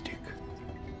memory stick?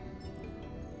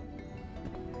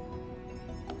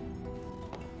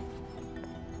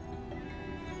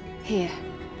 Here.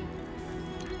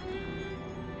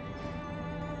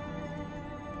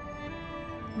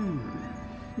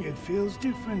 It feels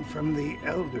different from the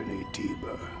Elder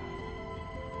Natiba.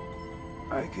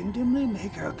 I can dimly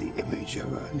make out the image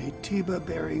of a Natiba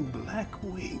bearing black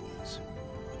wings.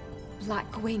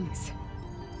 Black wings.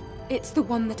 It's the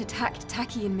one that attacked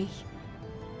Tachy and me.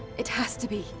 It has to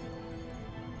be.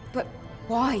 But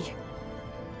why?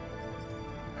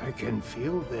 I can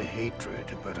feel the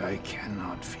hatred, but I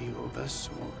cannot feel the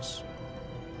source.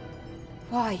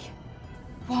 Why?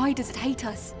 Why does it hate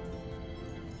us?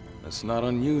 It's not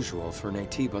unusual for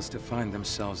Natibas to find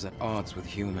themselves at odds with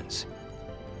humans.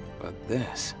 But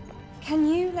this... Can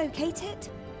you locate it?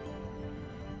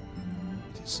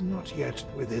 It is not yet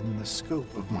within the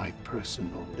scope of my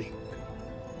personal link.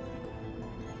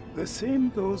 The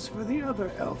same goes for the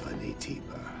other Alpha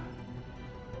Natiba.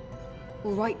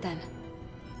 All right then.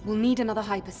 We'll need another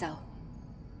hypercell.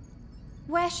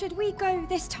 Where should we go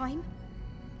this time?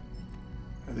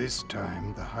 This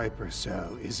time, the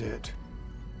hypercell is at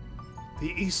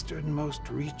the easternmost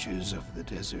reaches of the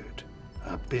desert,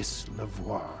 Abyss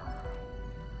Lavoir.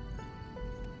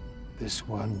 This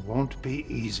one won't be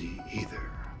easy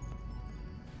either.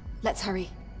 Let's hurry.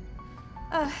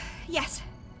 Yes.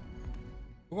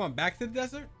 We're going back to the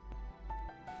desert?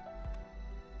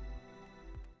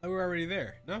 Oh, we're already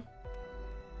there, no?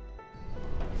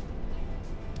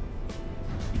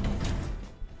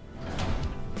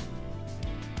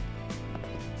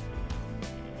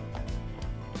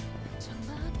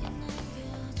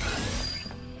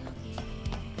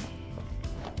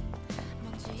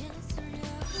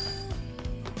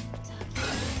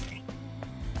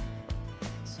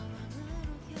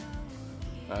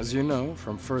 As you know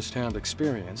from first-hand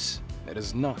experience, it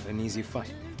is not an easy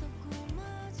fight.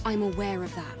 I'm aware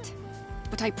of that.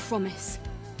 But I promise,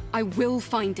 I will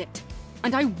find it.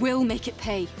 And I will make it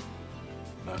pay.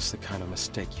 That's the kind of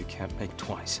mistake you can't make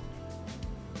twice.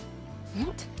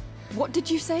 What? What did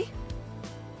you say?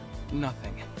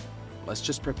 Nothing. let's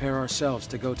just prepare ourselves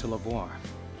to go to Lavoir.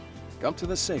 Come to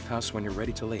the safe house when you're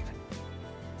ready to leave.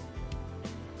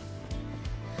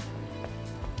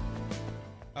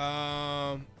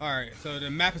 Alright, so the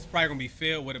map is probably gonna be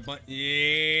filled with a bunch.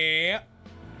 Yeah.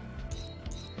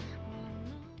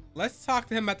 Let's talk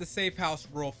to him at the safe house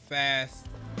real fast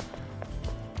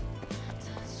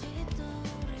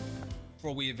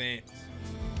before we advance.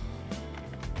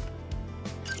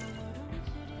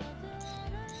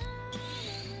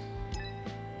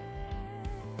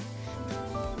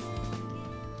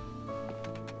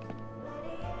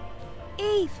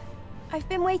 Eve, I've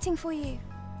been waiting for you.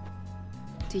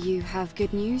 Do you have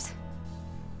good news?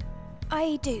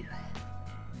 I do.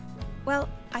 Well,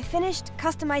 I finished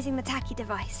customizing the Tachy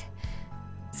device.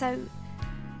 So,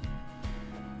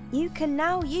 you can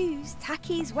now use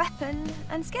Tachy's weapon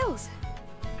and skills.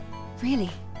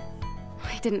 Really?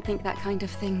 I didn't think that kind of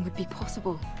thing would be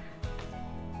possible.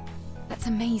 That's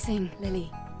amazing,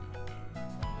 Lily.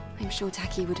 I'm sure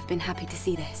Tachy would have been happy to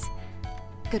see this.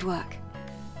 Good work.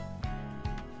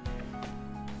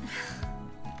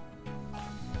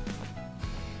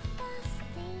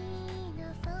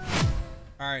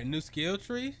 Alright, new skill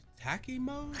tree? Tachy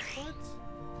mode? What?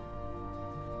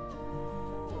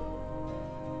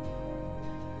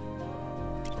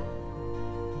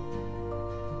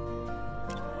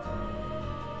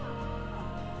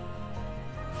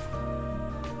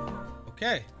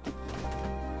 Okay.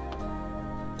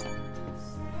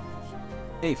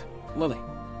 Eve, Lily.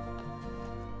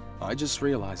 I just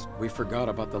realized we forgot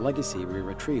about the legacy we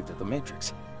retrieved at the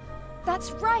Matrix.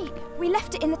 That's right. We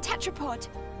left it in the tetrapod.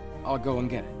 I'll go and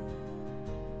get it.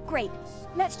 Great.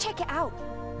 Let's check it out.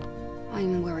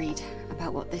 I'm worried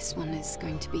about what this one is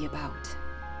going to be about.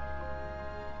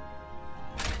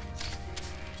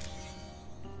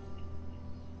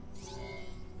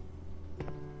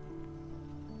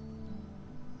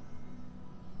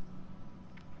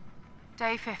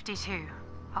 Day 52,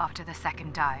 after the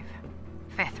second dive.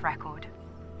 5th record.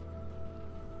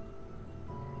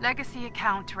 Legacy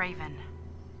account Raven.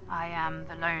 I am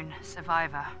the lone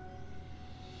survivor.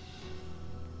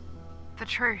 The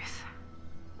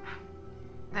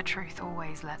truth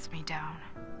always lets me down.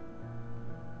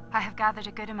 I have gathered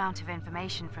a good amount of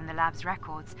information from the lab's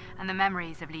records and the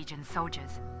memories of Legion's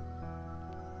soldiers.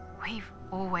 We've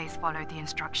always followed the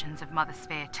instructions of Mother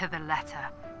Sphere to the letter.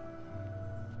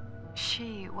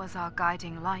 She was our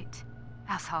guiding light,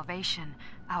 our salvation,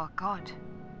 our god.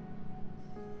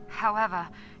 However,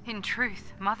 in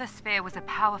truth, Mother Sphere was a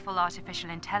powerful artificial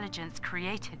intelligence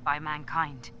created by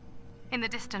mankind. In the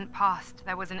distant past,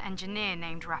 there was an engineer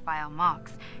named Raphael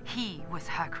Marx. He was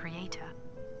her creator.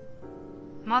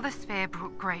 Mother Sphere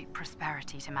brought great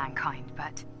prosperity to mankind,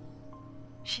 but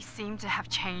she seemed to have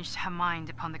changed her mind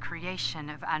upon the creation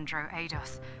of Andro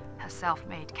Eidos, her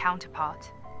self-made counterpart.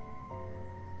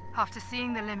 After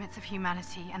seeing the limits of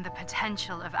humanity and the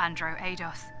potential of Andro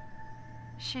Eidos,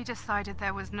 she decided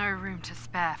there was no room to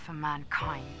spare for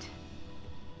mankind.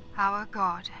 Our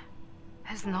god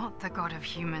is not the god of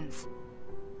humans.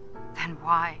 Then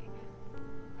why?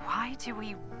 Why do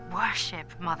we worship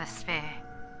Mother Sphere?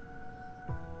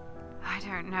 I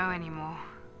don't know anymore.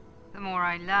 The more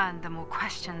I learn, the more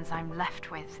questions I'm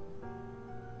left with.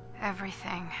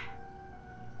 Everything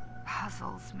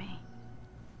puzzles me.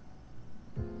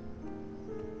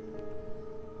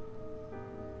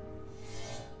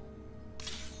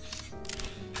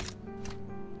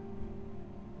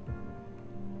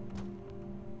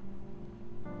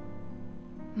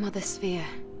 Mother Sphere.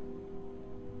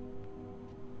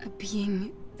 A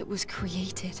being that was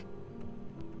created.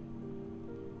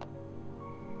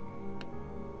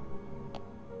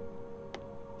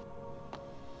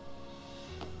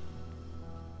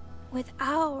 With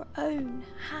our own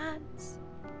hands.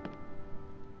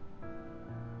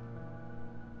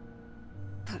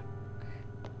 But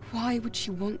why would she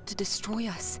want to destroy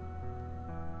us?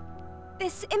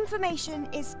 This information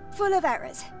is full of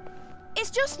errors. It's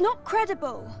just not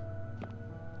credible.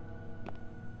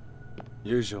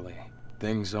 Usually,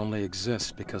 things only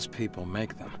exist because people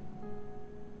make them.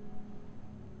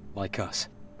 Like us.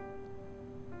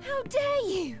 How dare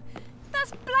you?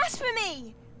 That's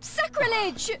blasphemy!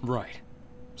 Sacrilege! Right.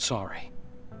 Sorry.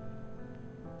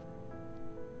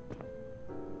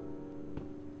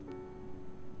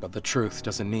 But the truth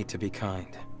doesn't need to be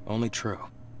kind, only true.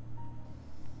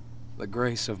 The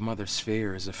grace of Mother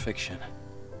Sphere is a fiction.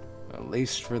 At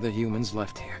least for the humans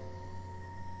left here.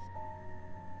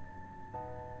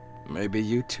 Maybe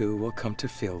you too will come to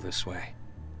feel this way.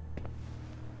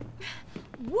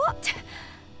 What?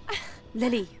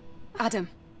 Lily, Adam.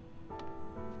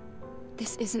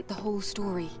 This isn't the whole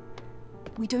story.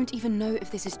 We don't even know if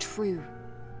this is true.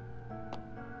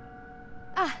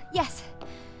 Ah, yes.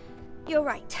 You're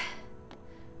right.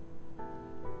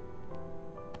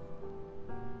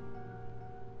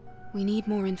 We need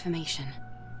more information.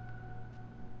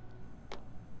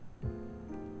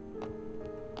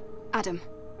 Adam,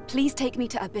 please take me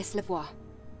to Abyss Levois.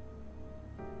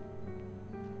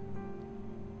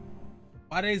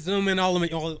 Why they zoom in all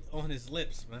on his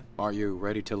lips, man? Are you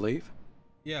ready to leave?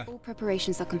 Yeah. All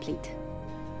preparations are complete.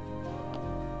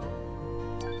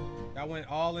 I went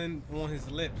all in on his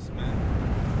lips, man.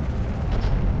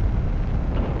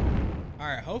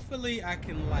 Alright, hopefully I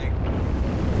can, like...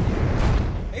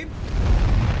 Maybe...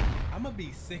 I'm gonna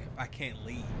be sick if I can't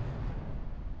leave.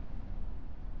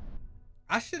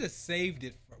 I should have saved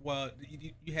it for... Well,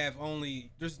 you have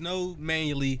only... There's no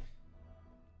manually...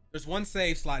 There's one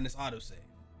save slot in this autosave.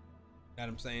 Know what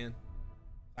I'm saying?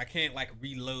 I can't, like,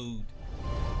 reload.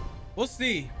 We'll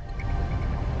see.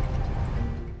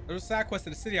 There was a side quest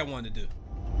in the city I wanted to do.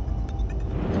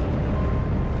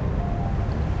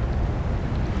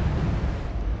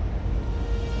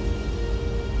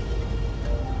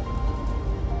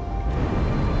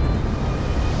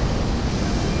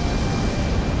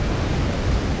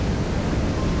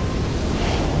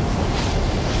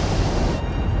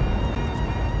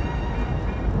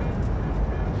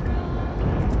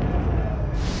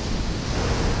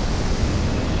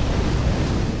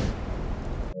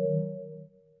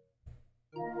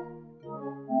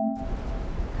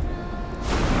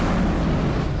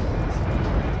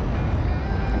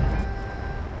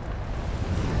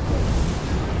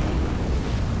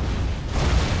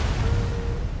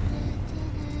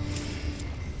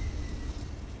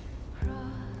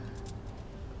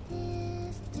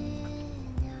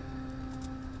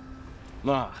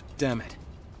 Ah, damn it.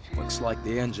 Looks like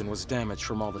the engine was damaged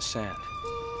from all the sand.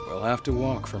 We'll have to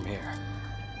walk from here.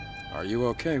 Are you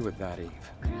okay with that, Eve?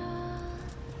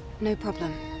 No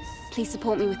problem. Please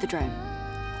support me with the drone.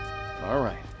 All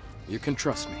right. You can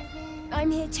trust me.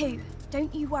 I'm here too.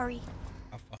 Don't you worry.